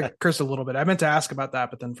think I cursed a little bit. I meant to ask about that,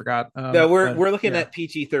 but then forgot. No, But we're looking yeah, at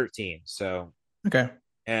PG-13. So okay.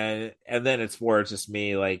 and then it's more just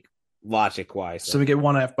me like logic wise. So we get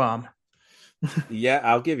one F-bomb. Yeah,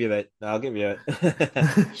 I'll give you that. I'll give you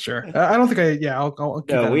it. Sure. I don't think I'll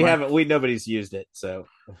keep No, that in we mind. haven't. Nobody's used it. So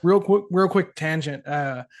Real quick tangent.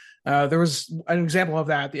 There was an example of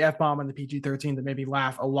that, the F-bomb and the PG-13 that made me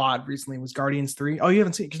laugh a lot recently was Guardians 3. Oh, you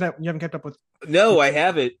haven't seen, because you haven't kept up with. no, I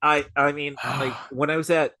haven't. I mean, like when I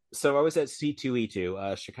was at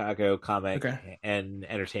C2E2, Chicago Comic Okay. and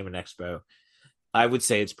Entertainment Expo. I would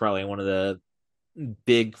say it's probably one of the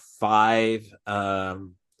big five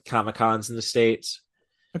Comic Cons in the States.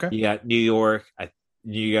 Okay. You got New York,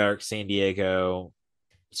 San Diego,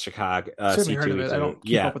 Chicago, Certainly heard of C2E2. it. I don't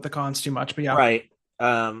keep up with the cons too much, but yeah. Right.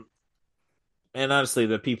 And honestly,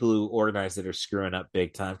 the people who organized it are screwing up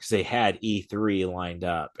big time because they had E3 lined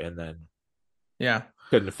up and then Yeah.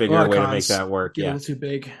 couldn't figure a way to make that work. Get a Yeah. little too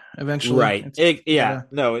big eventually. Right. Yeah.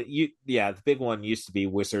 No, the big one used to be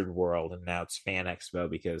Wizard World and now it's Fan Expo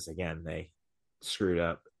because again they screwed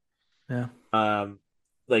up. Yeah.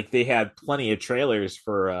 Like they had plenty of trailers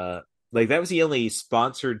for like that was the only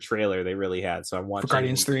sponsored trailer they really had. So I'm watching For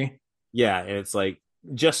Guardians 3. Yeah, and it's like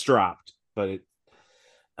just dropped, but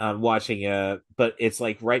I'm watching but it's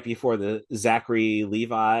like right before the Zachary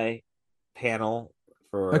Levi panel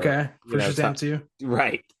for Shazam 2.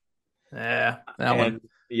 Right. Yeah, that one.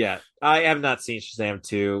 Yeah, I have not seen Shazam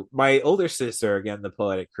 2. My older sister, again, the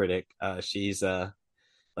poetic critic, she's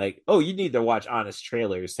like, oh, you need to watch honest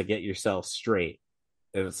trailers to get yourself straight.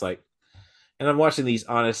 And it's like, and I'm watching these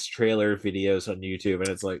honest trailer videos on YouTube, and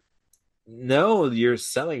it's like, no, you're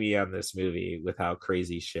selling me on this movie with how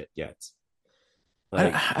crazy shit gets.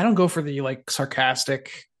 Like, I don't go for the like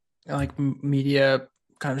sarcastic, like media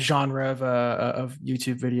kind of genre of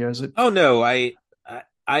YouTube videos. Oh no, I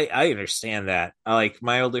understand that. Like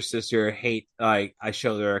my older sister like I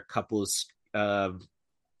showed her a couple of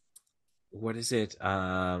what is it? It's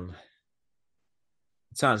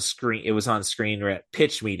on screen. It was on screen at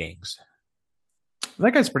pitch meetings.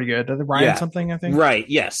 That guy's pretty good. Ryan something, I think. Right.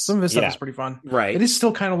 Yes. Some of his stuff is pretty fun. Right. It is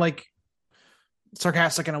still kind of like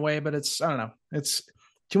sarcastic in a way, but I don't know. It's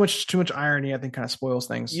too much irony, I think, kind of spoils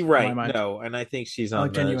things. You're right. No, and I think she's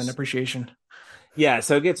on genuine appreciation. Yeah,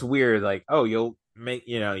 so it gets weird. Like, oh, you'll make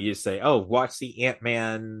you say, oh, watch the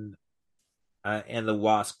Ant-Man and the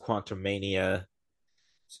Wasp Quantumania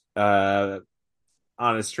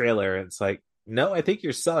honest trailer. And it's like, no, I think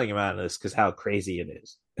you're selling him on this because how crazy it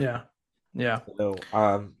is. Yeah. So,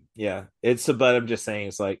 yeah, but I'm just saying,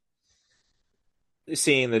 it's like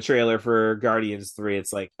seeing the trailer for Guardians 3.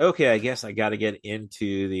 It's like, okay, I guess I got to get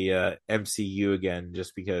into the MCU again,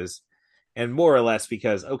 just because, and more or less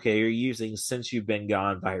because, okay, you're using "Since You've Been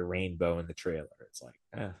Gone" by Rainbow in the trailer. It's like,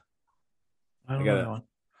 I don't know that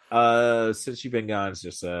one. "Since You've Been Gone" is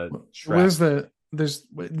just a track. Where's the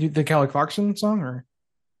Kelly Clarkson song or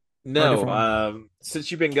no?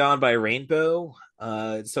 "Since You've Been Gone" by Rainbow.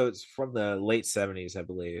 So it's from the late 70s, I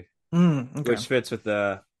believe, okay. Which fits with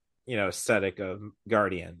the aesthetic of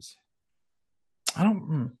Guardians. I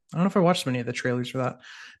don't know if I watched many of the trailers for that.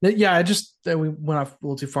 Yeah, we went off a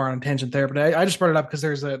little too far on a tangent there, but I just brought it up because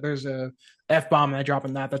there's a F-bomb and I drop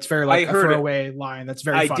in that's very like a throwaway line. That's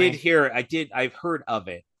very funny. I've heard of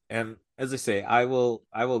it. And as I say, I will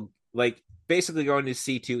like basically going to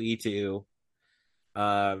C2E2,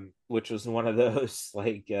 which was one of those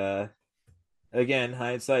like again,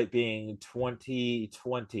 hindsight being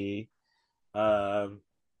 2020.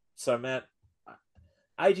 So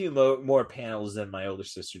I do more panels than my older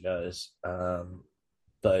sister does. So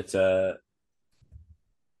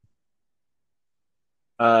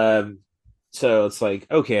it's like,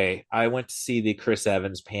 okay, I went to see the Chris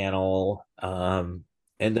Evans panel. And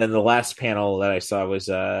then the last panel that I saw was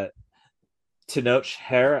Tenoch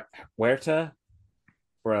Huerta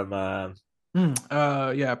from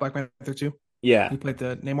Black Panther 2. Yeah. He played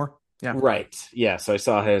the Namor. Yeah. Right. Yeah. So I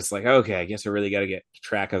saw his like, okay, I guess I really got to get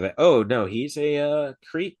track of it. Oh no, he's a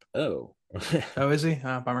creep. Oh. Oh, is he?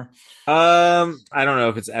 Bummer. I don't know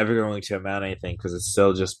if it's ever going to amount to anything because it's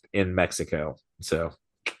still just in Mexico. So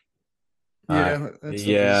Yeah, that stuff is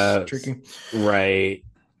yeah, tricky. right.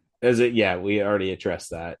 Is it? Yeah, we already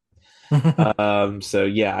addressed that. So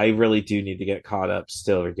yeah, I really do need to get caught up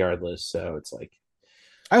still, regardless. So it's like,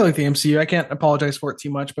 I like the MCU. I can't apologize for it too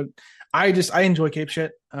much, but I enjoy Cape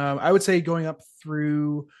shit. I would say going up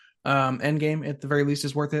through Endgame at the very least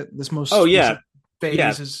is worth it. This most oh yeah, recent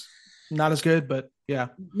phase is not as good, but yeah.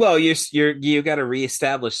 Well, you got to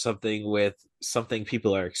reestablish something with something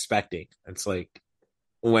people are expecting. It's like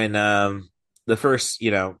when the first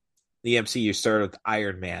the MCU started with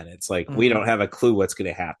Iron Man. It's like we don't have a clue what's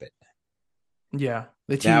going to happen. Yeah,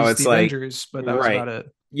 they Now teased it's the like, Avengers, but that was right. about it.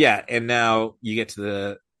 Yeah, and now you get to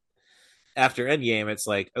the after Endgame. It's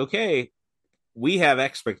like, okay, we have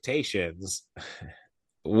expectations.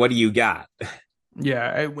 What do you got?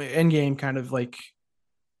 Yeah, Endgame kind of like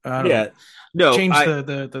I don't Yeah, know, no, changed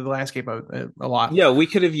the landscape of it a lot. yeah, we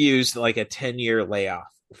could have used like a 10-year layoff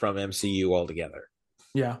from MCU altogether.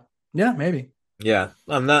 Yeah, yeah, maybe. Yeah,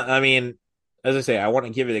 I'm not. I mean, as I say, I want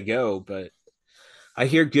to give it a go, but I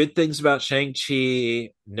hear good things about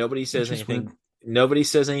Shang-Chi. Nobody says Which is weird. anything. Nobody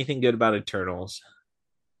says anything good about Eternals.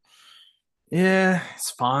 Yeah,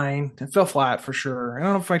 it's fine. It fell flat for sure. I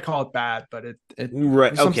don't know if I'd call it bad, but Right.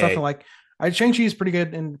 there's some stuff I Okay. like. Shang-Chi is pretty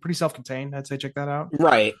good and pretty self-contained. I'd say check that out.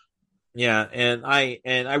 Right. Yeah, and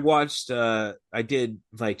I watched. I did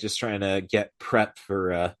like just trying to get prep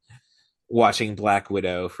for watching Black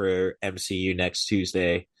Widow for MCU next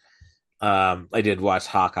Tuesday. I did watch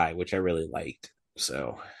Hawkeye, which I really liked.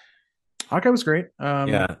 So Hawkeye was great.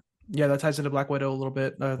 yeah, Yeah, that ties into Black Widow a little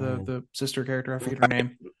bit. The sister character, I forget her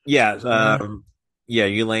name. yeah, Uh, yeah,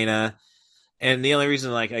 Yelena. And the only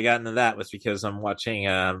reason like I got into that was because I'm watching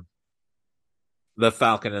the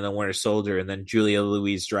Falcon and the Winter Soldier, and then Julia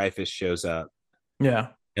Louise Dreyfus shows up, yeah,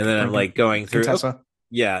 and then I'm like going through, Contessa.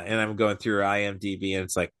 yeah, and I'm going through her IMDb, and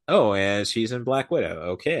it's like, oh, and she's in Black Widow.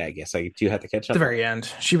 Okay, I guess I do have to catch At up. the very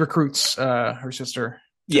end, she recruits her sister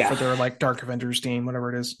for their like Dark Avengers team,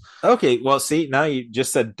 whatever it is. Okay, well, see, now you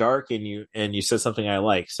just said dark, and you said something I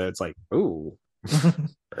like, so it's like, ooh.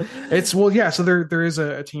 It's well, yeah. So there is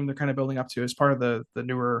a team they're kind of building up to as part of the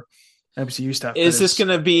newer MCU stuff. Is this going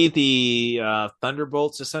to be the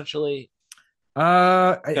Thunderbolts essentially?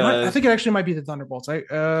 I think it actually might be the Thunderbolts.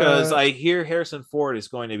 Because I hear Harrison Ford is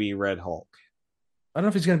going to be Red Hulk. I don't know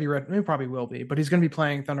if he's going to be Red. He probably will be, but he's going to be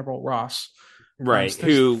playing Thunderbolt Ross. Right.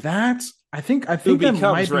 So I think that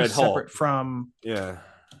might be Red separate Hulk. from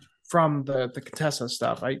the Contessa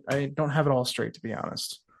stuff. I don't have it all straight, to be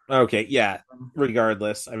honest. Okay, yeah.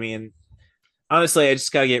 Regardless, I mean, honestly, I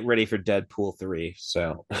just gotta get ready for Deadpool 3.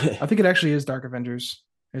 So I think it actually is Dark Avengers.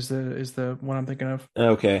 Is the one I'm thinking of?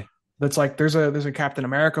 Okay. That's like there's a Captain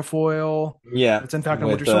America foil. Yeah. It's in Falcon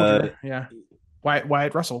and Winter Soldier. Yeah.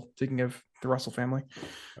 Wyatt Russell. Speaking of the Russell family,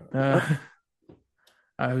 it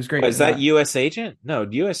was great. Is that U.S. Agent? No,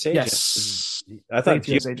 U.S. Agent. Yes. I thought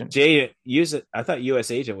U.S. Agent. I thought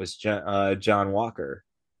U.S. Agent was John Walker.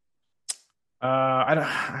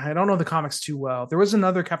 I don't know the comics too well. There was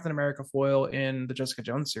another Captain America foil in the Jessica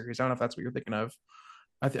Jones series. I don't know if that's what you're thinking of.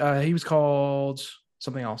 He was called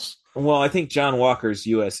something else. Well, I think John Walker's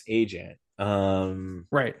U.S. Agent.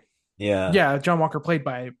 Right. Yeah. Yeah. John Walker played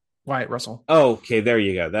by Wyatt Russell. Oh, okay. There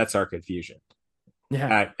you go. That's our confusion.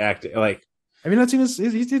 Yeah. I mean, that seems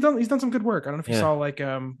he's done some good work. I don't know if you saw like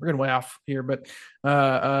we're getting way off here, but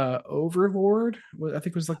Overlord, I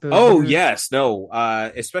think was like the yes, no,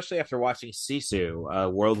 especially after watching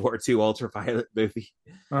Sisu, World War II ultraviolet movie.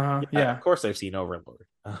 Yeah, of course I've seen Overlord.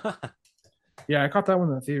 Yeah, I caught that one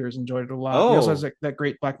in the theaters, enjoyed it a lot. He also has that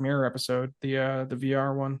great Black Mirror episode, the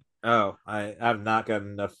VR one. Oh, I've not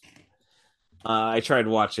gotten enough. I tried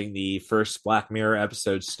watching the first Black Mirror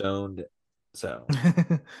episode stoned. So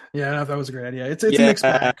yeah, no, that was a great idea. It's a mixed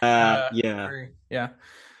bag. Yeah.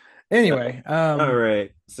 Anyway, all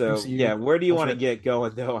right. So MCU, where do you want to get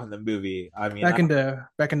going though on the movie? I mean, back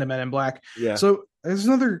into Men in Black. Yeah. So there's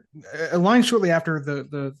a line shortly after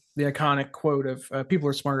the iconic quote of "People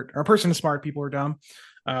are smart," or "A person is smart, people are dumb."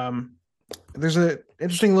 There's a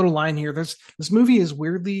interesting little line here. This movie is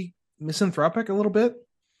weirdly misanthropic a little bit.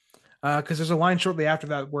 Because there's a line shortly after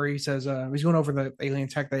that where he says he's going over the alien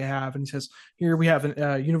tech they have, and he says, "Here we have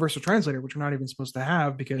a universal translator, which we're not even supposed to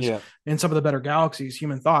have because in some of the better galaxies,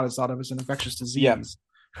 human thought is thought of as an infectious disease." Yeah.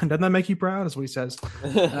 Doesn't that make you proud? Is what he says.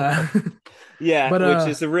 Yeah, but, which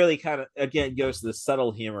is a really kind of again goes to the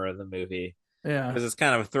subtle humor of the movie. Yeah, because it's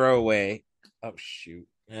kind of a throwaway. Oh shoot!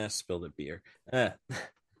 Spilled a beer.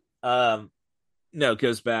 No, it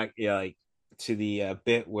goes back like to the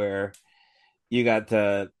bit where you got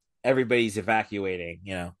everybody's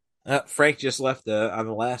evacuating. Frank just left on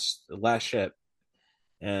the last ship,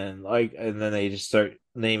 and then they just start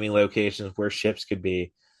naming locations where ships could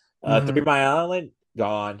be. 3 Mhm. Mile Island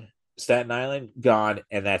gone, Staten Island gone,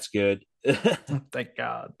 and that's good. Thank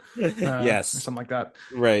God. Or Yes, something like that.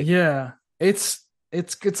 right. Yeah, it's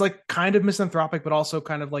like kind of misanthropic, but also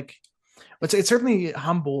kind of like it certainly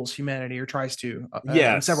humbles humanity or tries to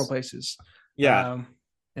in several Yes, places. yeah. Um,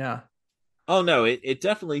 yeah, Oh no, it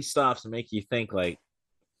definitely stops and make you think like,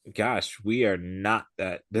 gosh, we are not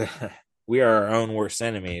that. We are our own worst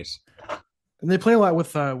enemies. and they play a lot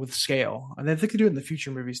with scale, and I think they do it in the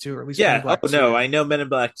future movies too, or at least Men in Yeah. Black Oh no, 2. I know Men in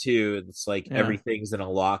Black 2. It's like Yeah, everything's in a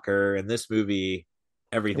locker. In this movie,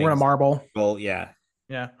 we're in a everything's marble. well. Yeah.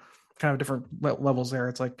 Yeah, kind of different levels there.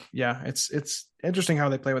 It's like, yeah, it's interesting how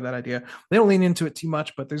they play with that idea. They don't lean into it too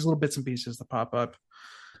much, but there's little bits and pieces that pop up.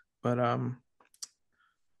 But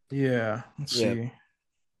yeah, let's Yeah. see.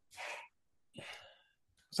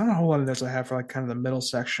 There's not a whole lot of notes I have for like kind of the middle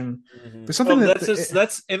section. There's something Oh, that that's just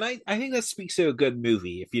that's, and I think that speaks to a good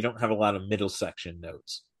movie if you don't have a lot of middle section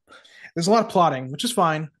notes. there's a lot of plotting, which is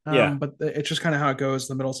fine. Yeah. But it's just kind of how it goes.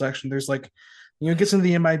 The middle section, there's like, it gets into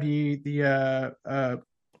the MIB.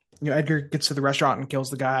 Edgar gets to the restaurant and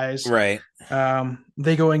kills the guys. Right.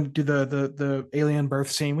 They go and do the alien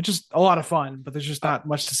birth scene, which is a lot of fun, but there's just not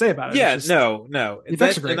much to say about it. Yeah, It's just, no. the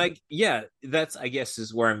effects are great. And that's I guess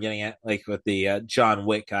is where I'm getting at, like with the John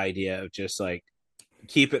Wick idea of just like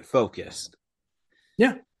keep it focused.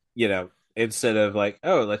 Yeah. Instead of like,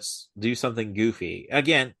 oh, let's do something goofy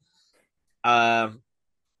again. Um,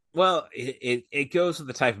 well, it goes with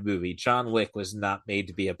the type of movie. John Wick was not made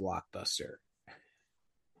to be a blockbuster.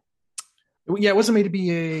 Yeah, it wasn't made to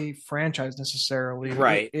be a franchise necessarily.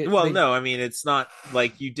 Right. No, I mean, it's not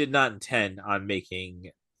like you did not intend on making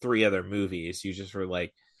 3 other movies. You just were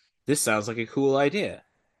like, this sounds like a cool idea.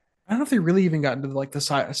 I don't know if they really even got into like the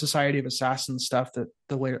Society of Assassins stuff that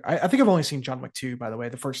the later. I think I've only seen John Wick 2, by the way,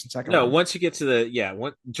 the first and second No, one. once you get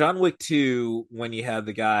to John Wick 2, when you have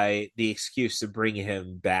the excuse to bring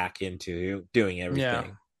him back into doing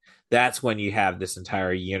everything, that's when you have this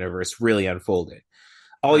entire universe really unfolded.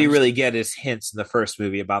 All you really get is hints in the first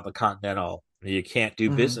movie about the Continental. You can't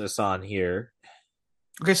do business on here.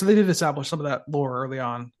 Okay, so they did establish some of that lore early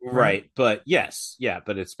on. Right. But yes, yeah,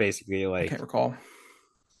 but it's basically like, I can't recall.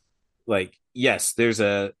 Like, yes, there's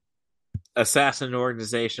a assassin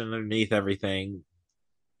organization underneath everything,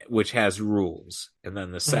 which has rules. And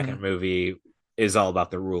then the second movie is all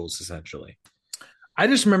about the rules, essentially. I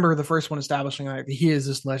just remember the first one establishing like he is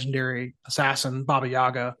this legendary assassin, Baba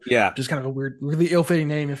Yaga. Yeah. Just kind of a weird, really ill-fitting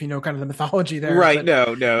name if you know kind of the mythology there. Right.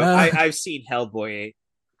 But, no. I've seen Hellboy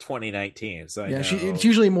 2019. So yeah, it's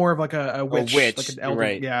usually more of like a witch, like an elder,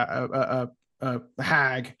 right. Yeah, a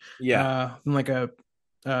hag. Yeah. Than like a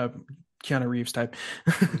Keanu Reeves type.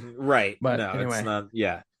 Right. But no, anyway. It's not.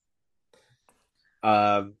 Yeah.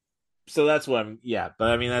 So that's what but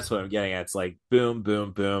I mean, that's what I'm getting at. It's like boom,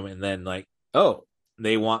 boom, boom. And then like, oh,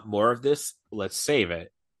 they want more of this. Let's save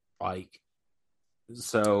it. Like,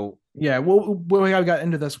 so. Yeah. Well, when I got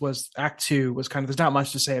into this was Act 2 was kind of, there's not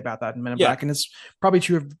much to say about that in Men in Black. And it's probably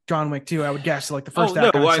true of John Wick too. I would guess like the first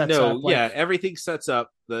act. Everything sets up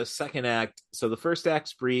the second act. So the first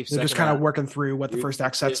act's brief. They're just kind of working through what the first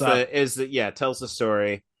act sets up. Tells the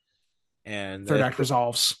story. And third act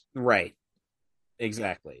resolves. Right.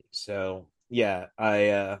 Exactly. So yeah,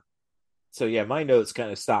 my notes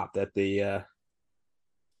kind of stopped at the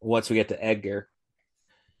once we get to Edgar.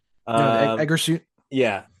 The Edgar suit.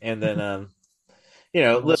 Yeah, and then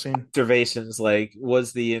little observations like,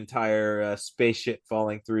 was the entire spaceship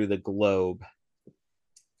falling through the globe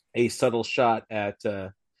a subtle shot at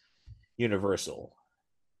Universal?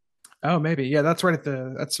 Oh, maybe. Yeah, that's right at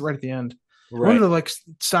the end. Right. I wanted to like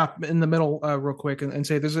stop in the middle real quick and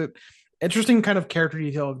say there's an interesting kind of character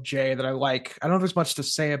detail of Jay that I like. I don't know if there's much to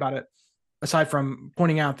say about it aside from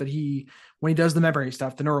pointing out that when he does the memory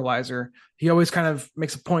stuff, the neuralizer, he always kind of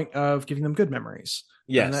makes a point of giving them good memories.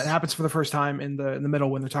 Yes. And that happens for the first time in the middle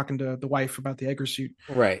when they're talking to the wife about the Edgar suit.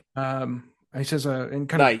 Right. He says, and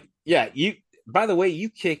kind of, yeah, by the way, you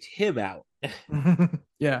kicked him out.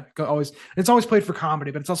 Yeah. It's always played for comedy,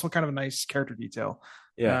 but it's also kind of a nice character detail.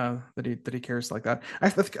 Yeah. That he cares like that. I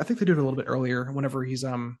think they do it a little bit earlier whenever he's,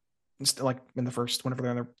 like in the first, whenever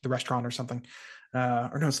they're in the restaurant or something.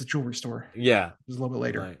 Or no, it's the jewelry store. Yeah. It's a little bit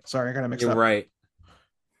later. Right. Sorry, I got to mix You're up. Right.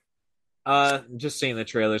 Just seeing the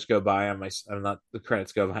trailers go by on the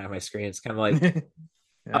credits go by on my screen. It's kind of like,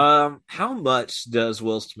 yeah. How much does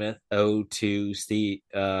Will Smith owe to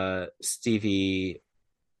Stevie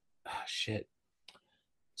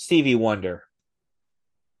Wonder?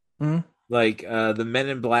 Mm-hmm. Like, the Men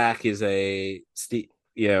in Black is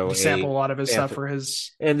he sampled a lot of his stuff for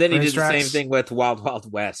his, and then he did the tracks. same thing with Wild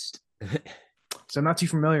Wild West. So I'm not too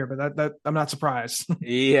familiar, but that I'm not surprised.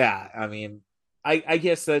 Yeah, I mean, I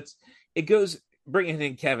guess it goes bringing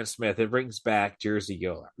in Kevin Smith. It brings back Jersey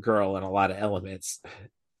Girl in a lot of elements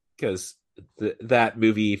because that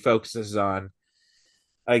movie focuses on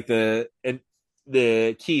like the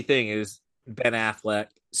key thing is Ben Affleck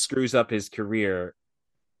screws up his career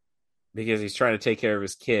because he's trying to take care of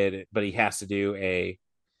his kid, but he has to do a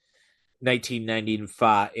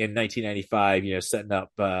 1995, setting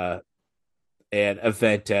up an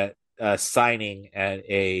event at signing at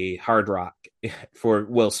a Hard Rock for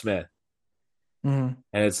Will Smith. Mm-hmm.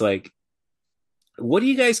 And it's like, what do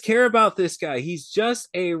you guys care about this guy? He's just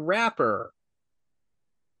a rapper.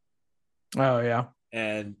 Oh yeah.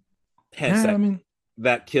 And hence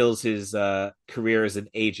that kills his career as an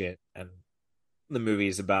agent. And the movie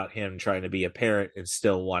is about him trying to be a parent and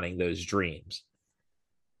still wanting those dreams.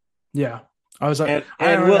 Yeah. I was like,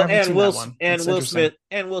 Will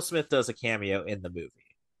Smith does a cameo in the movie.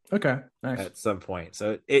 Okay, nice. At some point.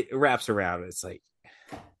 So it wraps around. It's like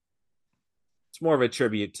it's more of a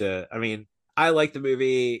tribute to, I mean, I like the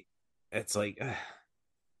movie. It's like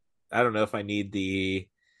I don't know if I need the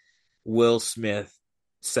Will Smith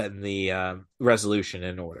setting the resolution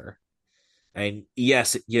in order. And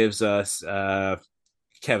yes, it gives us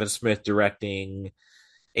Kevin Smith directing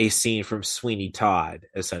a scene from Sweeney Todd,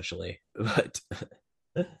 essentially. But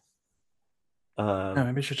maybe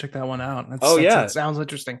I should check that one out. That sounds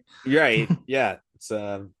interesting. Right? Yeah, it's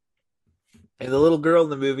and the little girl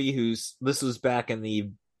in the movie this was back in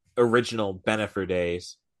the original Bennifer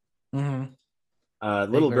days.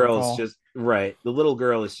 Mm-hmm. Little girl is just right. The little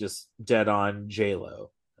girl is just dead on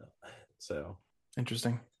J-Lo. So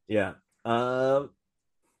interesting. Yeah. So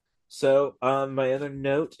my other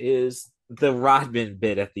note is the Rodman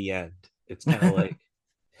bit at the end. It's kind of like,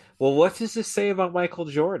 well, what does this say about Michael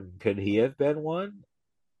Jordan? Could he have been one?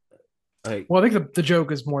 Like, well, I think the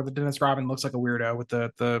joke is more that Dennis Rodman looks like a weirdo with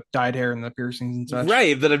the dyed hair and the piercings and such.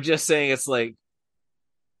 Right, but I'm just saying it's like,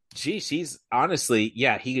 geez, he's honestly,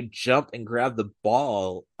 yeah, he could jump and grab the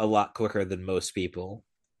ball a lot quicker than most people.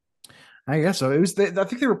 I guess so. I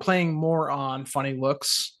think they were playing more on funny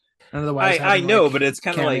looks. Otherwise, I know, but it's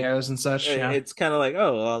kind of like and such. Yeah. It's kind of like,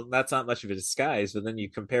 oh, well, that's not much of a disguise. But then you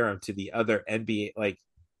compare him to the other NBA, like,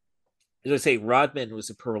 as I say, Rodman was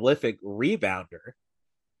a prolific rebounder,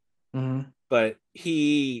 but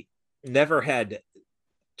he never had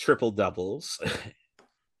triple doubles,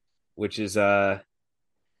 which is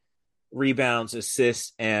rebounds,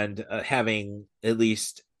 assists, and having at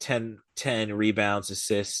least 10 rebounds,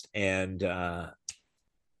 assists, and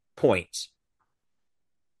points.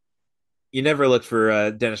 You never look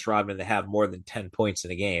for Dennis Rodman to have more than 10 points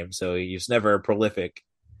in a game, so he was never a prolific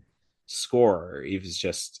scorer. He was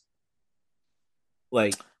just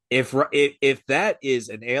like, if that is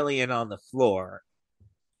an alien on the floor,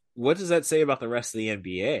 what does that say about the rest of the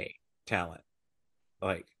NBA talent?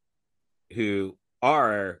 Like, who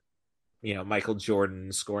are, Michael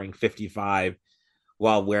Jordan scoring 55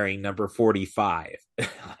 while wearing number 45.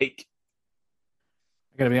 Like,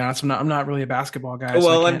 I gotta be honest, I'm not really a basketball guy.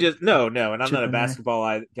 Well, so I'm just no, and I'm not a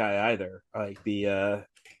basketball guy either. Like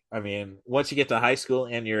I mean, once you get to high school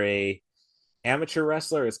and you're a amateur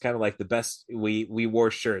wrestler, it's kind of like the best. We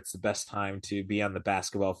wore shirts. The best time to be on the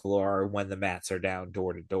basketball floor when the mats are down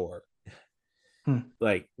door to door.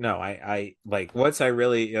 Like, no, I like once I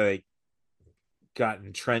really got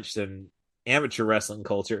entrenched in amateur wrestling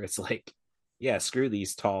culture. It's like, yeah, screw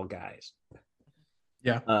these tall guys.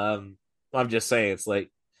 Yeah. I'm just saying, it's like,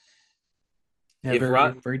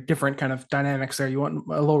 very different kind of dynamics there. You want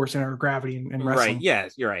a lower center of gravity in wrestling. Right, yeah,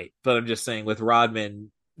 you're right. But I'm just saying, with Rodman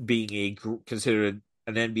being considered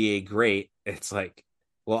an NBA great, it's like,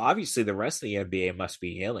 well, obviously the rest of the NBA must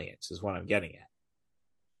be aliens, is what I'm getting at.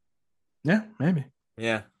 Yeah, maybe.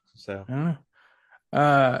 Yeah, so. I don't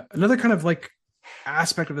know. Another kind of like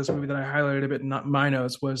aspect of this movie that I highlighted a bit in my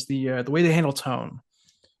notes was the way they handle tone.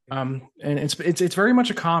 And it's very much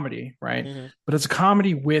a comedy, right? Mm-hmm. But it's a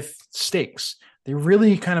comedy with stakes. They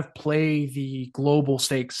really kind of play the global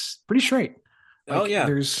stakes pretty straight. Like,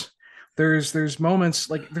 there's moments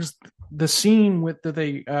like there's the scene that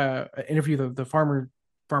they interview the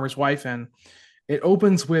farmer's wife in. It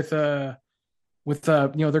opens with they're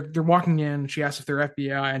walking in. She asks if they're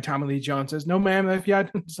FBI, and Tommy Lee Jones says, "No, ma'am, the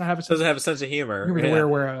FBI doesn't have a sense of humor." We're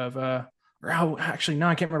aware of. Or how actually no,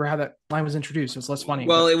 I can't remember how that line was introduced. It's less funny.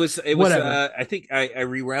 Well, it was. I think I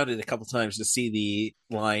rewound it a couple times to see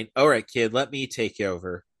the line. All right, kid, let me take you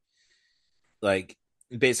over. Like,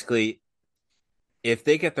 basically, if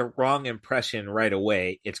they get the wrong impression right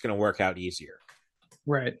away, it's going to work out easier.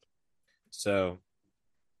 Right. So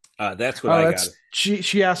that's what I got.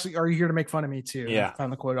 She asked, "Are you here to make fun of me too?" Yeah. I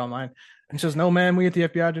found the quote online. And she says, "No, man. We at the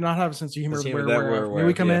FBI do not have a sense of humor. May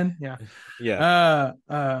we come in?" Yeah. Yeah.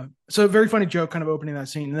 So a very funny joke, kind of opening that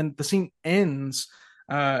scene, and then the scene ends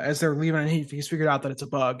as they're leaving, and he's figured out that it's a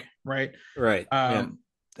bug, right? Right.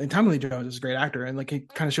 And Tommy Lee Jones is a great actor, and like he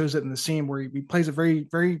kind of shows it in the scene where he plays it very,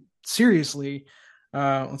 very seriously.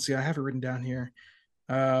 Let's see, I have it written down here.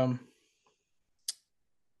 Oh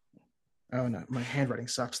no, my handwriting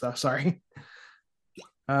sucks though. Sorry.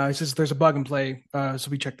 He says there's a bug in play, so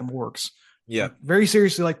we check the works. Yeah. Like, very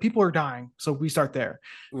seriously, like people are dying, so we start there.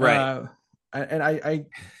 Right. And I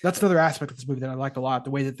that's another aspect of this movie that I like a lot.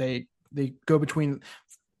 The way that they go between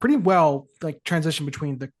pretty well, like transition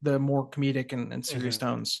between the more comedic and serious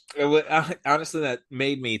tones. Honestly, that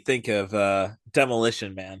made me think of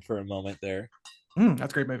Demolition Man for a moment there.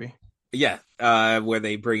 That's a great movie. Yeah, where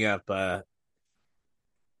they bring up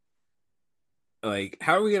like,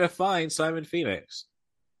 how are we gonna find Simon Phoenix?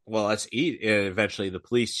 Well, let's eat. Eventually, the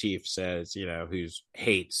police chief says, who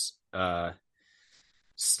hates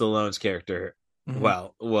Stallone's character.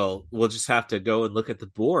 Well, we'll just have to go and look at the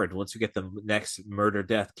board. Once we get the next murder,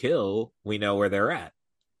 death, kill, we know where they're at.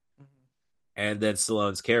 And then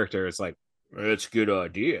Stallone's character is like, "That's a good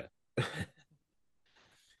idea."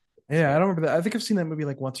 Yeah, I don't remember that. I think I've seen that movie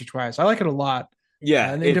like once or twice. I like it a lot.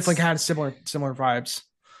 Yeah, and it definitely had similar vibes.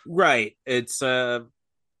 Right. It's I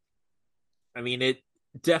mean, it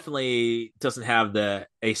definitely doesn't have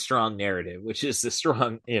a strong narrative, which is the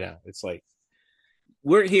strong, it's like,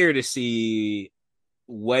 we're here to see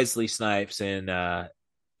Wesley Snipes and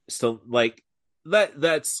still like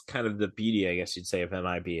that's kind of the beauty, I guess you'd say, of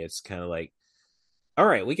MIB. It's kind of like, all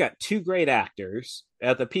right, we got two great actors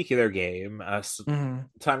at the peak of their game.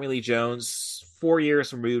 Tommy Lee Jones, 4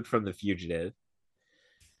 years removed from The Fugitive.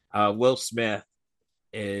 Will Smith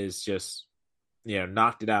is just,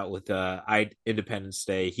 knocked it out with Independence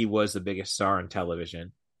Day. He was the biggest star on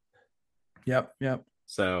television. Yep.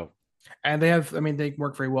 So, and they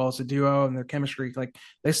work very well as a duo, and their chemistry, like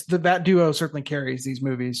that duo certainly carries these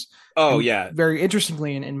movies. Oh, and yeah. Very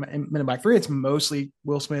interestingly, in Men in Black 3, it's mostly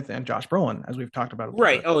Will Smith and Josh Brolin, as we've talked about.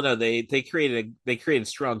 Right. Oh no, they created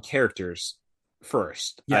strong characters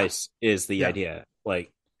first. Yeah. Is the idea.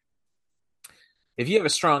 Like, if you have a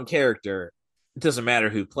strong character, it doesn't matter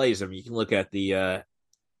who plays them. You can look at the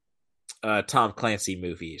Tom Clancy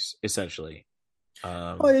movies, essentially.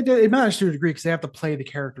 Well, it matters to a degree because they have to play the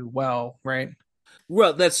character well, right?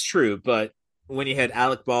 Well, that's true, but when you had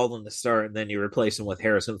Alec Baldwin to start and then you replace him with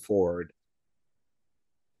Harrison Ford,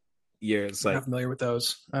 it's like, I'm not familiar with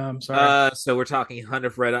those. Sorry. So we're talking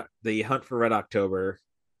the Hunt for Red October,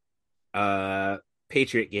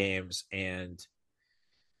 Patriot Games, and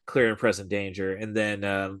Clear and Present Danger, and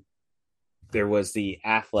then there was the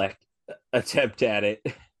Affleck attempt at it.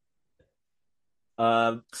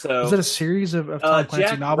 So is it a series of Tom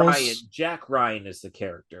Clancy novels? Jack Ryan is the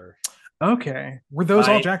character. Okay, were those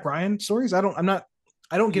all Jack Ryan stories? I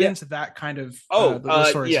don't get into that kind of those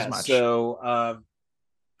stories as much. So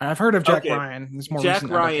I've heard of Jack Ryan. There's more Jack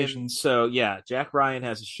recent Ryan. adaptations. So yeah, Jack Ryan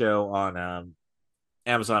has a show on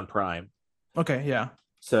Amazon Prime. Okay, yeah.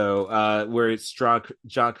 So where it's John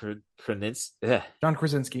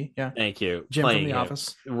Krasinski, yeah. Thank you. Jim from The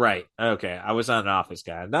Office. Right. Okay. I was not an Office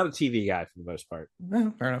guy. Not a TV guy for the most part.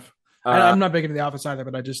 Yeah, fair enough. I'm not big into The Office either,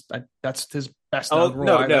 but that's his best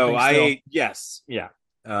role. Yes. Yeah.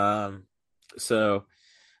 So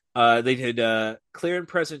they did Clear and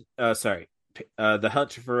Present The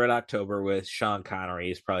Hunt for Red October with Sean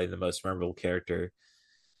Connery is probably the most memorable character.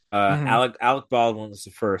 Alec Baldwin was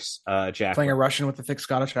the first Jack playing a Russian with a thick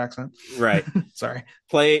Scottish accent. Right. Sorry.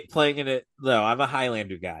 Playing in it. No, I'm a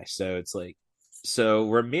Highlander guy, so it's like, so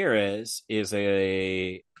Ramirez is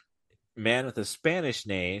a man with a Spanish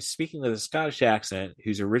name speaking with a Scottish accent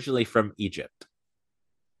who's originally from Egypt.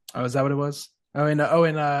 Oh, is that what it was? In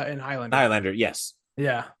Highlander. Highlander, yes.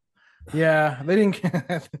 Yeah, they didn't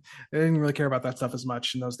really care about that stuff as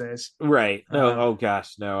much in those days. Right. No, oh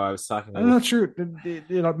gosh, no. I was talking. I'm not sure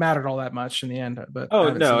it mattered all that much in the end. But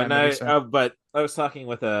but I was talking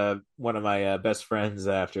with one of my best friends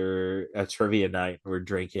after a trivia night. We're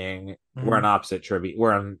drinking. Mm-hmm. We're on opposite trivia.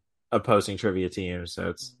 We're on opposing trivia teams, so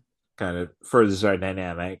it's kind of furthers our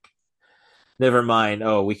dynamic. Never mind.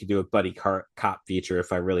 Oh, we could do a buddy cop feature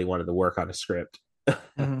if I really wanted to work on a script.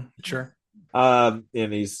 Sure. And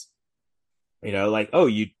he's, like, oh,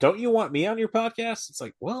 you want me on your podcast? It's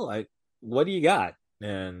like, well, what do you got?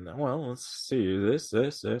 And well, let's see this,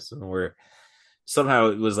 and we're somehow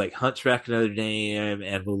it was like Hunchback of Notre Dame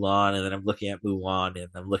and Mulan, and then I'm looking at Mulan and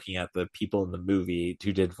I'm looking at the people in the movie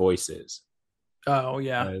who did voices. Oh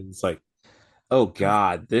yeah, And it's like, oh kind of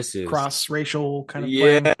god, this is cross racial kind of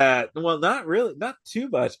playing. yeah. Well, not really, not too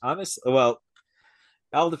much, honestly. Well,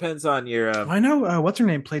 it all depends on your I know what's her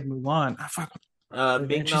name played Mulan. Ah, fuck.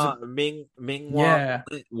 Ming She's a Na Ming Wang yeah.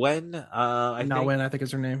 Wen, I Na think. Wen, I think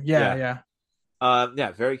is her name. Yeah, Yeah. yeah.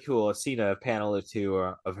 Yeah, very cool. I've seen a panel or two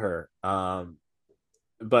of her.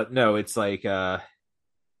 But no, it's like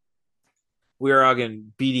we're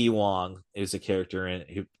talking BD Wong is a character in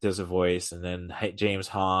who does a voice, and then James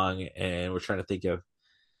Hong, and we're trying to think of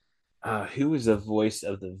who was the voice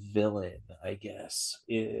of the villain. I guess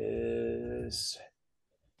is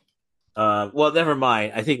well, never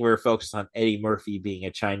mind. I think we are focused on Eddie Murphy being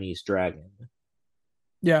a Chinese dragon.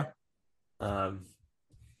 Yeah.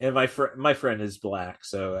 And my friend is black,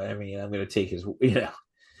 so I mean, I'm going to take his. If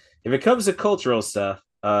it comes to cultural stuff,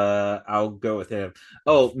 I'll go with him.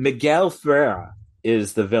 Oh, Miguel Ferreira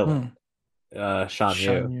is the villain. Shan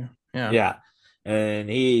Yu. Yeah, and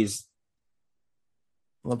he's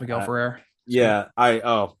love Miguel Ferrer. Yeah,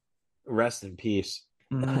 rest in peace.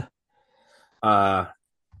 Mm-hmm.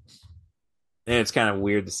 And it's kind of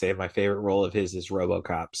weird to say my favorite role of his is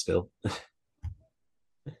RoboCop still.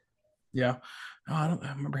 Yeah. Oh, I don't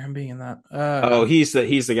remember him being in that. He's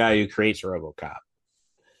the guy who creates RoboCop,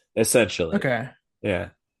 essentially. Okay. Yeah.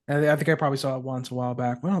 I think I probably saw it once a while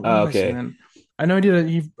back. Well, okay. I know he did it.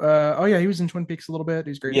 He was in Twin Peaks a little bit.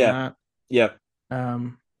 He's great in that. Yep.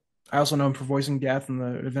 I also know him for voicing Death in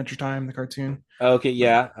the Adventure Time, the cartoon. Okay,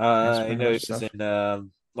 yeah. I know he was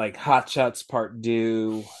in like Hot Shots Part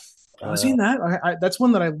 2. Was he in that? That's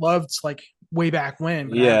one that I loved like way back when,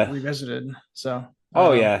 but I haven't revisited. So.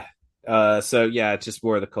 Yeah. So yeah, it's just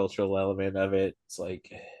more the cultural element of it. It's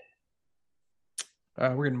like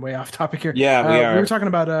we're getting way off topic here. Yeah, we are. We were talking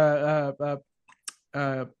about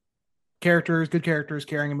good characters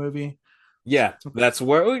carrying a movie. Yeah, that's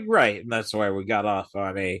where that's why we got off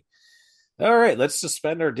on a. All right, let's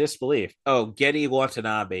suspend our disbelief. Oh, Getty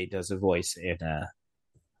Watanabe does a voice in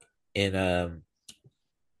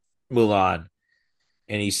Mulan,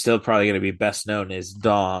 and he's still probably going to be best known as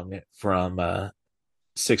Dong from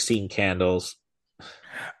 16 Candles.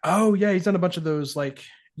 Oh yeah, he's done a bunch of those. Like,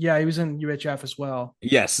 yeah, he was in UHF as well.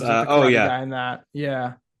 Yes. Like guy in that.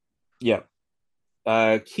 Yeah. Yeah.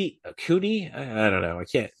 Cooney. I don't know. I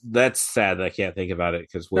can't. That's sad that I can't think about it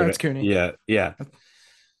because it's Cooney. Yeah. Yeah.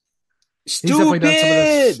 Stupid. He's definitely done some of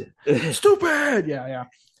this. Stupid. Yeah.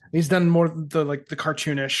 He's done more the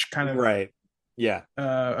cartoonish kind of right. Yeah.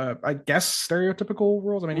 I guess stereotypical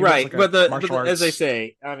roles. I mean, right. Like but as I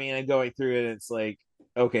say, I mean, I'm going through it. It's like,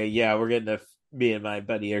 okay, yeah, we're getting me and my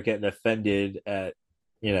buddy are getting offended at,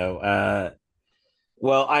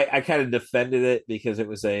 well, I kind of defended it because it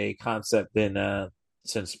was a concept in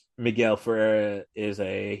since Miguel Ferreira is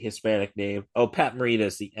a Hispanic name. Oh, Pat Morita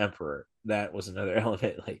is the Emperor. That was another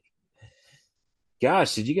element. Like,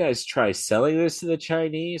 gosh, did you guys try selling this to the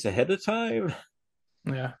Chinese ahead of time?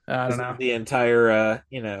 Yeah, I don't know. The entire,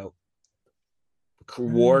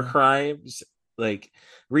 war crimes. Like,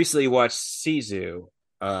 recently watched Sizu,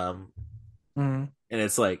 and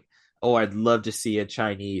it's like, oh, I'd love to see a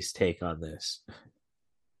Chinese take on this.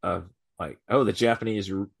 Like, oh, the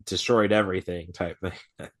Japanese destroyed everything type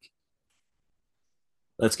thing.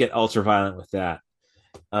 Let's get ultra violent with that.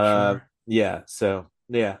 Sure. Yeah. So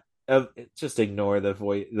yeah, just ignore the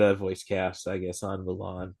voice cast, I guess, on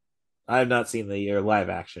Mulan. I've not seen the live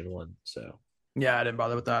action one, so yeah, I didn't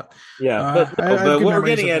bother with that. Yeah, but what we're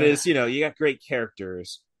getting at is, you got great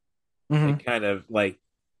characters, and kind of like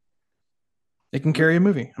they can carry a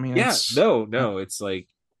movie. I mean, it's like,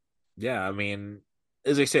 yeah, I mean,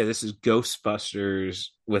 as I say, this is Ghostbusters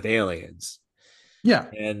with aliens. Yeah,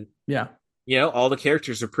 and yeah, all the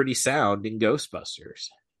characters are pretty sound in Ghostbusters.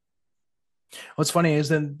 What's funny is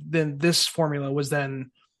then this formula was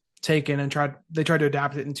then taken and they tried to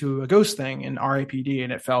adapt it into a ghost thing in RAPD,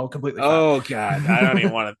 and it fell completely flat. Oh god, I don't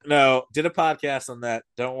even want to. No, did a podcast on that.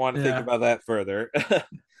 Don't want to think about that further.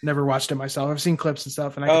 Never watched it myself. I've seen clips and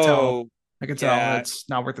stuff, and I can tell it's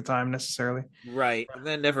not worth the time necessarily. Right, and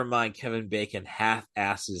then never mind. Kevin Bacon half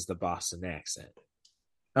asses the Boston accent.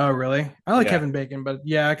 Oh really? I like Kevin Bacon, but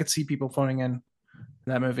yeah, I could see people phoning in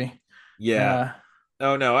that movie. Yeah.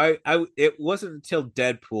 Oh no, I it wasn't until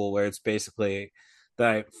Deadpool where it's basically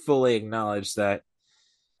that I fully acknowledge that,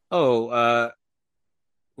 Ryan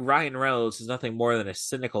Reynolds is nothing more than a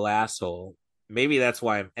cynical asshole. Maybe that's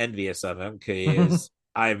why I'm envious of him, because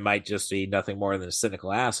I might just be nothing more than a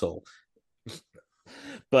cynical asshole.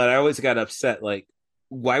 But I always got upset, like,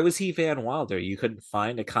 why was he Van Wilder? You couldn't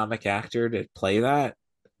find a comic actor to play that?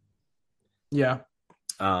 Yeah.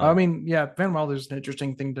 I mean, yeah, Van Wilder's an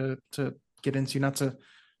interesting thing to get into, not to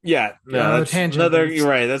Yeah, no, that's tangent. another. You're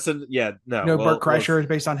right. That's a yeah. No, Bert Kreischer is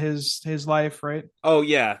based on his life, right? Oh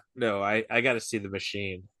yeah, no, I got to see the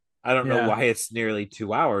machine. I don't know Yeah. why it's nearly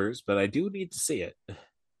 2 hours, but I do need to see it.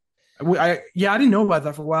 I didn't know about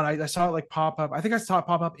that for a while. I saw it like pop up. I think I saw it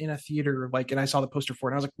pop up in a theater, like, and I saw the poster for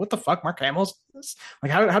it. And I was like, "What the fuck, Mark Hamill's this?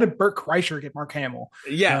 Like, how did Bert Kreischer get Mark Hamill?"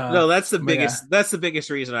 Yeah, no, that's the biggest. Yeah. That's the biggest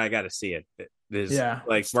reason I got to see it. Is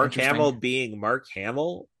like Mark Hamill being Mark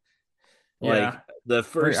Hamill. Like the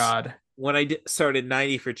first when I started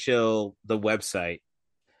 90 for Chill, the website,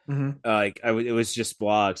 like it was just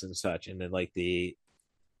blogs and such, and then like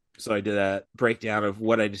so I did a breakdown of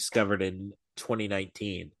what I discovered in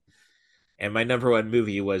 2019. And my number one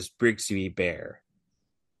movie was Brigsby Bear,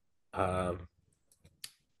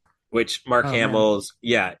 which Mark Hamill's.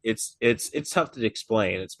 Man. Yeah, it's tough to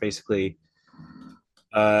explain. It's basically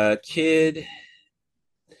a kid.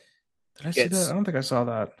 Did I see that? I don't think I saw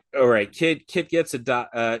that. All right, kid gets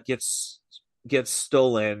gets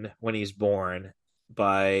stolen when he's born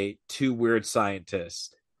by two weird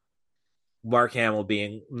scientists. Mark Hamill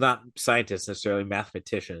being not scientists necessarily,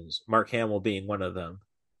 mathematicians. Mark Hamill being one of them.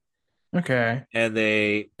 Okay. And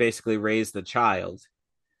they basically raise the child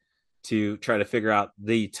to try to figure out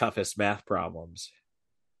the toughest math problems.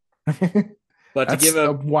 But that's to give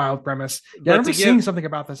a wild premise. Yeah, I remember seeing something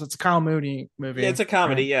about this. It's a Kyle Mooney movie. Yeah, it's a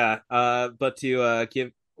comedy, right? Yeah. But to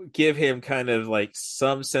give him kind of like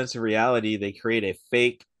some sense of reality, they create a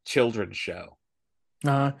fake children's show.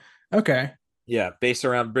 Okay. Yeah, based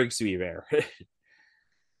around Brigsby Bear.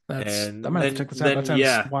 I might have to check this out. That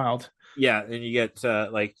sounds wild. Yeah, and you get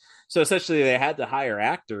so essentially they had to hire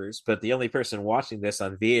actors, but the only person watching this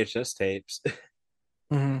on VHS tapes.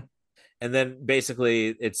 Mm-hmm. And then basically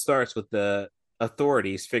it starts with the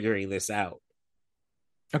authorities figuring this out.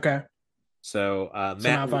 Okay. So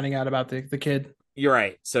now finding out about the kid. You're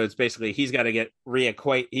right. So it's basically he's got to get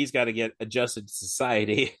he's got to get adjusted to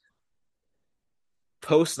society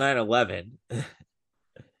post 9/11.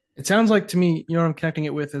 It sounds like to me, what I'm connecting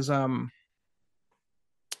it with is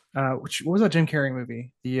what was that Jim Carrey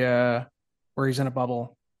movie? The where he's in a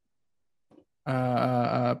bubble.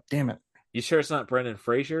 Damn it. You sure it's not Brendan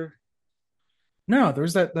Fraser? No,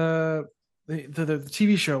 there's that the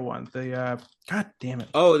TV show one. The God damn it.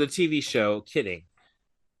 Oh, the TV show. Kidding.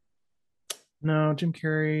 No, Jim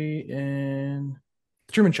Carrey and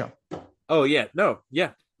The Truman Show. Oh yeah, no,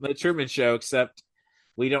 yeah, The Truman Show. Except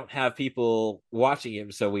we don't have people watching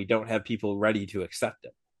him, so we don't have people ready to accept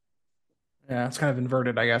him. Yeah, it's kind of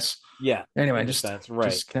inverted, I guess. Yeah. Anyway, just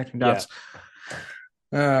connecting dots.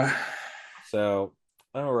 Yeah. So,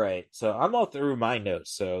 all right. So I'm all through my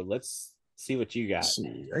notes. So let's see what you got.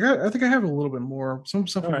 I think I have a little bit more. Some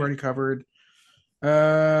stuff we've already covered.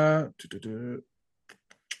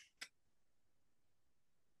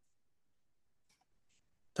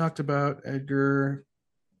 Talked about Edgar.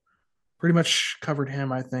 Pretty much covered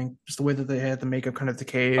him, I think. Just the way that they had the makeup kind of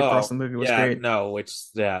decay across the movie was great. No,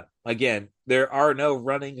 again, there are no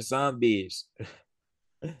running zombies.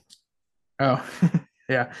 Oh,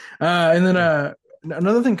 yeah. And then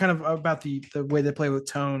another thing kind of about the way they play with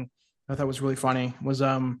tone I thought was really funny was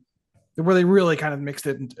where they really kind of mixed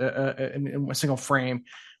it in a single frame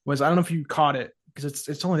was, I don't know if you caught it because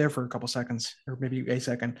it's only there for a couple seconds or maybe a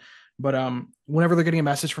second, but whenever they're getting a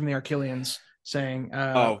message from the Archelians saying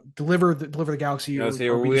deliver the galaxy or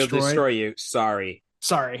we'll destroy you. Sorry.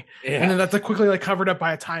 Yeah. And then that's quickly like covered up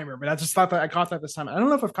by a timer, but I just thought that I caught that this time. I don't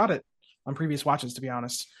know if I've caught it on previous watches, to be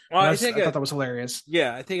honest. Well, I thought that was hilarious.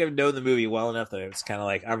 Yeah, I think I've known the movie well enough that it's kind of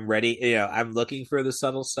like I'm ready. I'm looking for the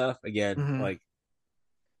subtle stuff again. Like,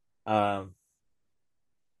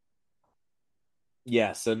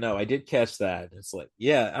 yeah. So no, I did catch that. It's like,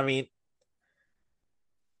 yeah. I mean,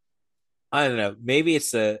 I don't know. Maybe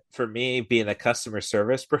it's for me being a customer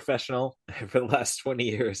service professional for the last 20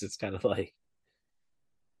 years. It's kind of like,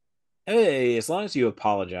 hey, as long as you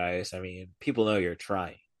apologize, I mean, people know you're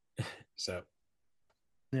trying. So,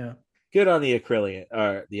 yeah, good on the Archelians.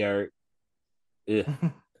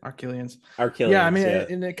 Archelians. Yeah, I mean,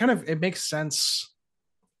 and it makes sense.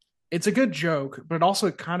 It's a good joke, but also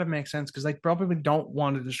it kind of makes sense because they probably don't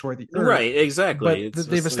want to destroy the Earth. Right, exactly. But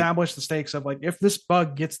they've established the stakes of like, if this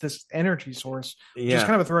bug gets this energy source, just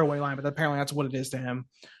kind of a throwaway line, but apparently that's what it is to him.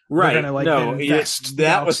 Right. Gonna, like,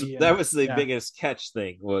 that was the biggest catch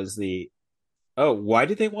thing was why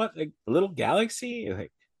did they want a little galaxy?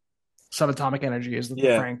 Like, subatomic energy is the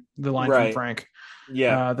line from Frank.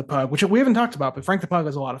 Yeah. The pug, which we haven't talked about, but Frank the pug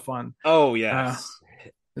is a lot of fun. Oh, yes.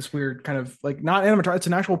 This weird kind of like not animatronic, it's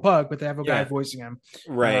an actual pug, but they have a guy voicing him.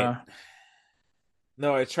 Right.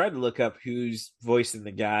 No, I tried to look up who's voicing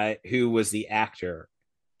the guy, who was the actor.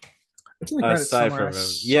 It's only credits aside somewhere. from him.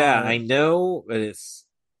 Yeah, I know, but it's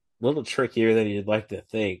a little trickier than you'd like to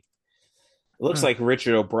think. It looks like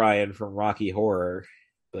Richard O'Brien from Rocky Horror,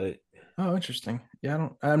 but Oh, interesting. Yeah,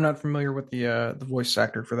 I'm not familiar with the voice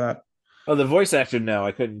actor for that. oh, the voice actor, no,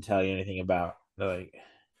 I couldn't tell you anything about. Like,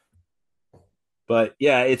 but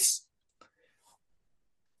yeah, it's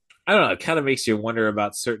I don't know. It kind of makes you wonder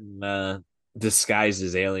about certain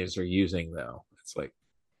disguises aliens are using, though. It's like,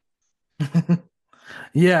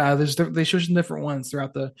 Yeah, they show some different ones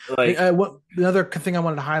throughout like what another thing I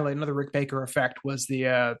wanted to highlight, another Rick Baker effect was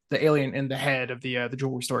the alien in the head of the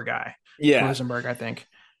jewelry store guy, yeah, Rosenberg, I think.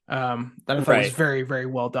 That I thought was right. very, very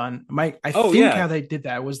well done. I Oh, think yeah. how they did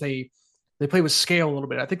that was they played with scale a little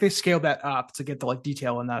bit. I think they scaled that up to get the like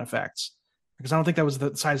detail in that effects, because I don't think that was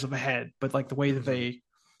the size of a head, but like the way that they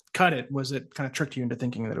cut it was it kind of tricked you into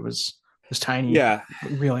thinking that it was this tiny, Yeah.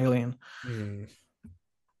 real alien.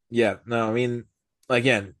 Yeah, no, I mean,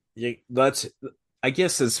 again, that's I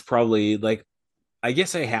guess it's probably like I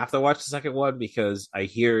guess I have to watch the second one because I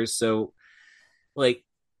hear so like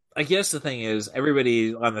I guess the thing is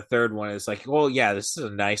everybody on the third one is like, well, yeah, this is a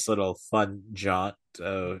nice little fun jaunt.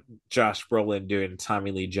 Josh Brolin doing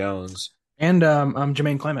Tommy Lee Jones. And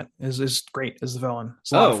Jermaine Clement is great as the villain.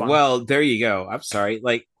 It's a lot of fun. Well, there you go. I'm sorry.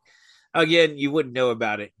 Like again, you wouldn't know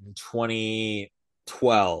about it in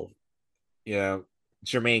 2012. You know,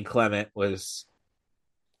 Jermaine Clement was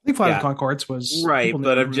I think Flight of the Conchords was right,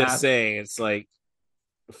 but I'm just saying it's like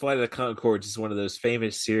Flight of the Conchords is one of those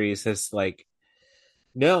famous series that's like,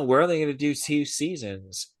 no, we're only going to do 2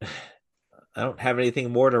 seasons. I don't have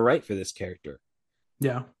anything more to write for this character.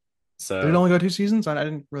 Yeah. So did it only go 2 seasons? I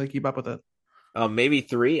didn't really keep up with it. Maybe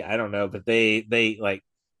 3. I don't know, but they like,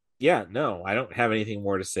 yeah, no, I don't have anything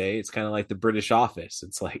more to say. It's kind of like the British Office.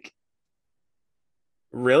 It's like,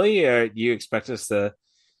 really? Do you expect us to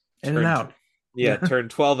in and out? Yeah, turn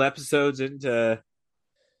 12 episodes into.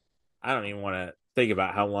 I don't even want to think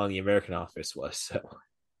about how long the American Office was. So,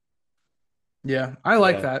 yeah, I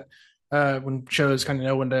like that when shows kind of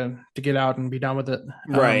know when to get out and be done with it.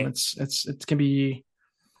 Right. It can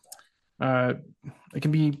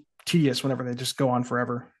be tedious whenever they just go on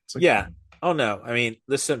forever. It's like, yeah. Oh no. I mean,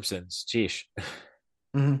 The Simpsons. Geesh.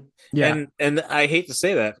 Mm-hmm. Yeah. And I hate to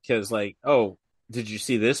say that because like, oh, did you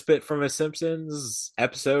see this bit from a Simpsons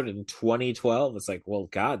episode in 2012? It's like, well,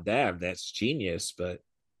 goddamn, that's genius. But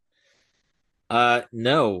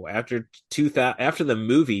no, after the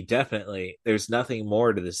movie, definitely, there's nothing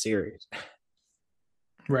more to the series.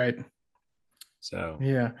 Right. So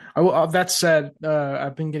yeah. That said,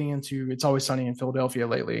 I've been getting into It's Always Sunny in Philadelphia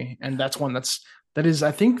lately, and that's one that is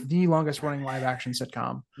I think the longest running live action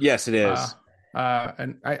sitcom. Yes, it is.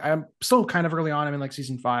 And I'm still kind of early on. I'm in like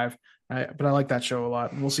season 5, but I like that show a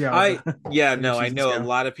lot. We'll see how. I know a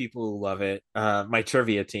lot of people who love it. My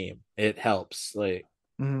trivia team, it helps. Like,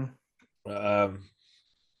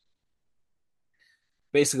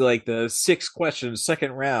 basically, like the 6 questions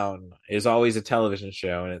second round is always a television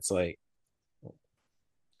show, and it's like,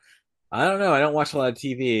 I don't know. I don't watch a lot of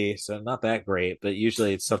TV, so not that great. But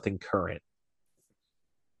usually, it's something current.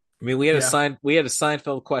 I mean, we had a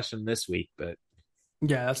Seinfeld question this week, but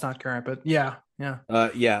yeah, that's not current. But yeah.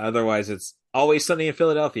 Otherwise, it's Always Sunny in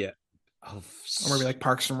Philadelphia. Or maybe like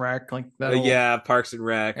Parks and Rec, like that. Parks and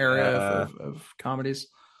Rec area of comedies.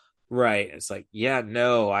 Right. It's like,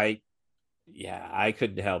 I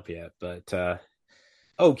couldn't help you, but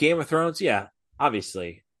Game of Thrones, yeah,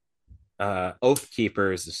 obviously.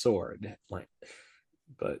 Oathkeeper is the sword, like,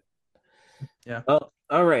 but yeah. Well,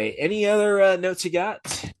 all right. Any other notes you got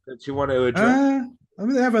that you want to address? I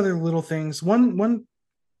mean, they have other little things. One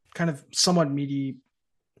kind of somewhat meaty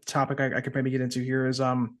topic I could maybe get into here is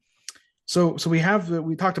so we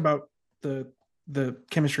talked about the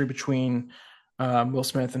chemistry between Will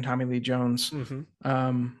Smith and Tommy Lee Jones,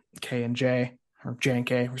 K and J, or J and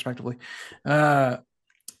K respectively, and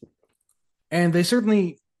they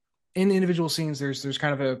certainly in individual scenes there's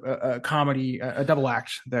kind of a comedy, a double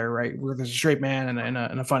act there, right, where there's a straight man and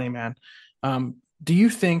a funny man. Do you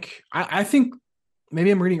think I think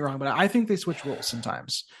maybe I'm reading it wrong, but I think they switch roles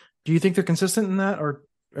sometimes. Do you think they're consistent in that, or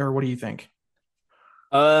what do you think?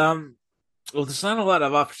 Well, there's not a lot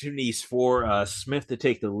of opportunities for Smith to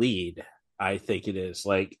take the lead. I think it is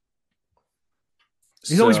like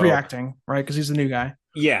he's always reacting, right? Because he's the new guy.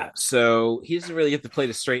 Yeah, so he doesn't really get to play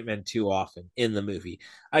the straight man too often in the movie.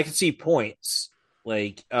 I can see points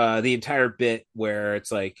like the entire bit where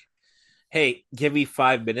it's like, "Hey, give me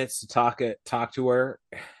 5 minutes to talk to her,"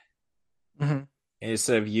 and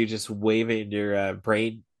instead of you just waving your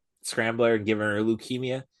brain scrambler and giving her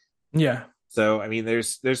leukemia. Yeah. So I mean,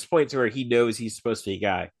 there's points where he knows he's supposed to be a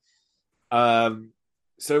guy.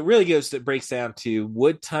 So it really breaks down to,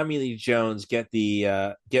 would Tommy Lee Jones get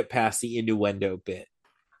past the innuendo bit?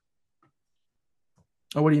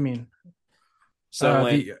 Oh, what do you mean? So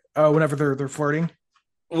whenever they're flirting.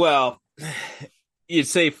 Well, you'd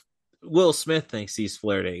say Will Smith thinks he's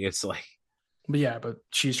flirting. It's like, but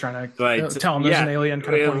she's trying to tell him there's an alien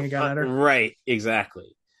kind of pointing a gun at her. Right,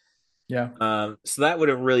 exactly. Yeah. So that would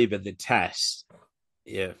have really been the test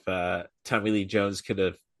if Tommy Lee Jones could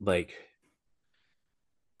have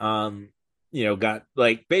got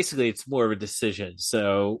basically it's more of a decision.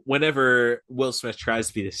 So whenever Will Smith tries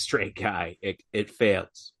to be the straight guy, it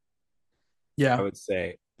fails. Yeah, I would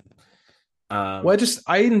say. I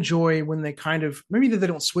enjoy when they kind of, maybe they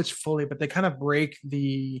don't switch fully, but they kind of break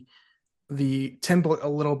the template a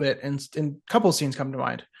little bit, and a couple of scenes come to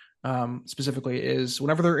mind. Specifically is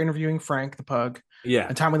whenever they're interviewing Frank the pug,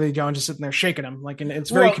 and Tommy Lee Jones is sitting there shaking him, and it's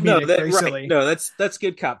very comedic, very silly. No, that's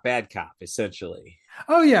good cop, bad cop, essentially.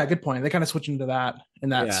 Oh yeah, good point. They kind of switch into that in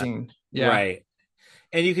that scene. Yeah, right.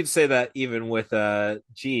 And you could say that even with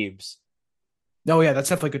Jeeves. Oh yeah, that's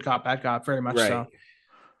definitely good cop, bad cop, very much so.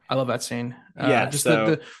 I love that scene. Just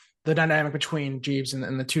the dynamic between Jeeves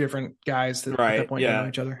and the two different guys that at that point know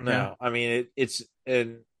each other. No, I mean as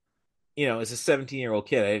a 17-year-old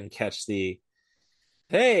kid, I didn't catch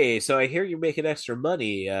hey, so I hear you're making extra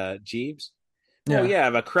money, Jeeves. Yeah. Oh yeah,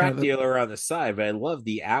 I'm a crack dealer on the side, but I love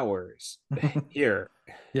the hours here.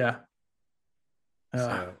 Yeah.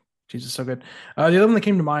 Jesus, so good. The other one that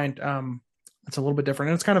came to mind, it's a little bit different,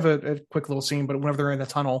 and it's kind of a quick little scene, but whenever they're in the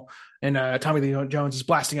tunnel and Tommy Lee Jones is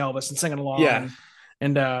blasting Elvis and singing along,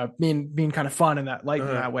 and being kind of fun in that light in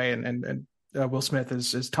that way, and Will Smith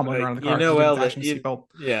is tumbling around the car. Elvis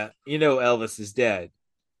is dead.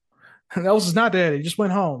 Elvis is not dead. He just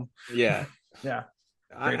went home. Yeah. Yeah.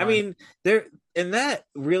 I mean, that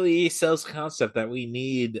really sells the concept that we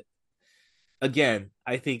need. Again,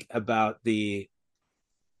 I think about me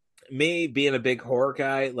being a big horror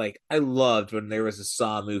guy. Like, I loved when there was a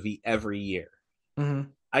Saw movie every year. Mm-hmm.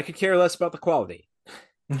 I could care less about the quality.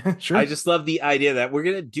 Sure. I just love the idea that we're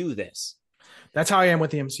gonna do this. That's how I am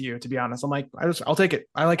with the MCU, to be honest. I'm like, I'll take it.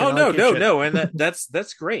 I like it. Oh no, and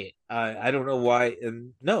that's great. I don't know why.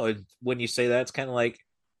 And no, when you say that, it's kind of like,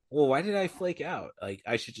 well, why did I flake out? Like,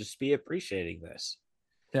 I should just be appreciating this.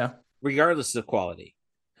 Yeah, regardless of quality.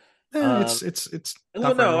 It's.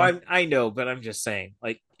 Well, no, I know, but I'm just saying,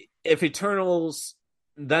 like, if Eternals,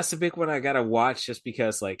 that's a big one I gotta watch, just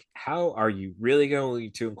because, like, how are you really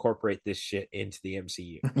going to incorporate this shit into the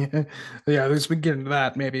MCU? Yeah, we get into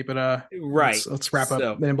that maybe, but right. Let's wrap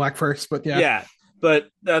up Men in Black first. But yeah, but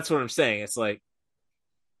that's what I'm saying. It's like,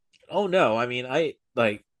 oh no, I mean,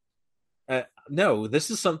 no,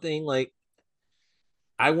 this is something like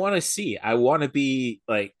I want to see. I want to be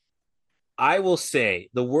like. I will say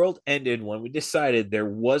the world ended when we decided there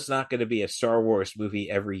was not going to be a Star Wars movie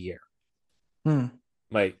every year.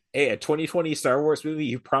 Like, hey, a 2020 Star Wars movie,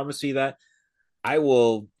 you promised me that? I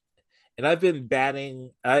will. And I've been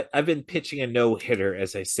I've been pitching a no-hitter,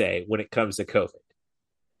 as I say, when it comes to COVID.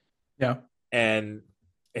 Yeah. And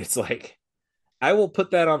it's like, I will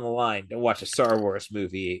put that on the line to watch a Star Wars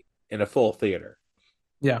movie in a full theater.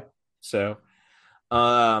 Yeah. So,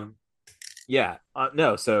 no,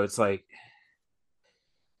 so it's like,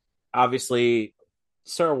 obviously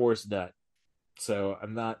Star Wars nut, so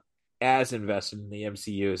I'm not as invested in the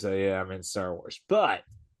MCU as I am in Star Wars, but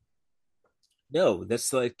no,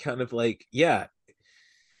 that's like kind of like,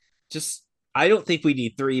 just I don't think we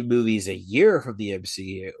need 3 movies a year from the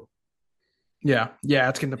MCU. Yeah,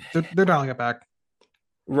 it's gonna they're dialing it back.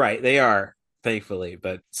 Right, they are, thankfully,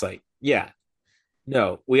 but it's like,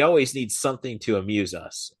 no, we always need something to amuse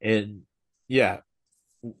us, and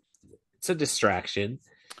it's a distraction,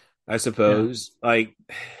 I suppose. Yeah. Like,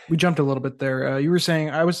 we jumped a little bit there. You were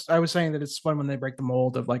saying, I was saying that it's fun when they break the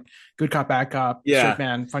mold of like good cop, bad cop, straight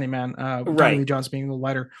man, funny man. Tommy Lee Jones being a little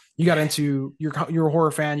lighter. You got into you're a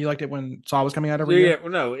horror fan. You liked it when Saw was coming out every year. Yeah,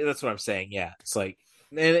 no, that's what I'm saying. Yeah, it's like,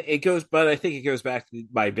 and it goes, but I think it goes back to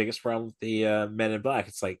my biggest problem with the Men in Black.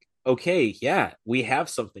 It's like, okay, we have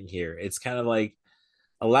something here. It's kind of like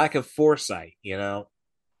a lack of foresight, you know.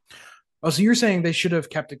 Oh, so you're saying they should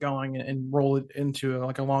have kept it going and roll it into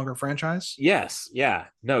like a longer franchise? Yes. Yeah.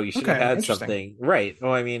 No, you should have had something. Right.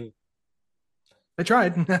 Well, I mean, they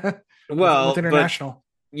tried. Well, with international.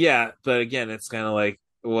 But again, it's kind of like,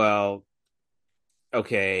 well,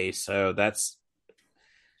 okay, so that's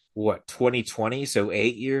what, 2020, so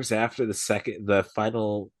 8 years after the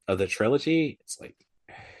final of the trilogy. It's like,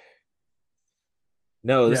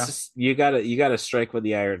 no, this is, you gotta strike when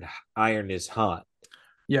the iron is hot.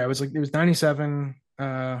 Yeah, it was 97,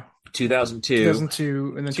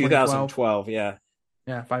 2002, and then 2012. Yeah.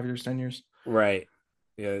 Yeah, 5 years, 10 years. Right.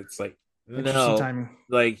 Yeah, it's like Interesting no, timing.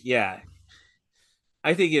 like yeah.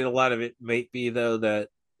 I think a lot of it might be though that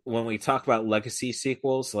when we talk about legacy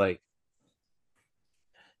sequels, like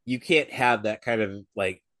you can't have that kind of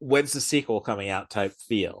like when's the sequel coming out type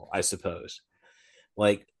feel, I suppose.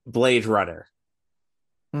 Like Blade Runner.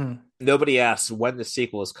 Hmm. Nobody asks when the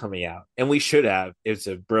sequel is coming out, and we should have. It's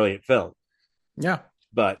a brilliant film, Yeah,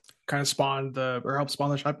 but kind of spawned or helped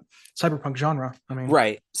spawn the cyberpunk genre. I mean,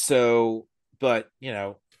 right. So, but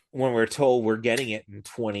when we're told we're getting it in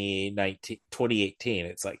 2019, 2018,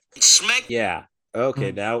 it's like, yeah,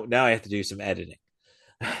 okay, now I have to do some editing.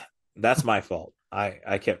 That's my fault.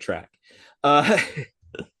 I kept track. Uh,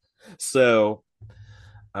 so,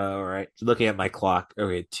 all right, looking at my clock.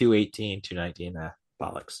 Okay, 2:18, 2:19.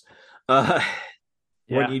 Bollocks.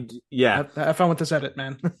 When yeah, yeah, have fun with this edit,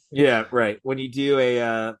 man. yeah, right. When you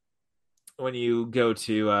do when you go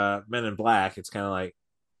to Men in Black, it's kind of like,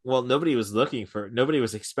 well, nobody was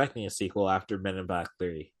expecting a sequel after Men in Black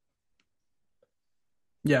 3.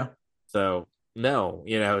 Yeah. So no,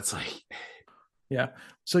 it's like, Yeah.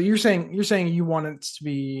 So you're saying you want it to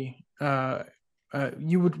be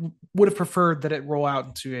you would have preferred that it roll out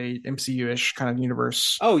into a MCU-ish kind of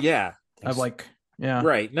universe oh yeah, of like, yeah.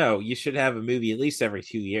 right. No, you should have a movie at least every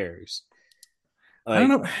 2 years. I don't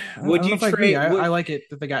Like, know. I would don't know you if I agree. trade? I like it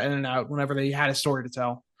that they got in and out whenever they had a story to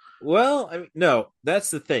tell. Well, I mean, no,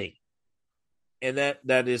 that's the thing, and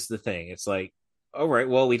that is the thing. It's like, all right,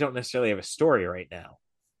 well, we don't necessarily have a story right now.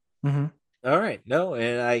 Mm-hmm. All right, no,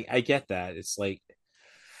 and I get that. It's like,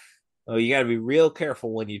 oh, you got to be real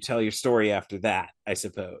careful when you tell your story after that, I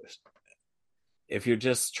suppose. If you're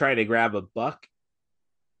just trying to grab a buck,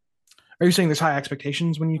 Are you saying there's high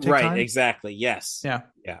expectations when you take right? time? Exactly. Yes. Yeah.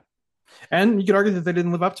 Yeah. And you could argue that they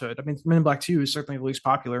didn't live up to it. I mean, Men in Black 2 is certainly the least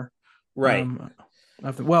popular. Right.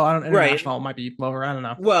 Well, I don't. International right. might be lower. I don't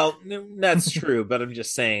know. Well, that's true, but I'm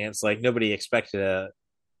just saying it's like nobody expected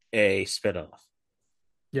a spinoff.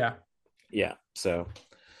 Yeah. Yeah. So,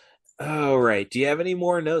 all right. Do you have any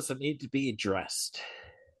more notes that need to be addressed?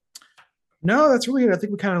 No, that's really it. I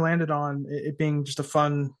think we kind of landed on it being just a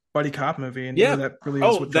fun buddy cop movie, and Yeah, that really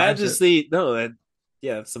is what drives it.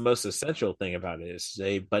 That's the most essential thing about it. It's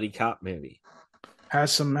a buddy cop movie.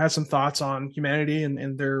 Has some thoughts on humanity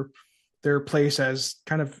and their place as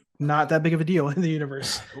kind of not that big of a deal in the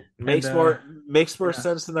universe. Makes more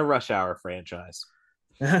sense than the Rush Hour franchise.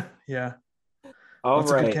 Yeah.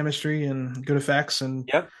 Lots of good chemistry and good effects, and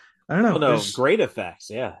yep. I don't know. Oh, no, great effects.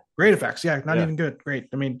 Yeah. Great effects. Yeah. Not even good. Great.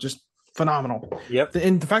 I mean, just phenomenal. Yep.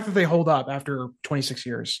 And the fact that they hold up after 26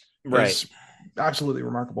 years is absolutely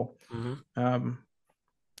remarkable. Mm-hmm.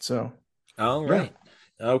 So. All right.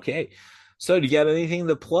 Yeah. Okay. So do you got anything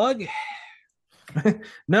to plug?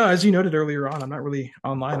 No, as you noted earlier on, I'm not really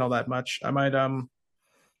online all that much. I might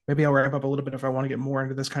maybe I'll wrap up a little bit if I want to get more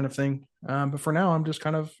into this kind of thing. But for now, I'm just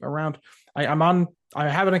kind of around. I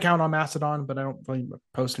have an account on Mastodon, but I don't really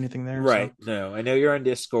post anything there. Right. So. No, I know you're on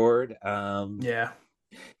Discord. Yeah.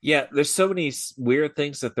 Yeah, there's so many weird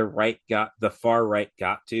things that the far right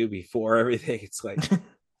got to before everything. It's like,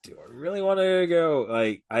 do I really want to go?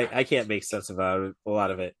 Like, I can't make sense about a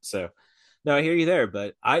lot of it. So, no, I hear you there,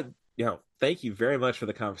 but thank you very much for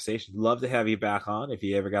the conversation. Love to have you back on if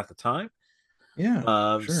you ever got the time.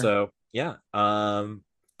 Yeah. Sure. So yeah.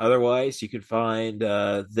 Otherwise, you can find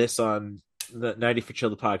this on the 90 for Chill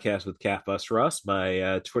the podcast with Cat Bus Russ.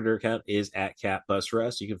 My Twitter account is at Cat Bus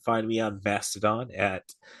Russ. You can find me on Mastodon at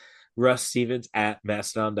Russ Stevens at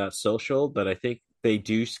Mastodon.social, but I think they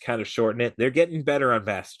do kind of shorten it. They're getting better on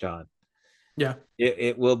Mastodon. Yeah.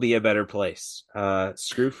 It will be a better place.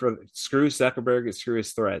 Screw Zuckerberg and screw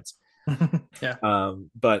his threads. Yeah.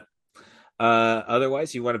 But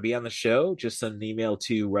otherwise, you want to be on the show, just send an email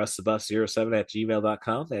to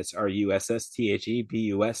russthebus07@gmail.com. That's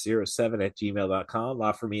RUSSTHEBUS07@gmail.com.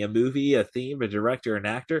 Offer me a movie, a theme, a director, an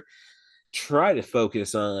actor. Try to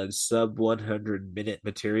focus on sub 100-minute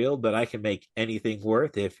material, but I can make anything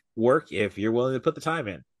work if you're willing to put the time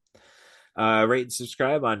in. Rate and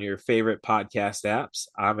subscribe on your favorite podcast apps.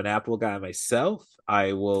 I'm an Apple guy myself.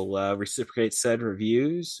 I will reciprocate said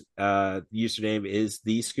reviews. Username is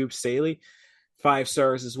the Scoop Staley. 5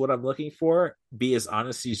 stars is what I'm looking for. Be as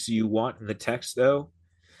honest as you want in the text, though.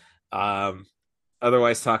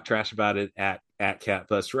 Otherwise, talk trash about it at Cat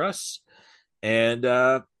Bus Russ. And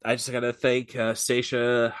I just got to thank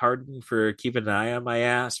Stacia Harden for keeping an eye on my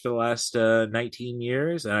ass for the last 19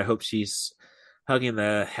 years. And I hope she's hugging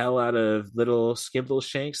the hell out of little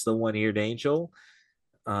Skimbleshanks, the one-eared angel.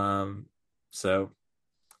 So,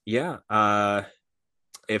 yeah.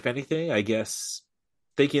 If anything, I guess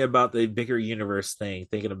thinking about the bigger universe thing,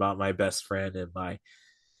 thinking about my best friend and my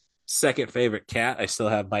second favorite cat. I still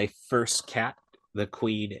have my first cat, the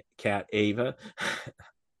queen cat Ava.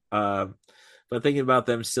 But thinking about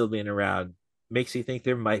them still being around makes me think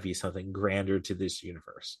there might be something grander to this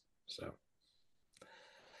universe. So,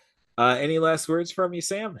 any last words from you,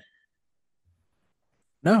 Sam?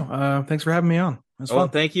 No, thanks for having me on. It was Well, fun.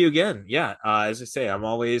 thank you again. Yeah, as I say, I'm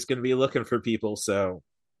always going to be looking for people. So,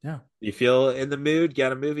 Yeah, you feel in the mood,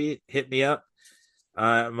 got a movie, hit me up.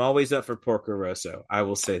 I'm always up for Porco Rosso. I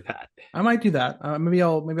will say that. I might do that. Maybe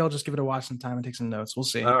I'll just give it a watch sometime and take some notes. We'll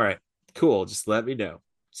see. All right, cool. Just let me know.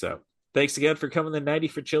 So, thanks again for coming to 90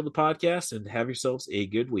 for Chill the podcast, and have yourselves a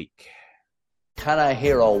good week. Can I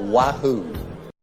hear a wahoo?